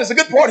this point. It's a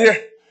good point here.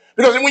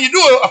 Because when you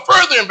do a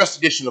further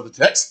investigation of the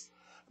text,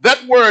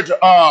 that word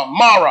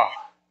Mara,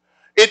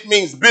 it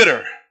means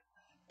bitter,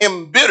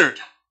 embittered.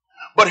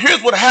 But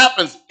here's what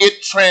happens.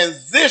 It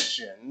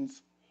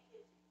transitions,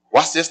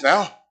 watch this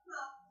now,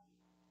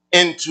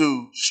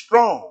 into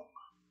strong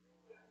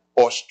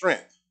or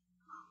strength.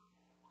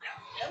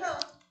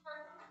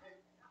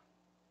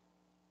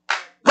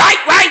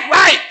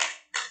 Right.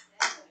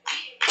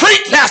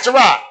 Preach, Pastor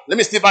Rod. Let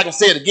me see if I can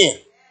say it again.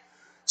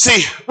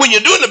 See, when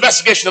you're doing the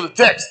investigation of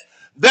the text,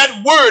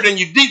 that word, and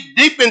you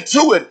deep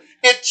into it,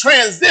 it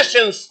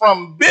transitions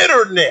from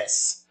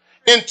bitterness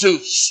into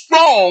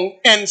strong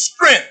and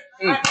strength.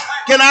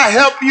 Can I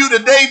help you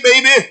today,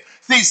 baby?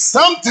 See,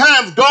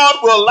 sometimes God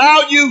will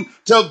allow you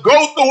to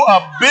go through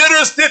a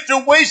bitter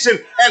situation,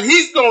 and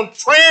he's going to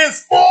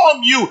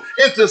transform you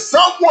into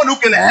someone who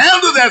can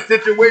handle that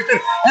situation,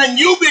 and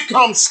you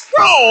become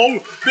strong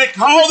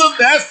because of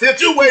that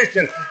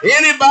situation.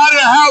 Anybody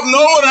out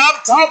know what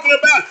I'm talking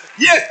about?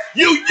 Yes,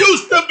 you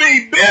used to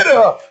be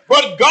bitter,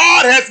 but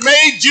God has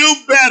made you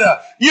better.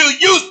 You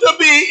used to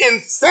be in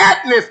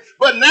sadness,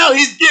 but now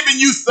he's giving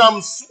you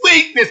some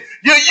sweetness.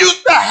 You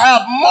used to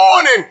have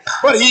mourning,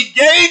 but he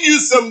gave you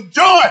some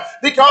joy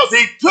because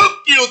he took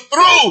you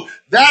through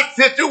that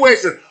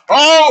situation.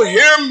 Oh,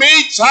 hear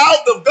me, child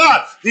of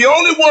God. The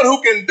only one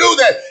who can do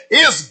that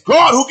is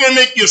God, who can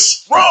make you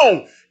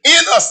strong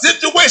in a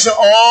situation.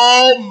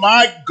 Oh,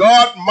 my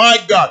God, my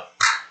God.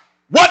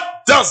 What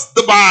does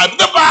the Bible?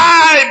 The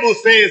Bible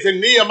says in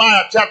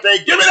Nehemiah chapter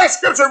 8. Give me that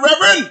scripture,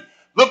 Reverend.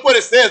 Look what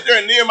it says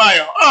there in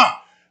Nehemiah.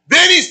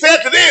 Then he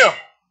said to them,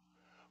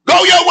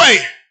 go your way.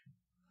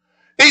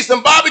 Eat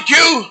some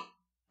barbecue.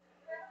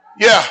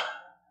 Yeah.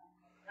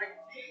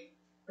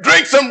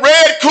 Drink some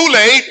red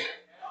Kool-Aid.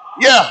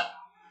 Yeah.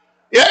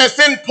 And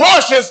send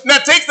portions. Now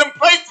take some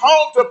plates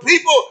home to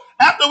people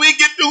after we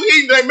get through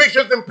eating. They make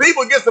sure some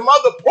people get some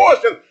other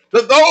portions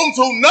to those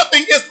who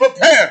nothing is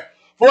prepared.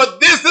 For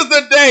this is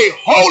the day,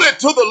 hold it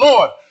to the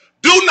Lord.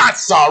 Do not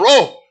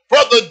sorrow,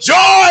 for the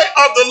joy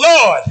of the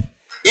Lord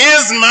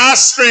is my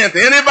strength.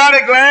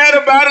 Anybody glad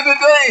about it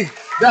today?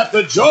 That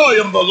the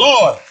joy of the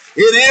Lord,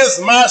 it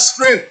is my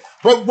strength.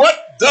 But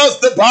what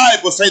does the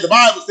Bible say? The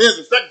Bible says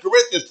in 2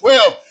 Corinthians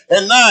 12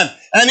 and 9,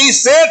 and he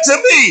said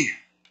to me,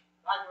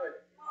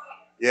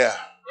 yeah,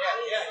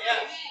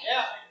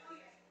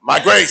 My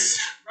grace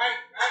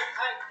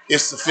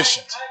is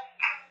sufficient.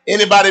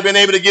 Anybody been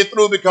able to get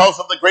through because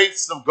of the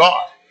grace of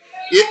God?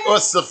 It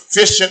was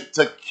sufficient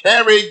to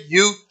carry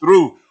you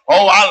through.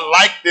 Oh, I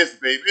like this,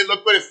 baby.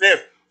 Look what it says.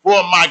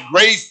 For my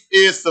grace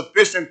is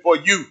sufficient for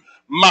you.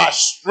 My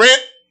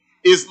strength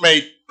is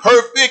made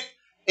perfect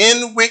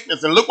in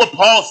weakness. And look what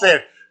Paul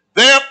said.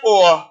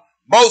 Therefore,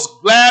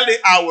 most gladly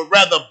I would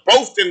rather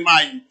boast in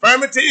my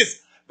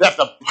infirmities, that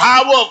the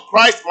power of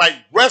Christ might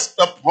rest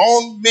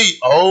upon me.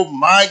 Oh,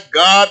 my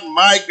God,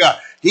 my God.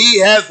 He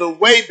has a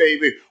way,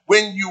 baby.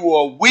 When you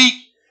are weak,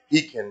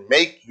 he can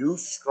make you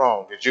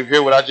strong. Did you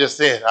hear what I just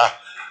said?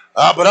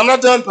 But I'm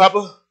not done,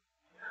 Papa.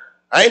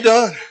 I ain't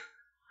done.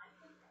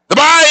 The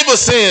Bible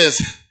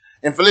says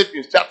in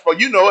Philippians chapter 4,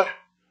 you know it,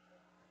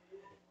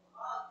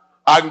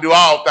 I can do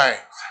all things.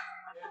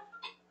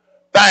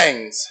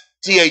 Things,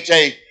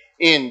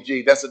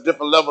 T-H-A-N-G. That's a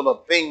different level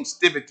of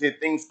thingstivity,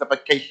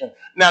 thingstification.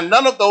 Now,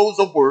 none of those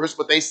are words,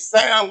 but they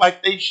sound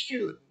like they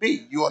should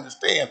be. You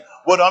understand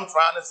what I'm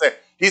trying to say?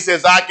 He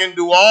says, I can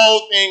do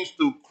all things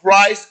through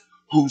Christ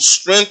who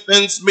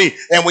strengthens me.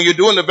 And when you're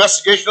doing the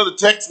investigation of the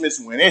text, Miss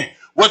Winnie,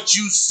 what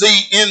you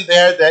see in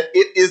there, that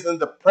it is in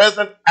the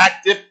present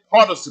active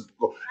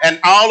participle. And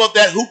all of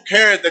that, who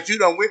cares that you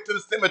done went to the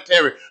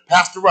cemetery,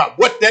 Pastor Rob?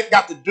 What that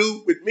got to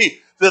do with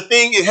me? The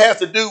thing it has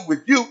to do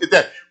with you is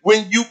that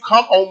when you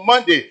come on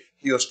Monday,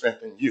 he'll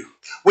strengthen you.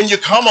 When you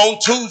come on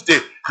Tuesday,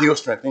 he'll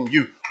strengthen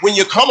you. When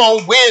you come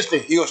on Wednesday,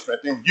 he'll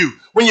strengthen you.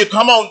 When you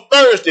come on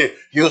Thursday,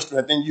 he'll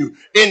strengthen you.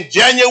 In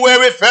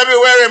January,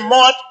 February,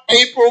 March,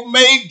 April,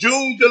 May,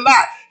 June,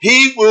 July,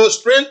 he will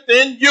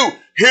strengthen you.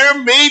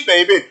 Hear me,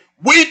 baby.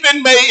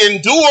 Weeping may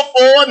endure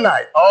for a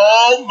night.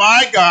 Oh,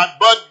 my God.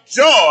 But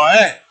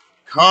joy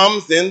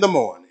comes in the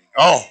morning.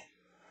 Oh,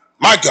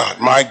 my God,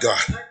 my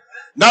God.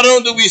 Not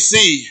only do we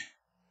see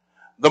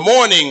the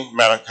mourning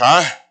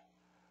Mordecai,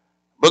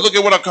 but look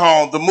at what I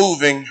call the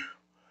moving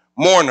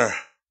mourner.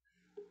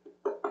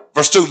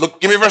 Verse 2. Look,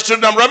 give me verse 2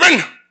 now,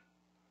 Reverend.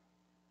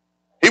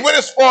 He went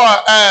as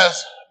far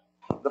as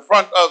the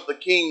front of the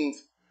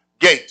king's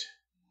gate,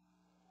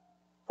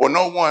 for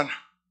no one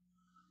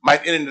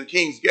might enter the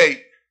king's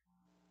gate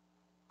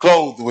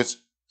clothed with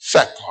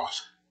sackcloth.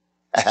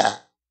 I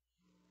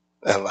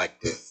like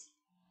this.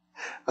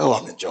 Oh,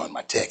 I'm enjoying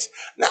my text.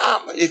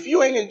 Now, if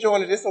you ain't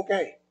enjoying it, it's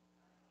okay.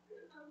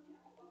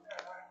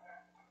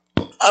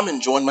 I'm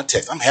enjoying my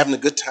text. I'm having a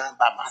good time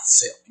by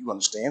myself. You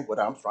understand what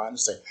I'm trying to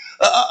say?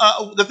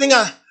 The thing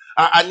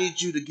I need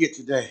you to get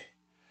today,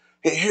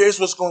 here's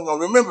what's going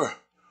on. Remember,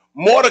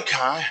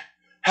 Mordecai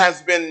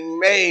has been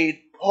made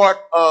part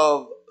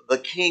of the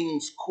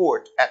king's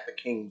court at the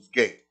king's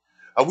gate.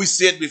 We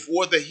said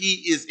before that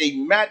he is a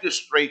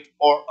magistrate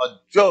or a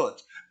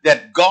judge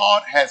that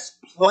God has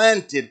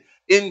planted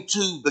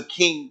into the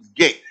king's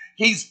gate.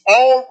 He's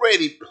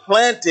already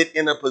planted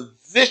in a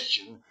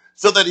position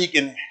so that he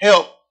can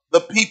help the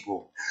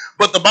people.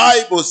 But the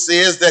Bible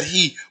says that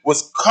he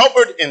was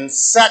covered in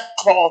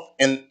sackcloth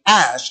and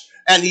ash,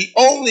 and he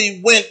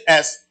only went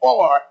as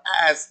far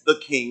as the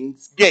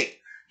king's gate.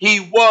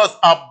 He was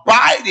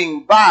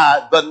abiding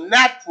by the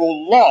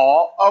natural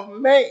law of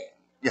man.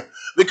 Yeah,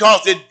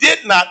 because it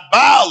did not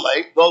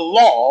violate the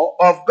law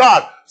of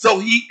God. So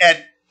he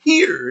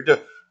adhered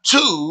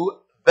to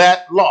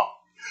that law.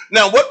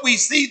 Now, what we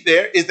see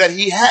there is that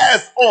he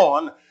has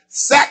on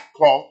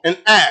sackcloth and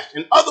ash.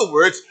 In other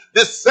words,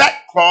 this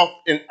sackcloth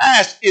and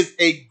ash is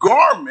a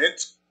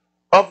garment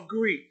of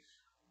grief.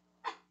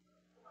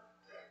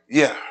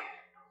 Yeah.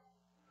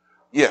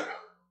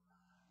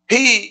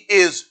 He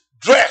is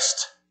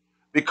dressed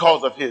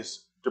because of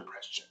his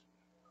depression.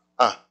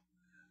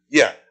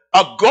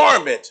 A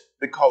garment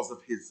because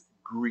of his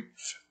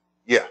grief.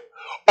 Yeah.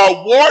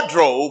 A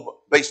wardrobe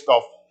based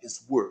off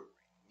his worry.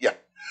 Yeah.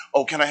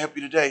 Oh, can I help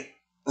you today?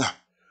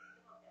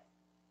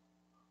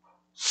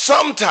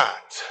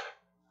 Sometimes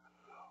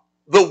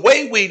the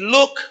way we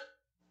look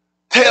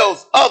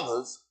tells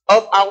others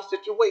of our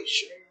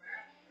situation.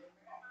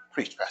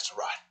 Preach, Pastor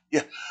Rod.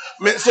 Yeah.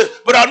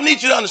 But I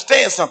need you to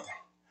understand something.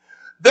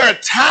 There are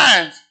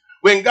times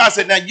when God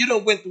said, now you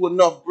done went through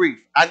enough grief.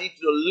 I need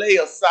you to lay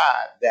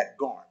aside that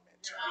garment.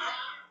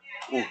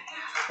 Ooh.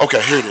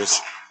 Okay, here it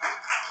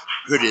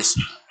is.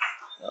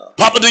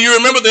 Papa, do you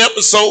remember the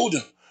episode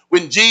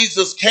when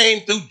Jesus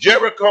came through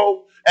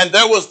Jericho and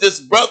there was this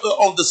brother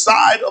on the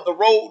side of the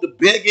road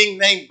begging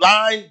named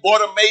blind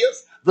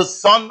Bartimaeus, the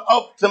son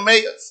of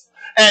Timaeus?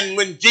 And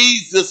when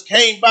Jesus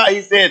came by,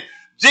 he said,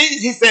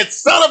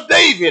 Son of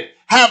David,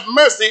 have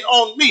mercy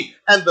on me.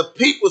 And the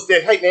people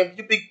said, hey, man,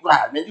 you be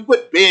quiet, man. You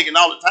quit begging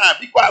all the time.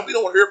 Be quiet. We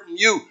don't want to hear from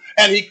you.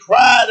 And he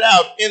cried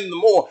out in the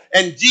moor.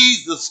 And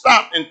Jesus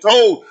stopped and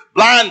told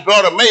blind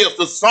Bartimaeus,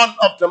 the son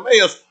of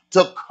Timaeus,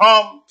 to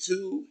come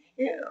to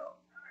him.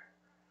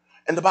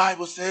 And the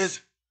Bible says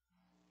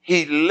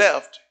he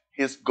left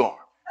his garment.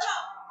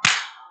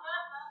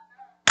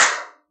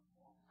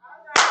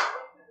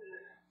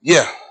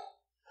 Yeah.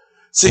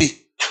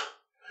 See,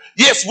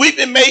 yes,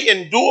 weeping may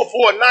endure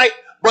for a night,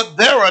 But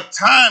there are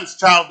times,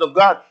 child of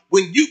God,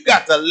 when you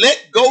got to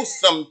let go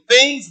some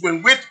things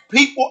when which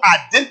people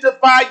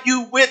identify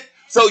you with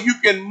so you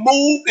can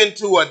move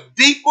into a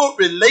deeper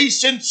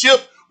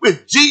relationship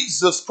with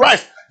Jesus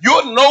Christ.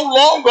 You're no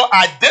longer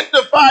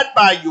identified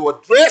by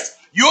your dress.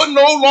 You're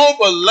no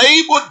longer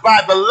labeled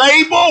by the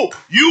label.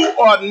 You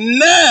are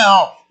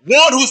now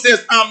one who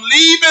says, I'm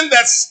leaving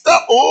that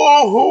stuff.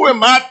 Oh, who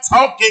am I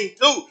talking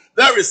to?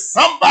 There is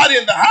somebody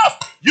in the house.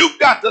 You've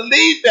got to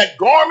leave that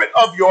garment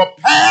of your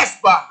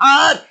past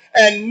behind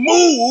and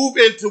move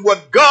into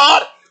what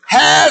God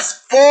has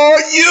for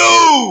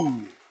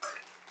you.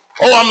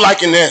 Oh, I'm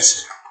liking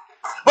this.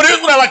 But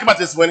here's what I like about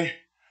this, Winnie.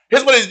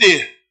 Here's what he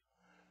did.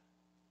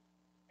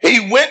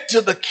 He went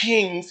to the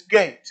king's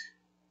gate.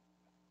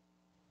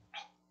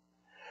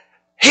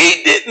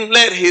 He didn't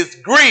let his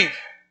grief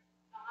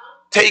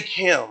take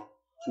him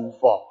too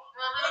far.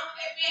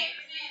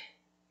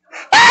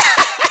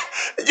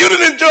 You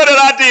didn't enjoy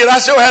that I did. I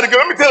sure had to go.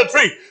 Let me tell the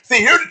tree. See,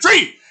 here's the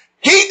tree.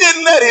 He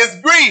didn't let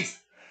his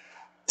grief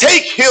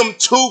take him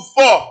too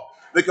far.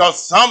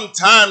 Because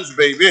sometimes,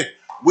 baby,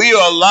 we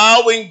are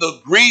allowing the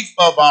grief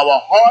of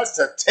our hearts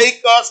to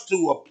take us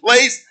to a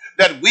place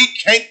that we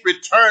can't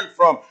return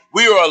from.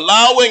 We are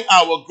allowing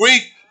our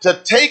grief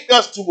to take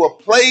us to a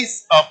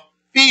place of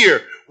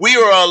fear. We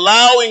are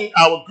allowing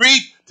our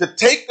grief to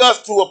take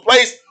us to a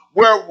place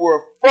where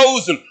we're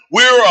frozen.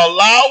 We're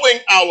allowing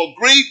our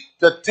grief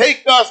to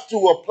take us to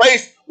a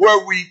place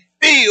where we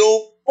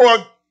feel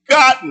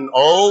forgotten.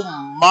 Oh,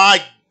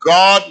 my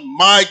God,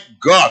 my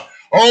God.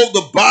 Oh,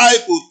 the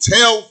Bible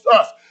tells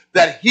us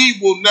that he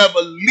will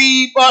never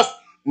leave us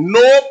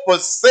nor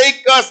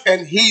forsake us,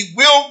 and he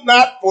will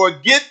not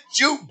forget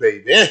you,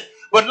 baby.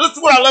 But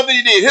listen what I love that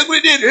he did. Here's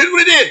what he did. Here's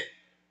what he did.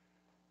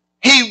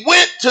 He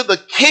went to the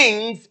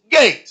king's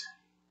gate.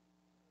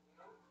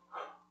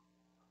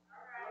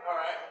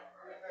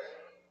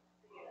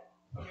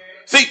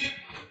 See,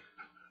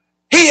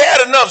 he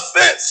had enough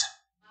sense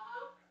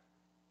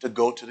to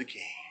go to the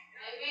king.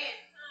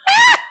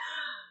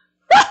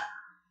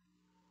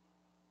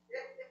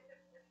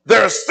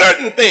 There are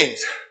certain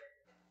things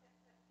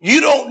you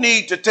don't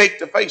need to take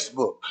to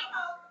Facebook.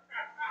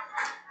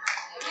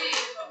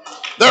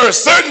 There are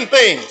certain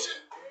things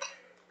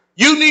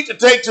you need to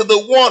take to the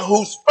one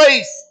whose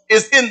face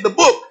is in the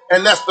book,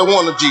 and that's the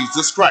one of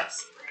Jesus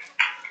Christ.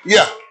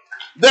 Yeah.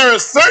 There are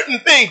certain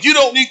things you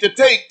don't need to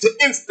take to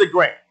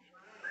Instagram.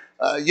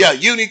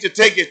 You need to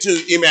take it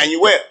to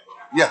Emmanuel.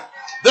 Yeah.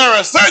 There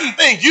are certain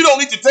things you don't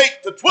need to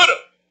take to Twitter.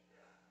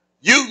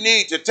 You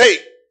need to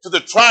take to the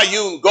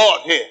triune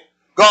Godhead.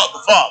 God the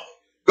Father,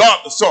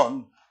 God the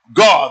Son,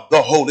 God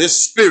the Holy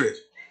Spirit.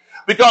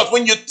 Because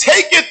when you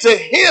take it to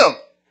him,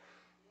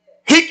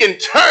 he can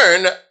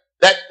turn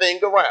that thing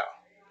around.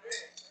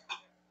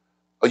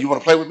 Oh, you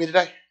want to play with me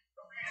today?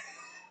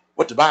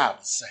 What the Bible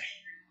say?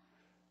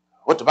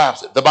 What the Bible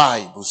says? The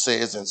Bible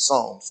says in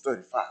Psalms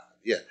 35.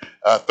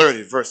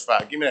 30 verse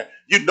 5. Give me that.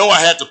 You know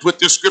I had to put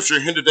this scripture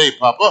in here today,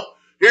 Papa.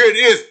 Here it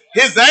is.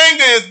 His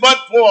anger is but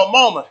for a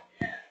moment.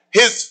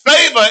 His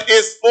favor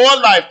is for a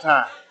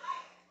lifetime.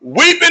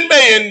 Weeping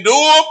may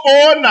endure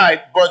for a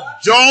night,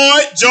 but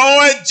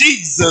joy,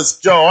 Jesus'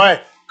 joy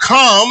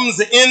comes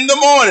in the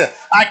morning.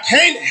 I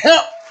can't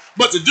help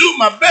but to do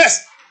my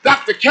best.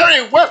 Dr.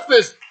 Kerry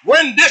Wesley's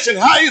rendition,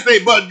 how you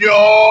say, but joy,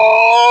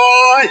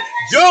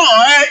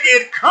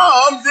 it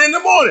comes in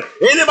the morning.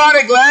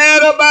 Anybody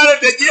glad about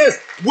it? That yes,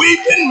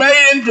 weeping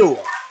may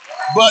endure,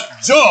 but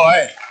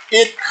joy,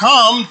 it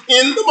comes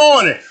in the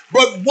morning.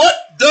 But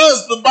what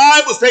does the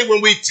Bible say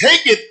when we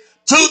take it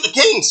to the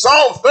king?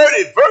 Psalm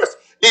 30 verse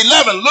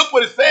 11. Look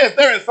what it says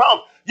there in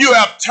Psalm. You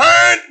have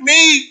turned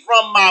me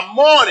from my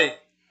mourning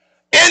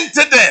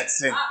into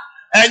dancing,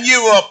 and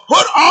you have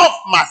put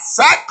off my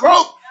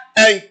sackcloth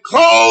and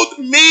clothed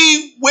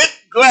me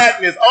with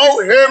gladness.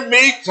 Oh, hear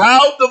me,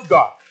 child of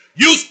God.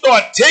 You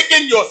start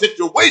taking your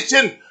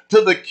situation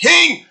to the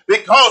king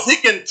because he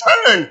can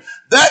turn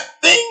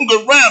that thing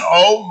around.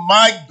 Oh,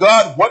 my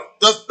God. What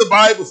does the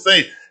Bible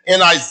say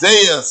in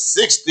Isaiah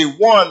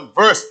 61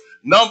 verse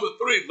number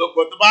 3? Look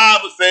what the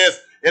Bible says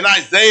in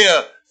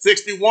Isaiah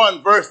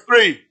 61 verse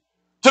 3.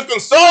 To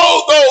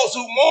console those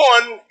who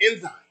mourn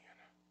in Zion,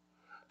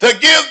 to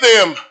give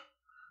them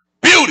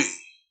beauty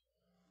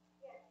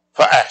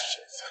for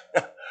ashes,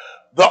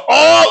 the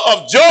oil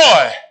of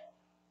joy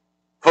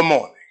for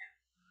mourning,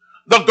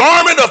 the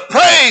garment of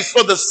praise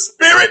for the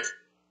spirit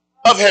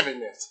of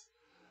heaviness.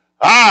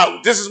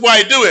 This is why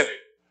he do it.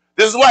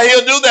 This is why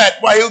he'll do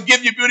that, why he'll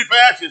give you beauty for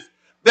ashes,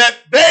 that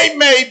they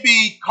may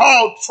be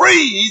called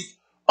trees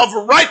of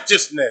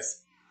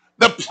righteousness,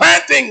 the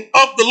planting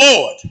of the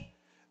Lord,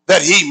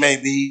 that he may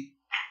be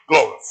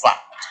glorified.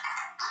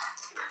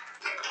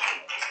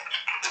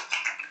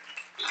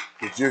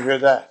 Did you hear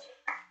that?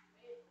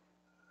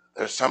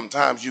 There's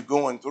sometimes you're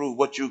going through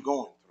what you're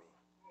going through,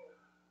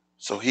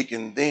 so he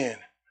can then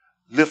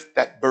lift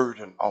that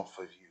burden off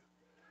of you,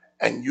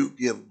 and you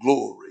give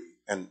glory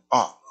and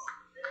honor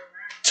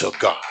to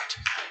God.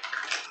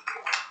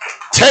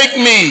 Take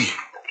me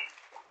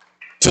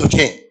to the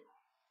king.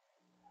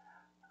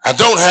 I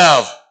don't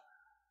have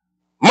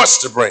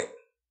much to bring.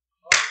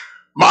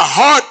 My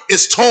heart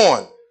is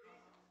torn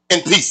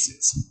in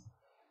pieces.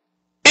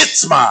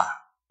 It's my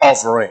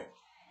offering.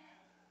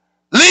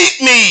 Lead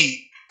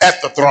me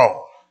at the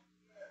throne.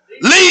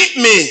 Lead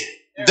me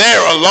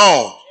there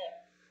alone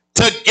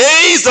to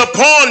gaze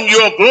upon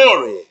your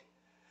glory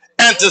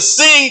and to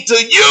sing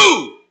to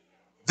you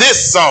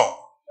this song.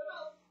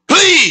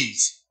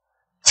 Please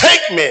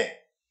take me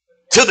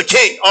to the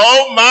King.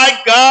 Oh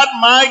my God,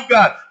 my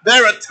God.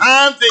 There are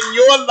times in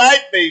your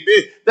life,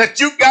 baby, that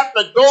you got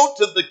to go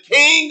to the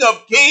King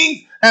of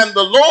Kings and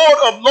the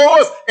Lord of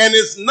Lords, and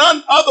it's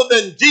none other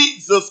than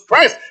Jesus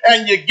Christ.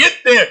 And you get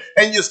there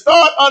and you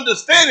start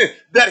understanding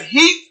that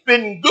he's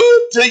been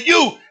good to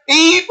you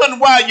even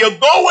while you're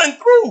going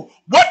through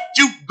what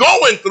you're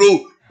going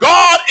through.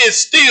 God is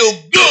still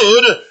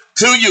good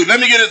to you. Let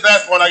me get this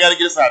last one. I got to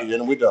get this out of here,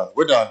 and we're done.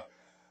 We're done.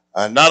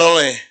 Not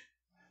only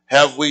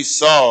have we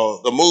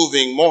saw the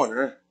moving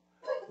mourner,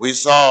 we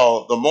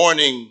saw the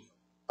mourning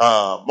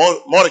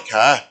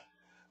Mordecai,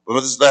 but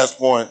with this last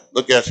point,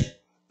 look at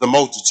the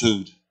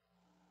multitude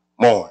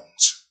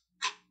mourns.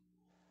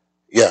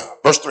 Yeah,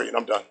 verse 3, and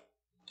I'm done.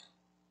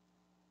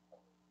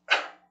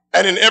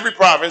 And in every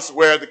province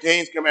where the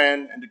king's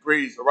command and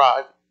decrees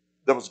arrived,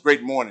 there was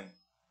great mourning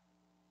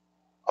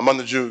among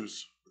the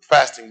Jews, with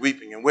fasting,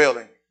 weeping, and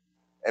wailing,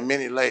 and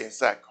many lay in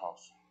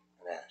sackcloth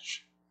and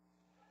ash.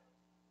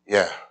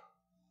 Yeah.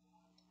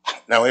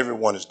 Now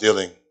everyone is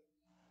dealing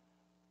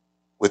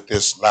with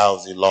this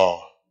lousy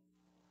law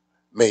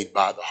made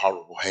by the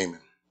horrible Haman.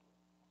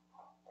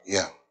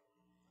 Yeah.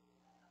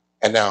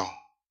 And now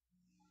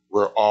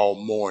we're all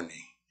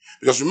mourning.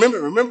 Because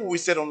remember we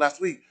said on last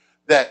week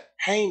that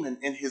Haman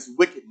in his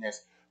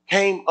wickedness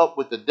came up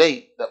with the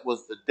date that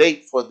was the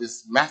date for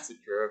this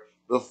massacre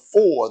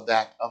before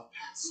that of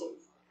Passover.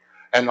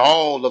 And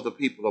all of the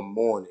people are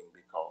mourning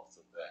because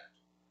of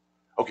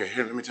that. Okay,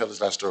 here, let me tell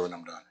this last story and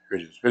I'm done. Here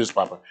it is. Here it is,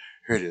 Papa.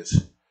 Here it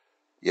is.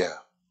 Yeah.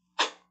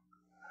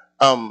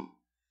 On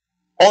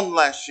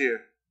last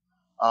year,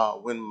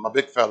 when my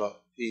big fella,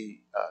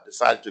 he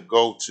decided to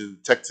go to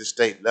Texas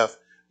State, left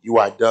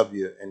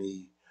UIW, and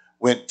he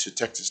went to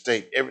Texas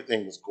State.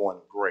 Everything was going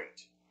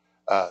great.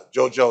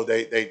 JoJo,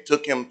 they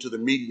took him to the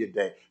media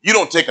day. You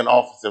don't take an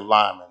offensive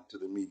lineman to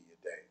the media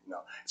day. You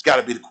know, it's got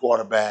to be the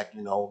quarterback,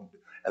 you know,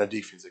 and a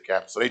defensive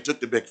captain. So they took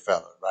the big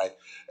fella, right?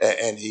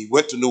 And he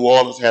went to New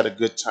Orleans, had a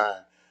good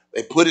time.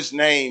 They put his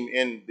name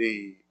in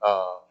the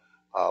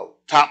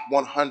top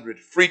 100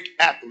 freak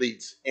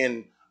athletes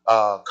in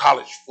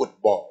college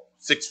football.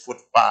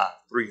 6'5",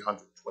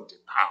 320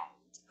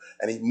 pounds,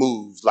 and he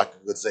moves like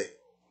a gazelle.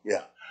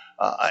 Yeah,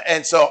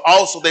 and so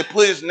also they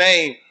put his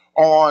name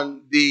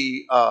on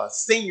the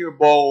Senior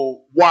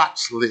Bowl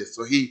watch list.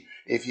 So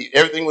if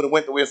everything would have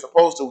went the way it's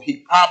supposed to, he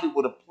probably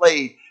would have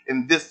played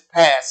in this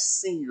past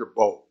Senior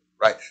Bowl,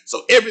 right?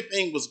 So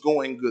everything was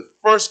going good.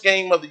 First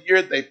game of the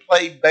year, they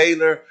played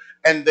Baylor,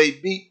 and they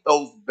beat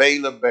those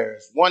Baylor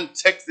Bears. One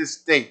Texas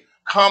State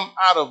come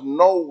out of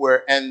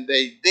nowhere, and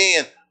they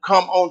then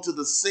come onto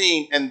the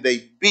scene, and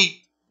they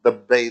beat the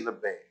Baylor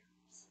Bears.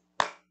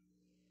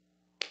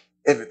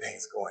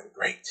 Everything's going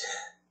great.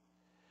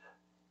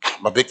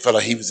 My big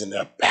fella, he was in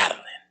there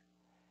battling.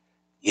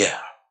 Yeah.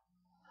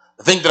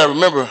 The thing that I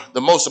remember the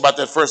most about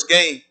that first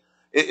game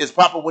is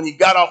Papa, when he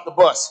got off the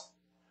bus,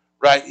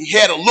 right? He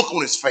had a look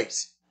on his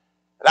face.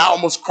 And I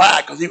almost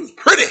cried because he was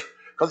pretty,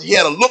 because he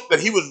had a look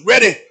that he was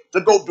ready to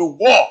go do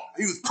war.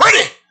 He was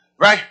pretty,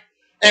 right?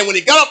 And when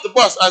he got off the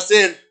bus, I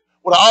said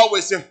what I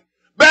always said,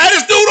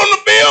 baddest dude on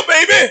the field,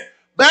 baby.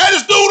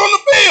 Baddest dude on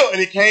the field. And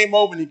he came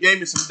over and he gave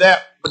me some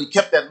dap, but he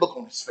kept that look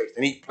on his face,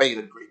 and he played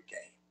a great game.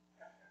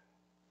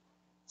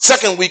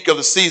 Second week of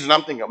the season,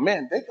 I'm thinking,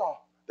 man, they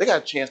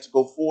got a chance to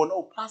go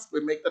 4-0,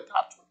 possibly make the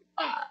top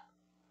 25.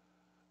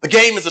 The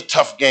game is a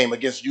tough game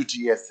against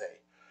UTSA,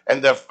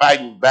 and they're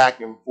fighting back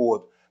and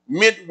forth.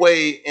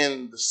 Midway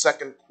in the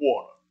second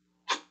quarter,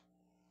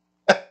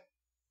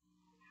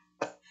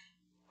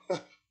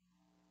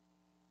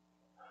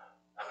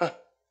 oh,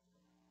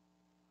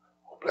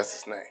 bless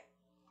his name.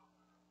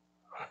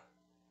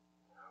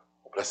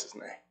 Oh, bless his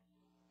name.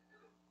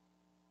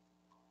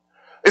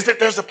 Is that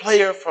there's a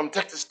player from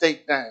Texas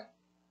State down.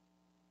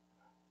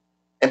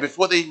 And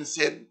before they even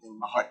said anything,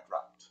 my heart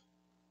dropped.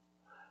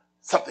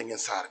 Something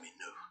inside of me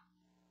knew.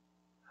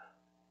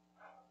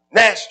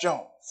 Nash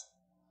Jones,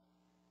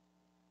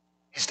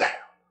 he's down.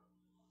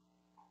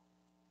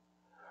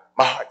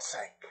 My heart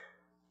sank.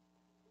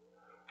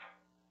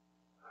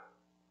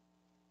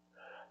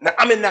 Now,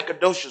 I'm in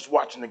Nacogdoches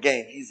watching the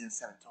game. He's in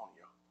San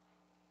Antonio.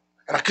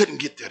 And I couldn't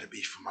get there to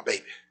be for my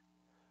baby.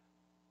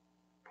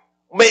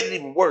 What made it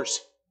even worse,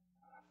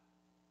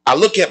 I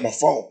look at my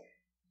phone.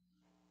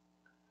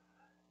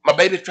 My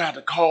baby tried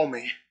to call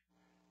me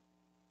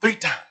 3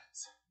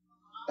 times.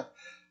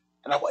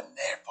 And I wasn't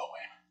there for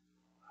him.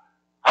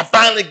 I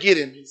finally get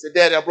him. He said,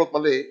 Daddy, I broke my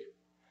leg.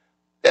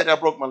 Daddy, I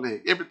broke my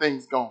leg.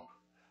 Everything's gone.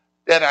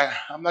 Daddy,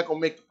 I'm not going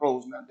to make the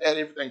pros now.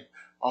 Daddy, everything,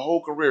 my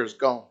whole career is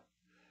gone.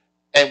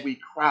 And we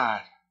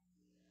cried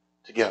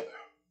together.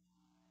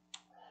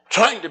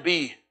 Trying to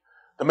be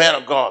the man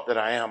of God that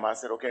I am, I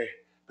said, okay,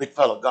 big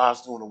fella,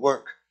 God's doing the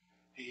work.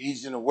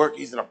 He's in the work.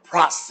 He's in a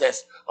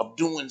process of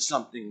doing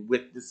something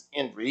with this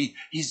injury.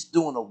 He's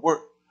doing the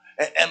work.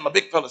 And my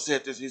big fella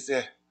said this. He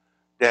said,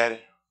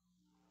 Daddy,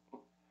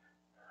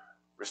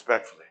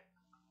 respectfully,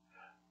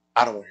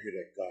 I don't want to hear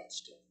that God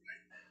stuff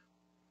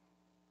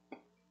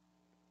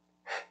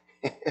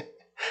right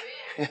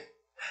now.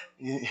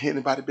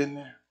 Anybody been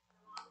there?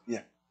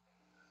 Yeah.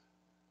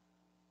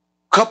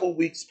 Couple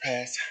weeks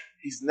passed.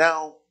 He's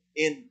now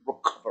in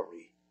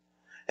recovery.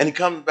 And he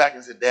comes back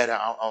and said, Daddy,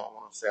 I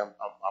want to say, I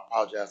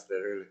apologize for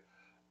that earlier.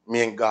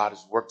 Me and God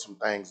has worked some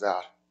things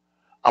out.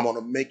 I'm going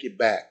to make it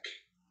back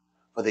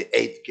for the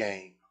 8th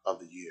game of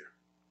the year.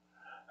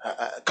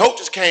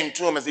 Coaches came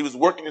to him as he was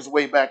working his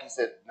way back. He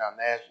said, now,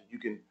 Nash, you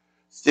can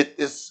sit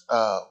this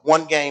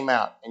one game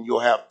out and you'll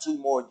have 2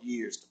 more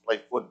years to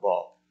play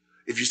football.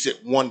 If you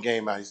sit one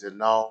game out, he said,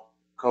 no,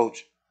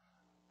 Coach,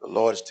 the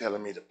Lord is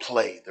telling me to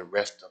play the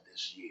rest of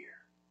this year.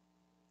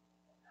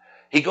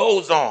 He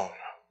goes on,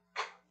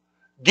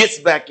 gets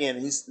back in.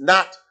 He's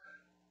not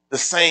the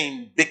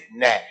same Big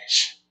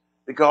Nash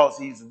because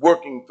he's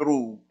working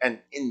through an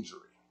injury.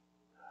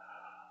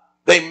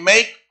 They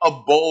make a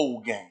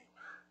bowl game.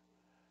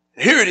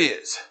 Here it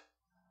is.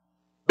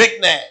 Big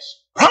Nash,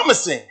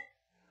 promising,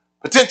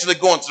 potentially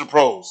going to the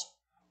pros,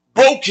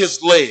 broke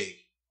his leg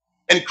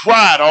and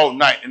cried all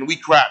night, and we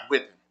cried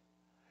with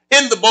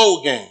him. In the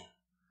bowl game,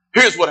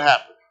 here's what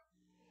happened.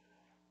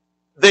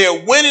 They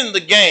are winning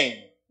the game,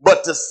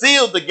 but to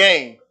seal the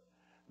game,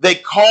 they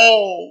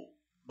call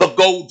the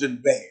Golden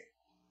Bear.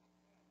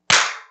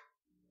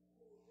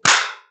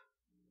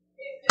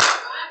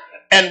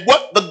 And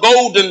what the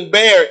Golden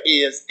Bear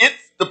is,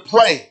 it's the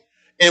play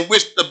in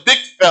which the big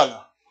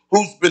fella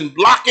who's been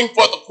blocking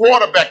for the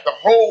quarterback the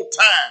whole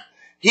time,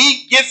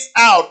 he gets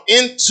out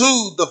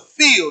into the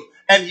field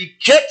and he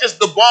catches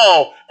the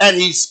ball and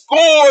he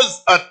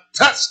scores a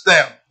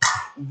touchdown.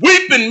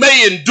 Weeping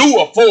may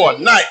endure for a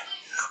night,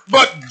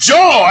 but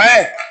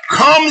joy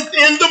comes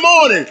in the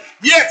morning.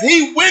 Yes,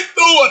 he went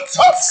through a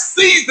tough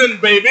season,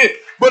 baby,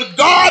 but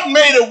God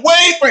made a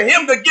way for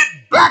him to get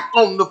back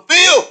on the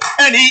field,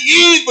 and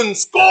he even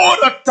scored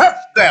a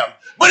touchdown.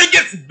 But it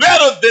gets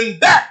better than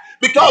that,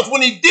 because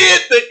when he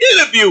did the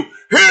interview,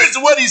 here's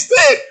what he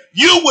said.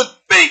 You would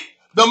think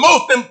the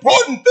most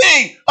important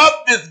thing of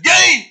this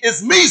game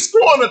is me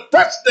scoring a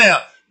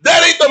touchdown.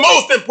 That ain't the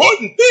most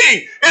important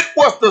thing. It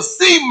was to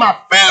see my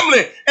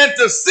family and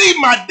to see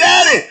my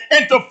daddy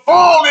and to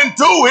fall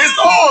into his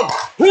arms.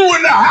 Who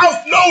in the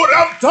house know what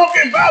I'm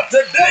talking about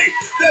today?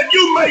 That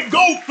you may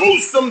go through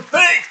some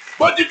things,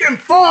 but you can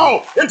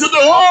fall into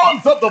the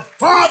arms of the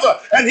Father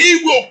and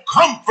he will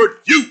comfort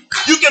you.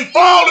 You can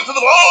fall into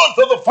the arms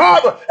of the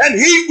Father and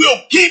he will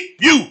keep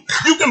you.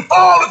 You can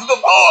fall into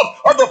the arms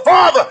of the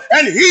Father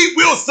and he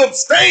will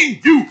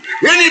sustain you.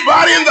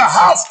 Anybody in the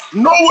house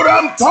know what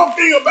I'm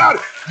talking about?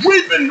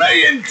 Weeping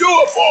may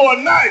endure for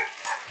a night,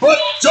 but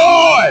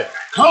joy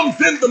comes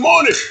in the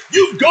morning.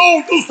 You've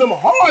gone through some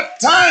hard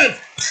times,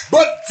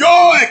 but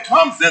joy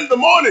comes in the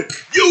morning.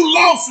 You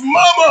lost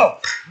mama,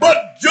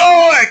 but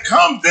joy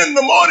comes in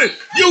the morning.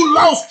 You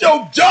lost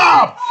your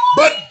job,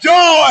 but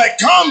joy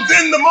comes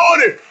in the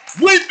morning.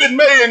 Weeping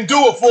may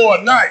endure for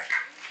a night.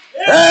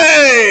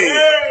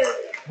 Hey,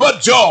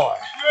 but joy.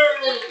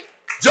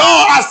 Joy,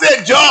 I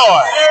said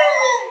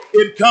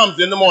joy. It comes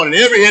in the morning.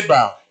 Every head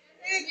bow.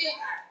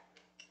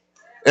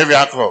 Every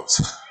eye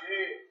closed.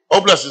 Oh,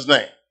 bless his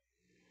name.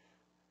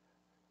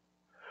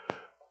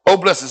 Oh,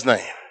 bless his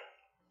name.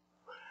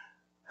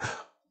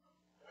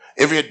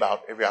 Every head bowed,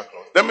 every eye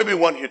closed. There may be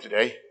one here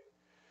today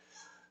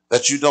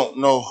that you don't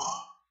know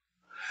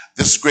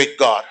this great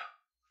God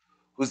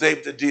who's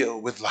able to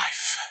deal with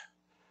life.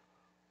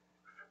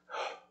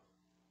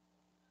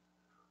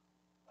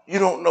 You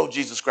don't know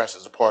Jesus Christ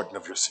as a pardon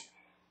of your sin.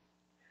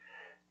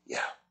 Yeah.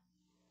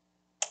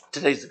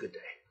 Today's a good day.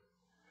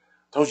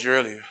 I told you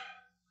earlier,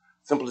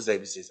 simple as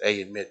ABCs.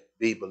 A, admit.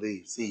 B,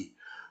 believe. C,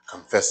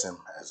 confess him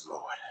as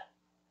Lord.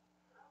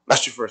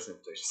 That's your first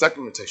invitation.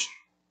 Second invitation.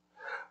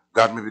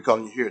 God may be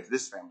calling you here to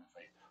this family of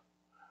faith.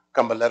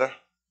 Come by letter.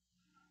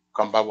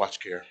 Come by watch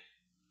care.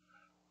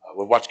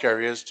 What watch care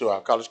is to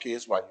our college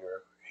kids while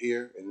you're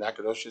here in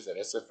Nacogdoches at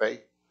SFA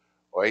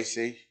or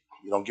AC.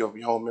 You don't give up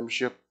your home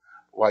membership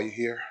while you're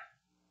here.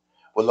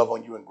 We'll love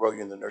on you and grow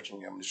you in the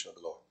nurturing admonition of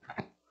the Lord.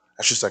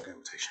 That's your second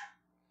invitation.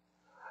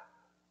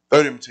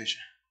 Third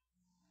invitation.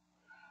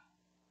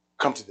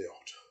 Come to the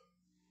altar.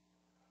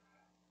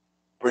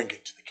 Bring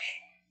it to the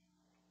King.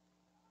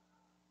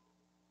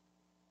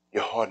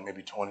 Your heart may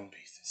be torn in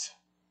pieces.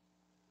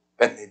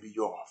 That may be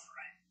your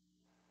offering.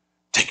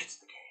 Take it to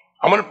the King.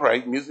 I'm going to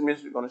pray. Music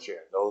ministry is going to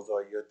share. Those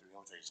are your 3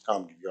 invitations.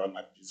 Come, give your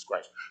life to Jesus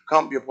Christ.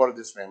 Come, be a part of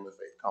this family of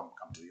faith. Come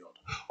to the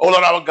altar. Oh,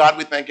 Lord, our God,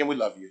 we thank you and we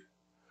love you.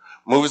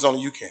 Move as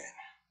only you can.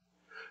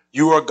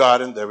 You are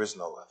God and there is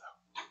no other.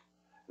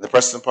 In the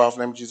precious and powerful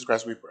name of Jesus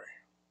Christ, we pray.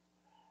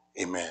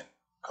 Amen.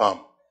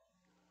 Come.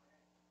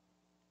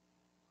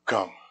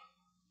 Come.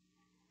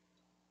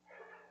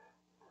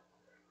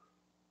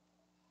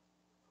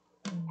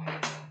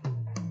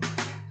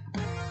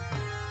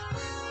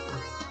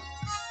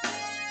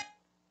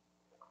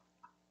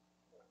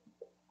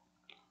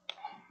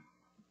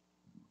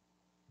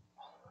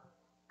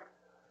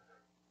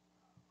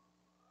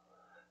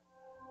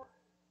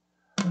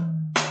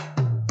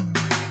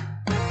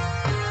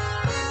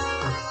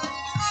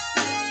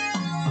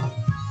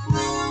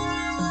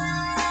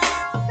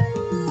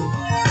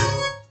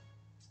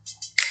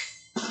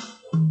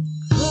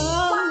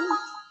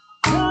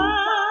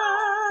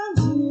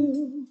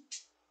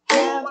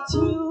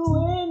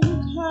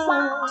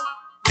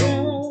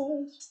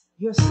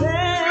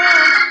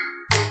 yourself.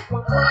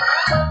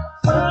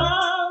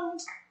 Sometimes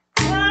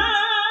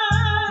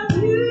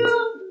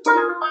you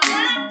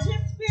have to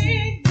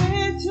speak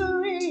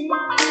victory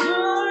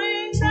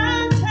during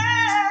the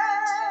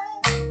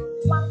test.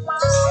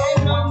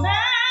 And no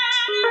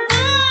matter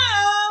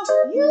how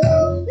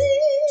you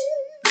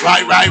feel,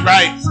 Right.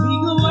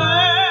 speak a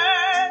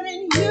word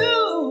and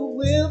you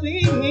will be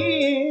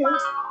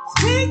healed.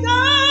 Speak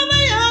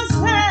over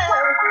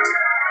yourself.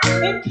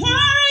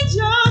 Encourage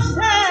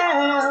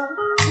yourself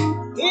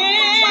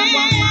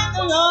in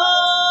the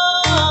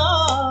Lord.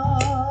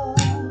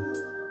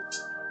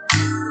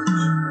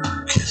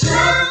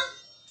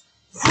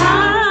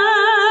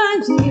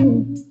 Sometimes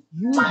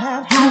You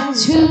have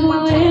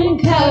to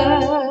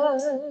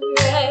encourage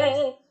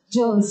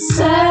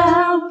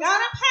yourself.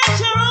 gotta pat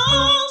your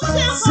own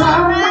self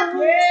on the back.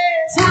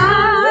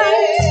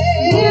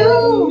 Sometimes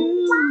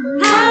you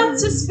have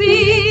to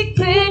speak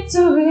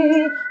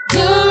victory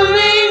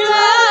during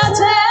the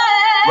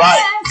test.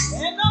 Right.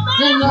 And no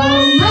And no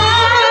matter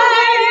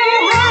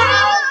matter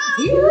how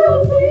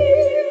you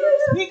feel,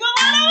 speak a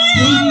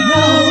speak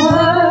the word,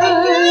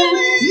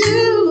 word,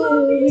 you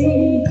will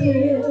be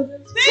healed.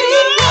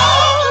 Speak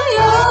over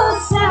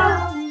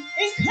yourself.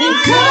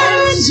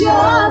 Encourage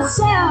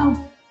yourself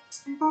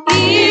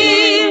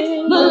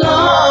in the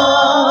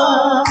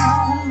Lord.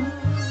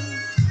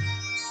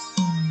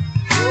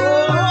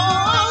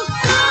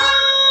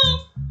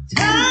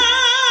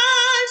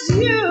 Sometimes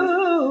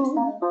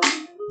you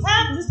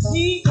have to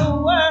speak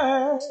a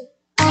word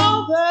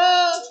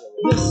over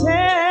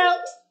yourself.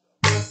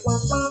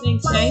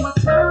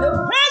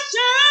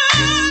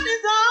 Depression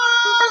is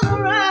all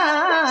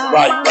around.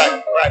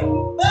 Right.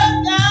 But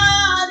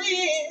God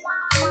is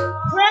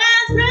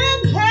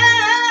present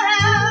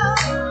help.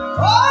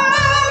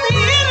 Oh,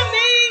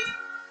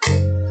 the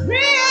enemy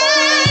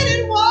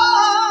created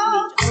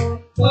war.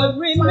 But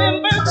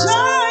remember,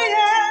 joy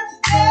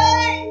has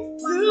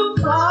days to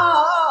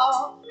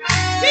fall.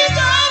 Speak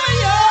over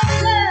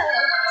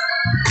yourself.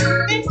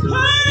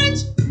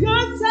 Encourage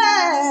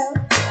yourself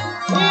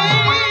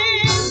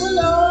in the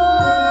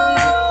Lord.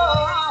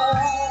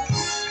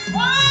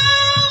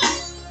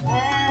 Oh,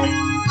 and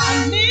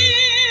I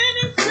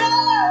minister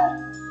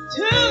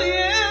to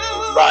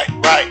you. Right.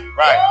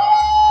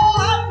 Oh,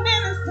 I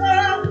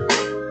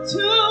minister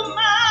to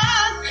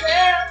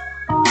myself.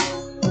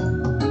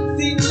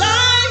 See,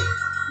 life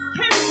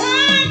can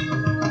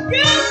hurt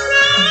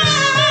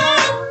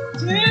you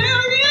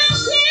till you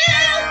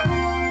feel.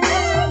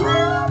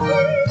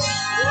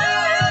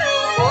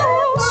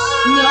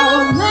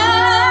 No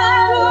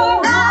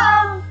matter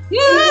how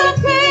you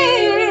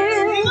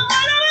feel,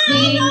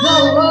 speak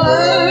the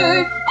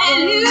word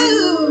and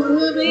you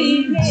will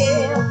be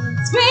healed.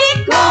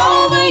 Speak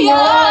over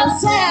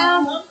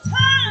yourself.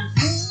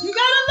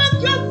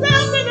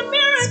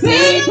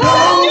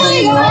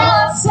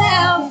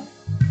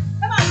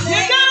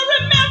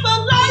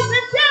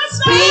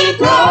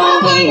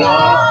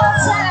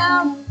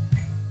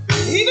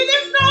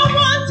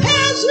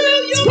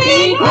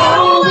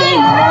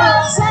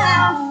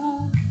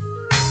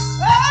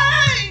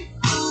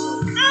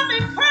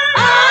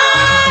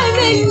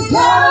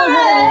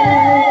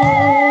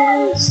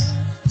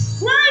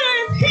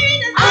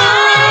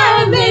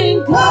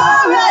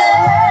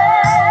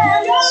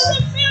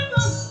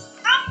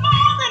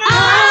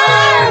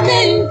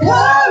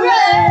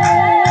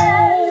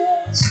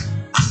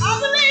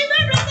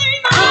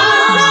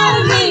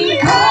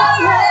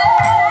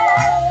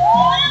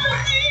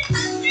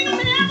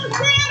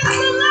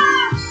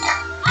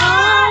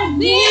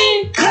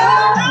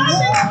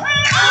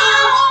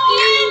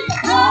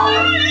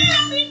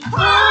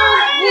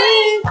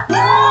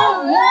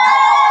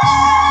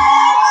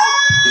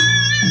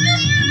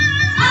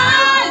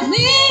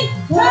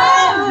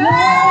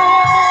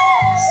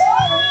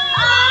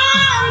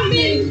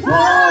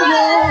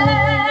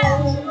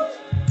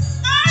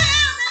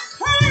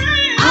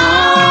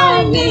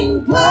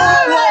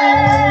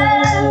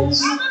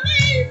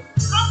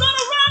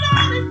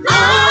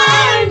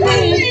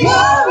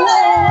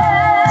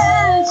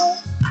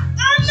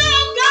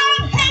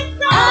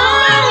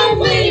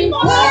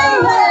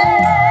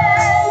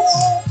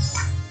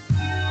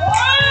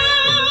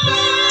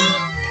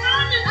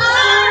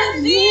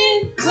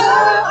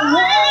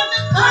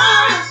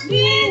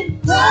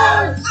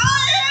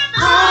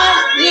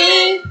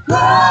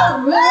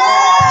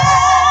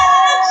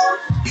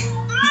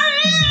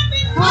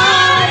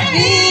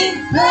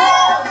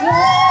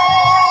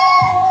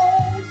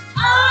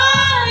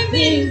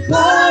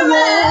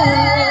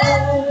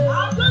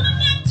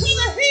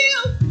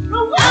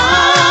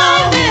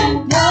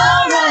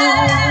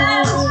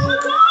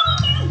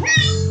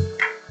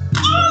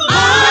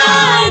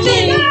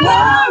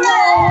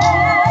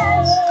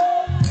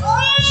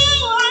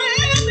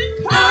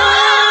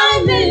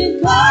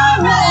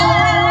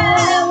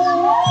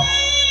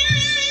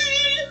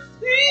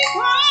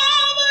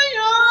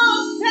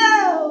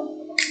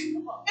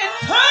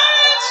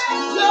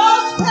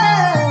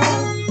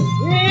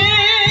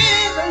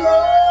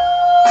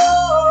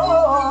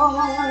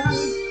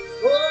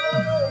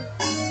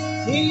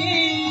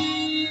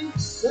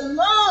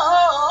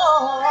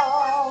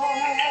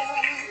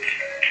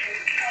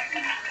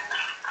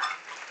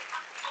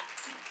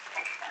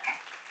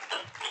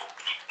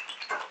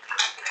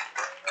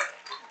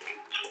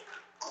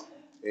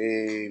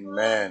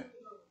 Amen.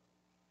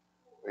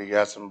 We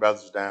got some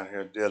brothers down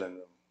here dealing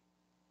with them.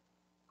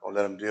 Don't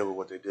let them deal with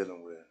what they're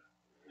dealing with.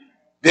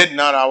 Did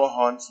not our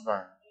hearts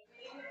burn?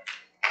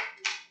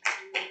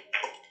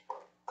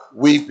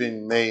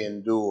 Weeping may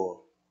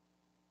endure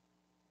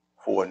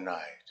for a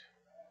night,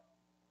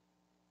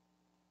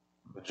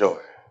 but joy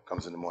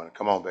comes in the morning.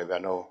 Come on, baby. I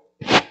know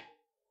we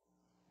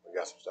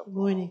got some stuff. Good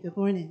morning. Good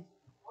morning.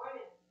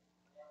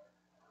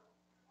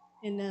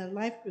 In the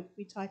life group,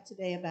 we talked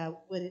today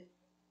about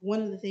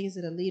one of the things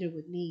that a leader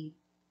would need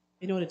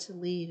in order to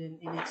lead, and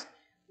it's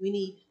we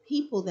need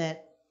people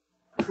that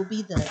will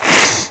be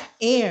the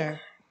air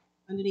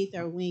underneath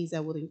our wings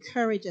that will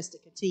encourage us to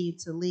continue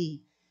to lead.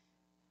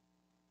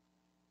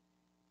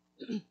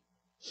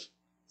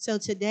 So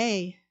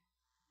today,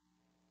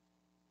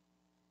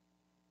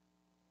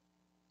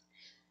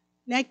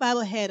 NAC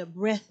Bible had a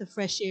breath of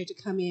fresh air to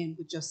come in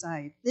with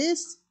Josiah.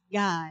 This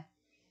guy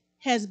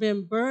has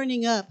been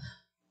burning up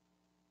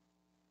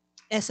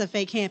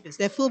SFA campus.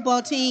 That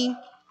football team,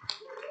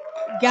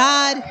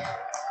 God,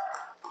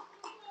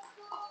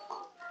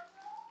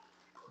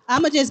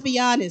 I'm going to just be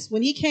honest.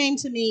 When he came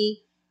to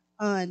me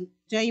back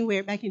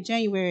in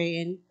January,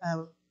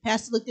 and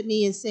Pastor looked at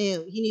me and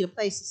said he need a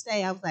place to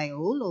stay, I was like, oh,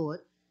 Lord,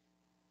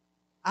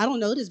 I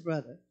don't know this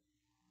brother.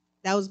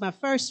 That was my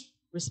first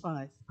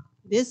response.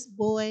 This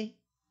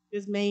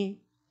man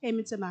came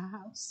into my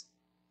house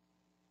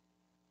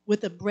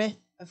with a breath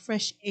of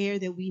fresh air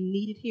that we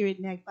needed here at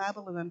NAC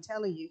Bible, and I'm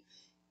telling you,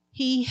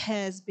 he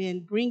has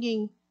been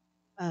bringing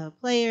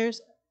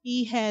players.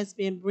 He has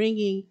been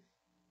bringing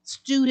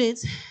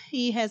students.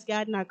 He has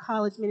gotten our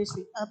college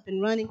ministry up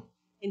and running,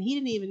 and he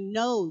didn't even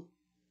know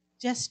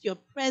just your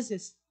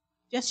presence,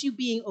 just you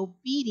being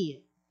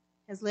obedient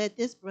has led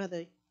this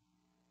brother,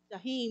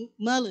 Jaheim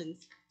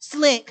Mullins,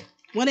 Slick,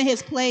 one of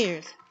his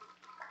players.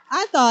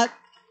 I thought,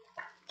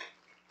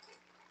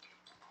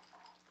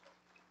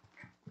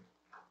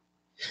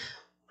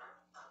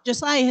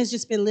 Josiah has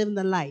just been living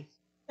the life.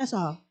 That's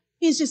all.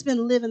 He's just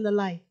been living the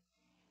life.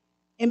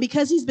 And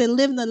because he's been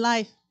living the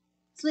life,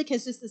 Slick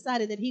has just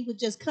decided that he would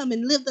just come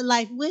and live the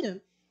life with him.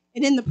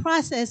 And in the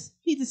process,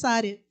 he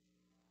decided,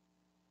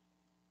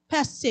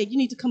 Pastor said, you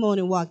need to come on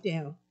and walk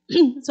down.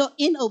 So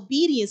in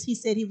obedience, he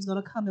said he was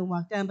going to come and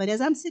walk down. But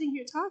as I'm sitting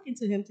here talking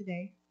to him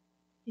today,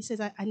 he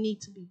says, I need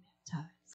to be baptized.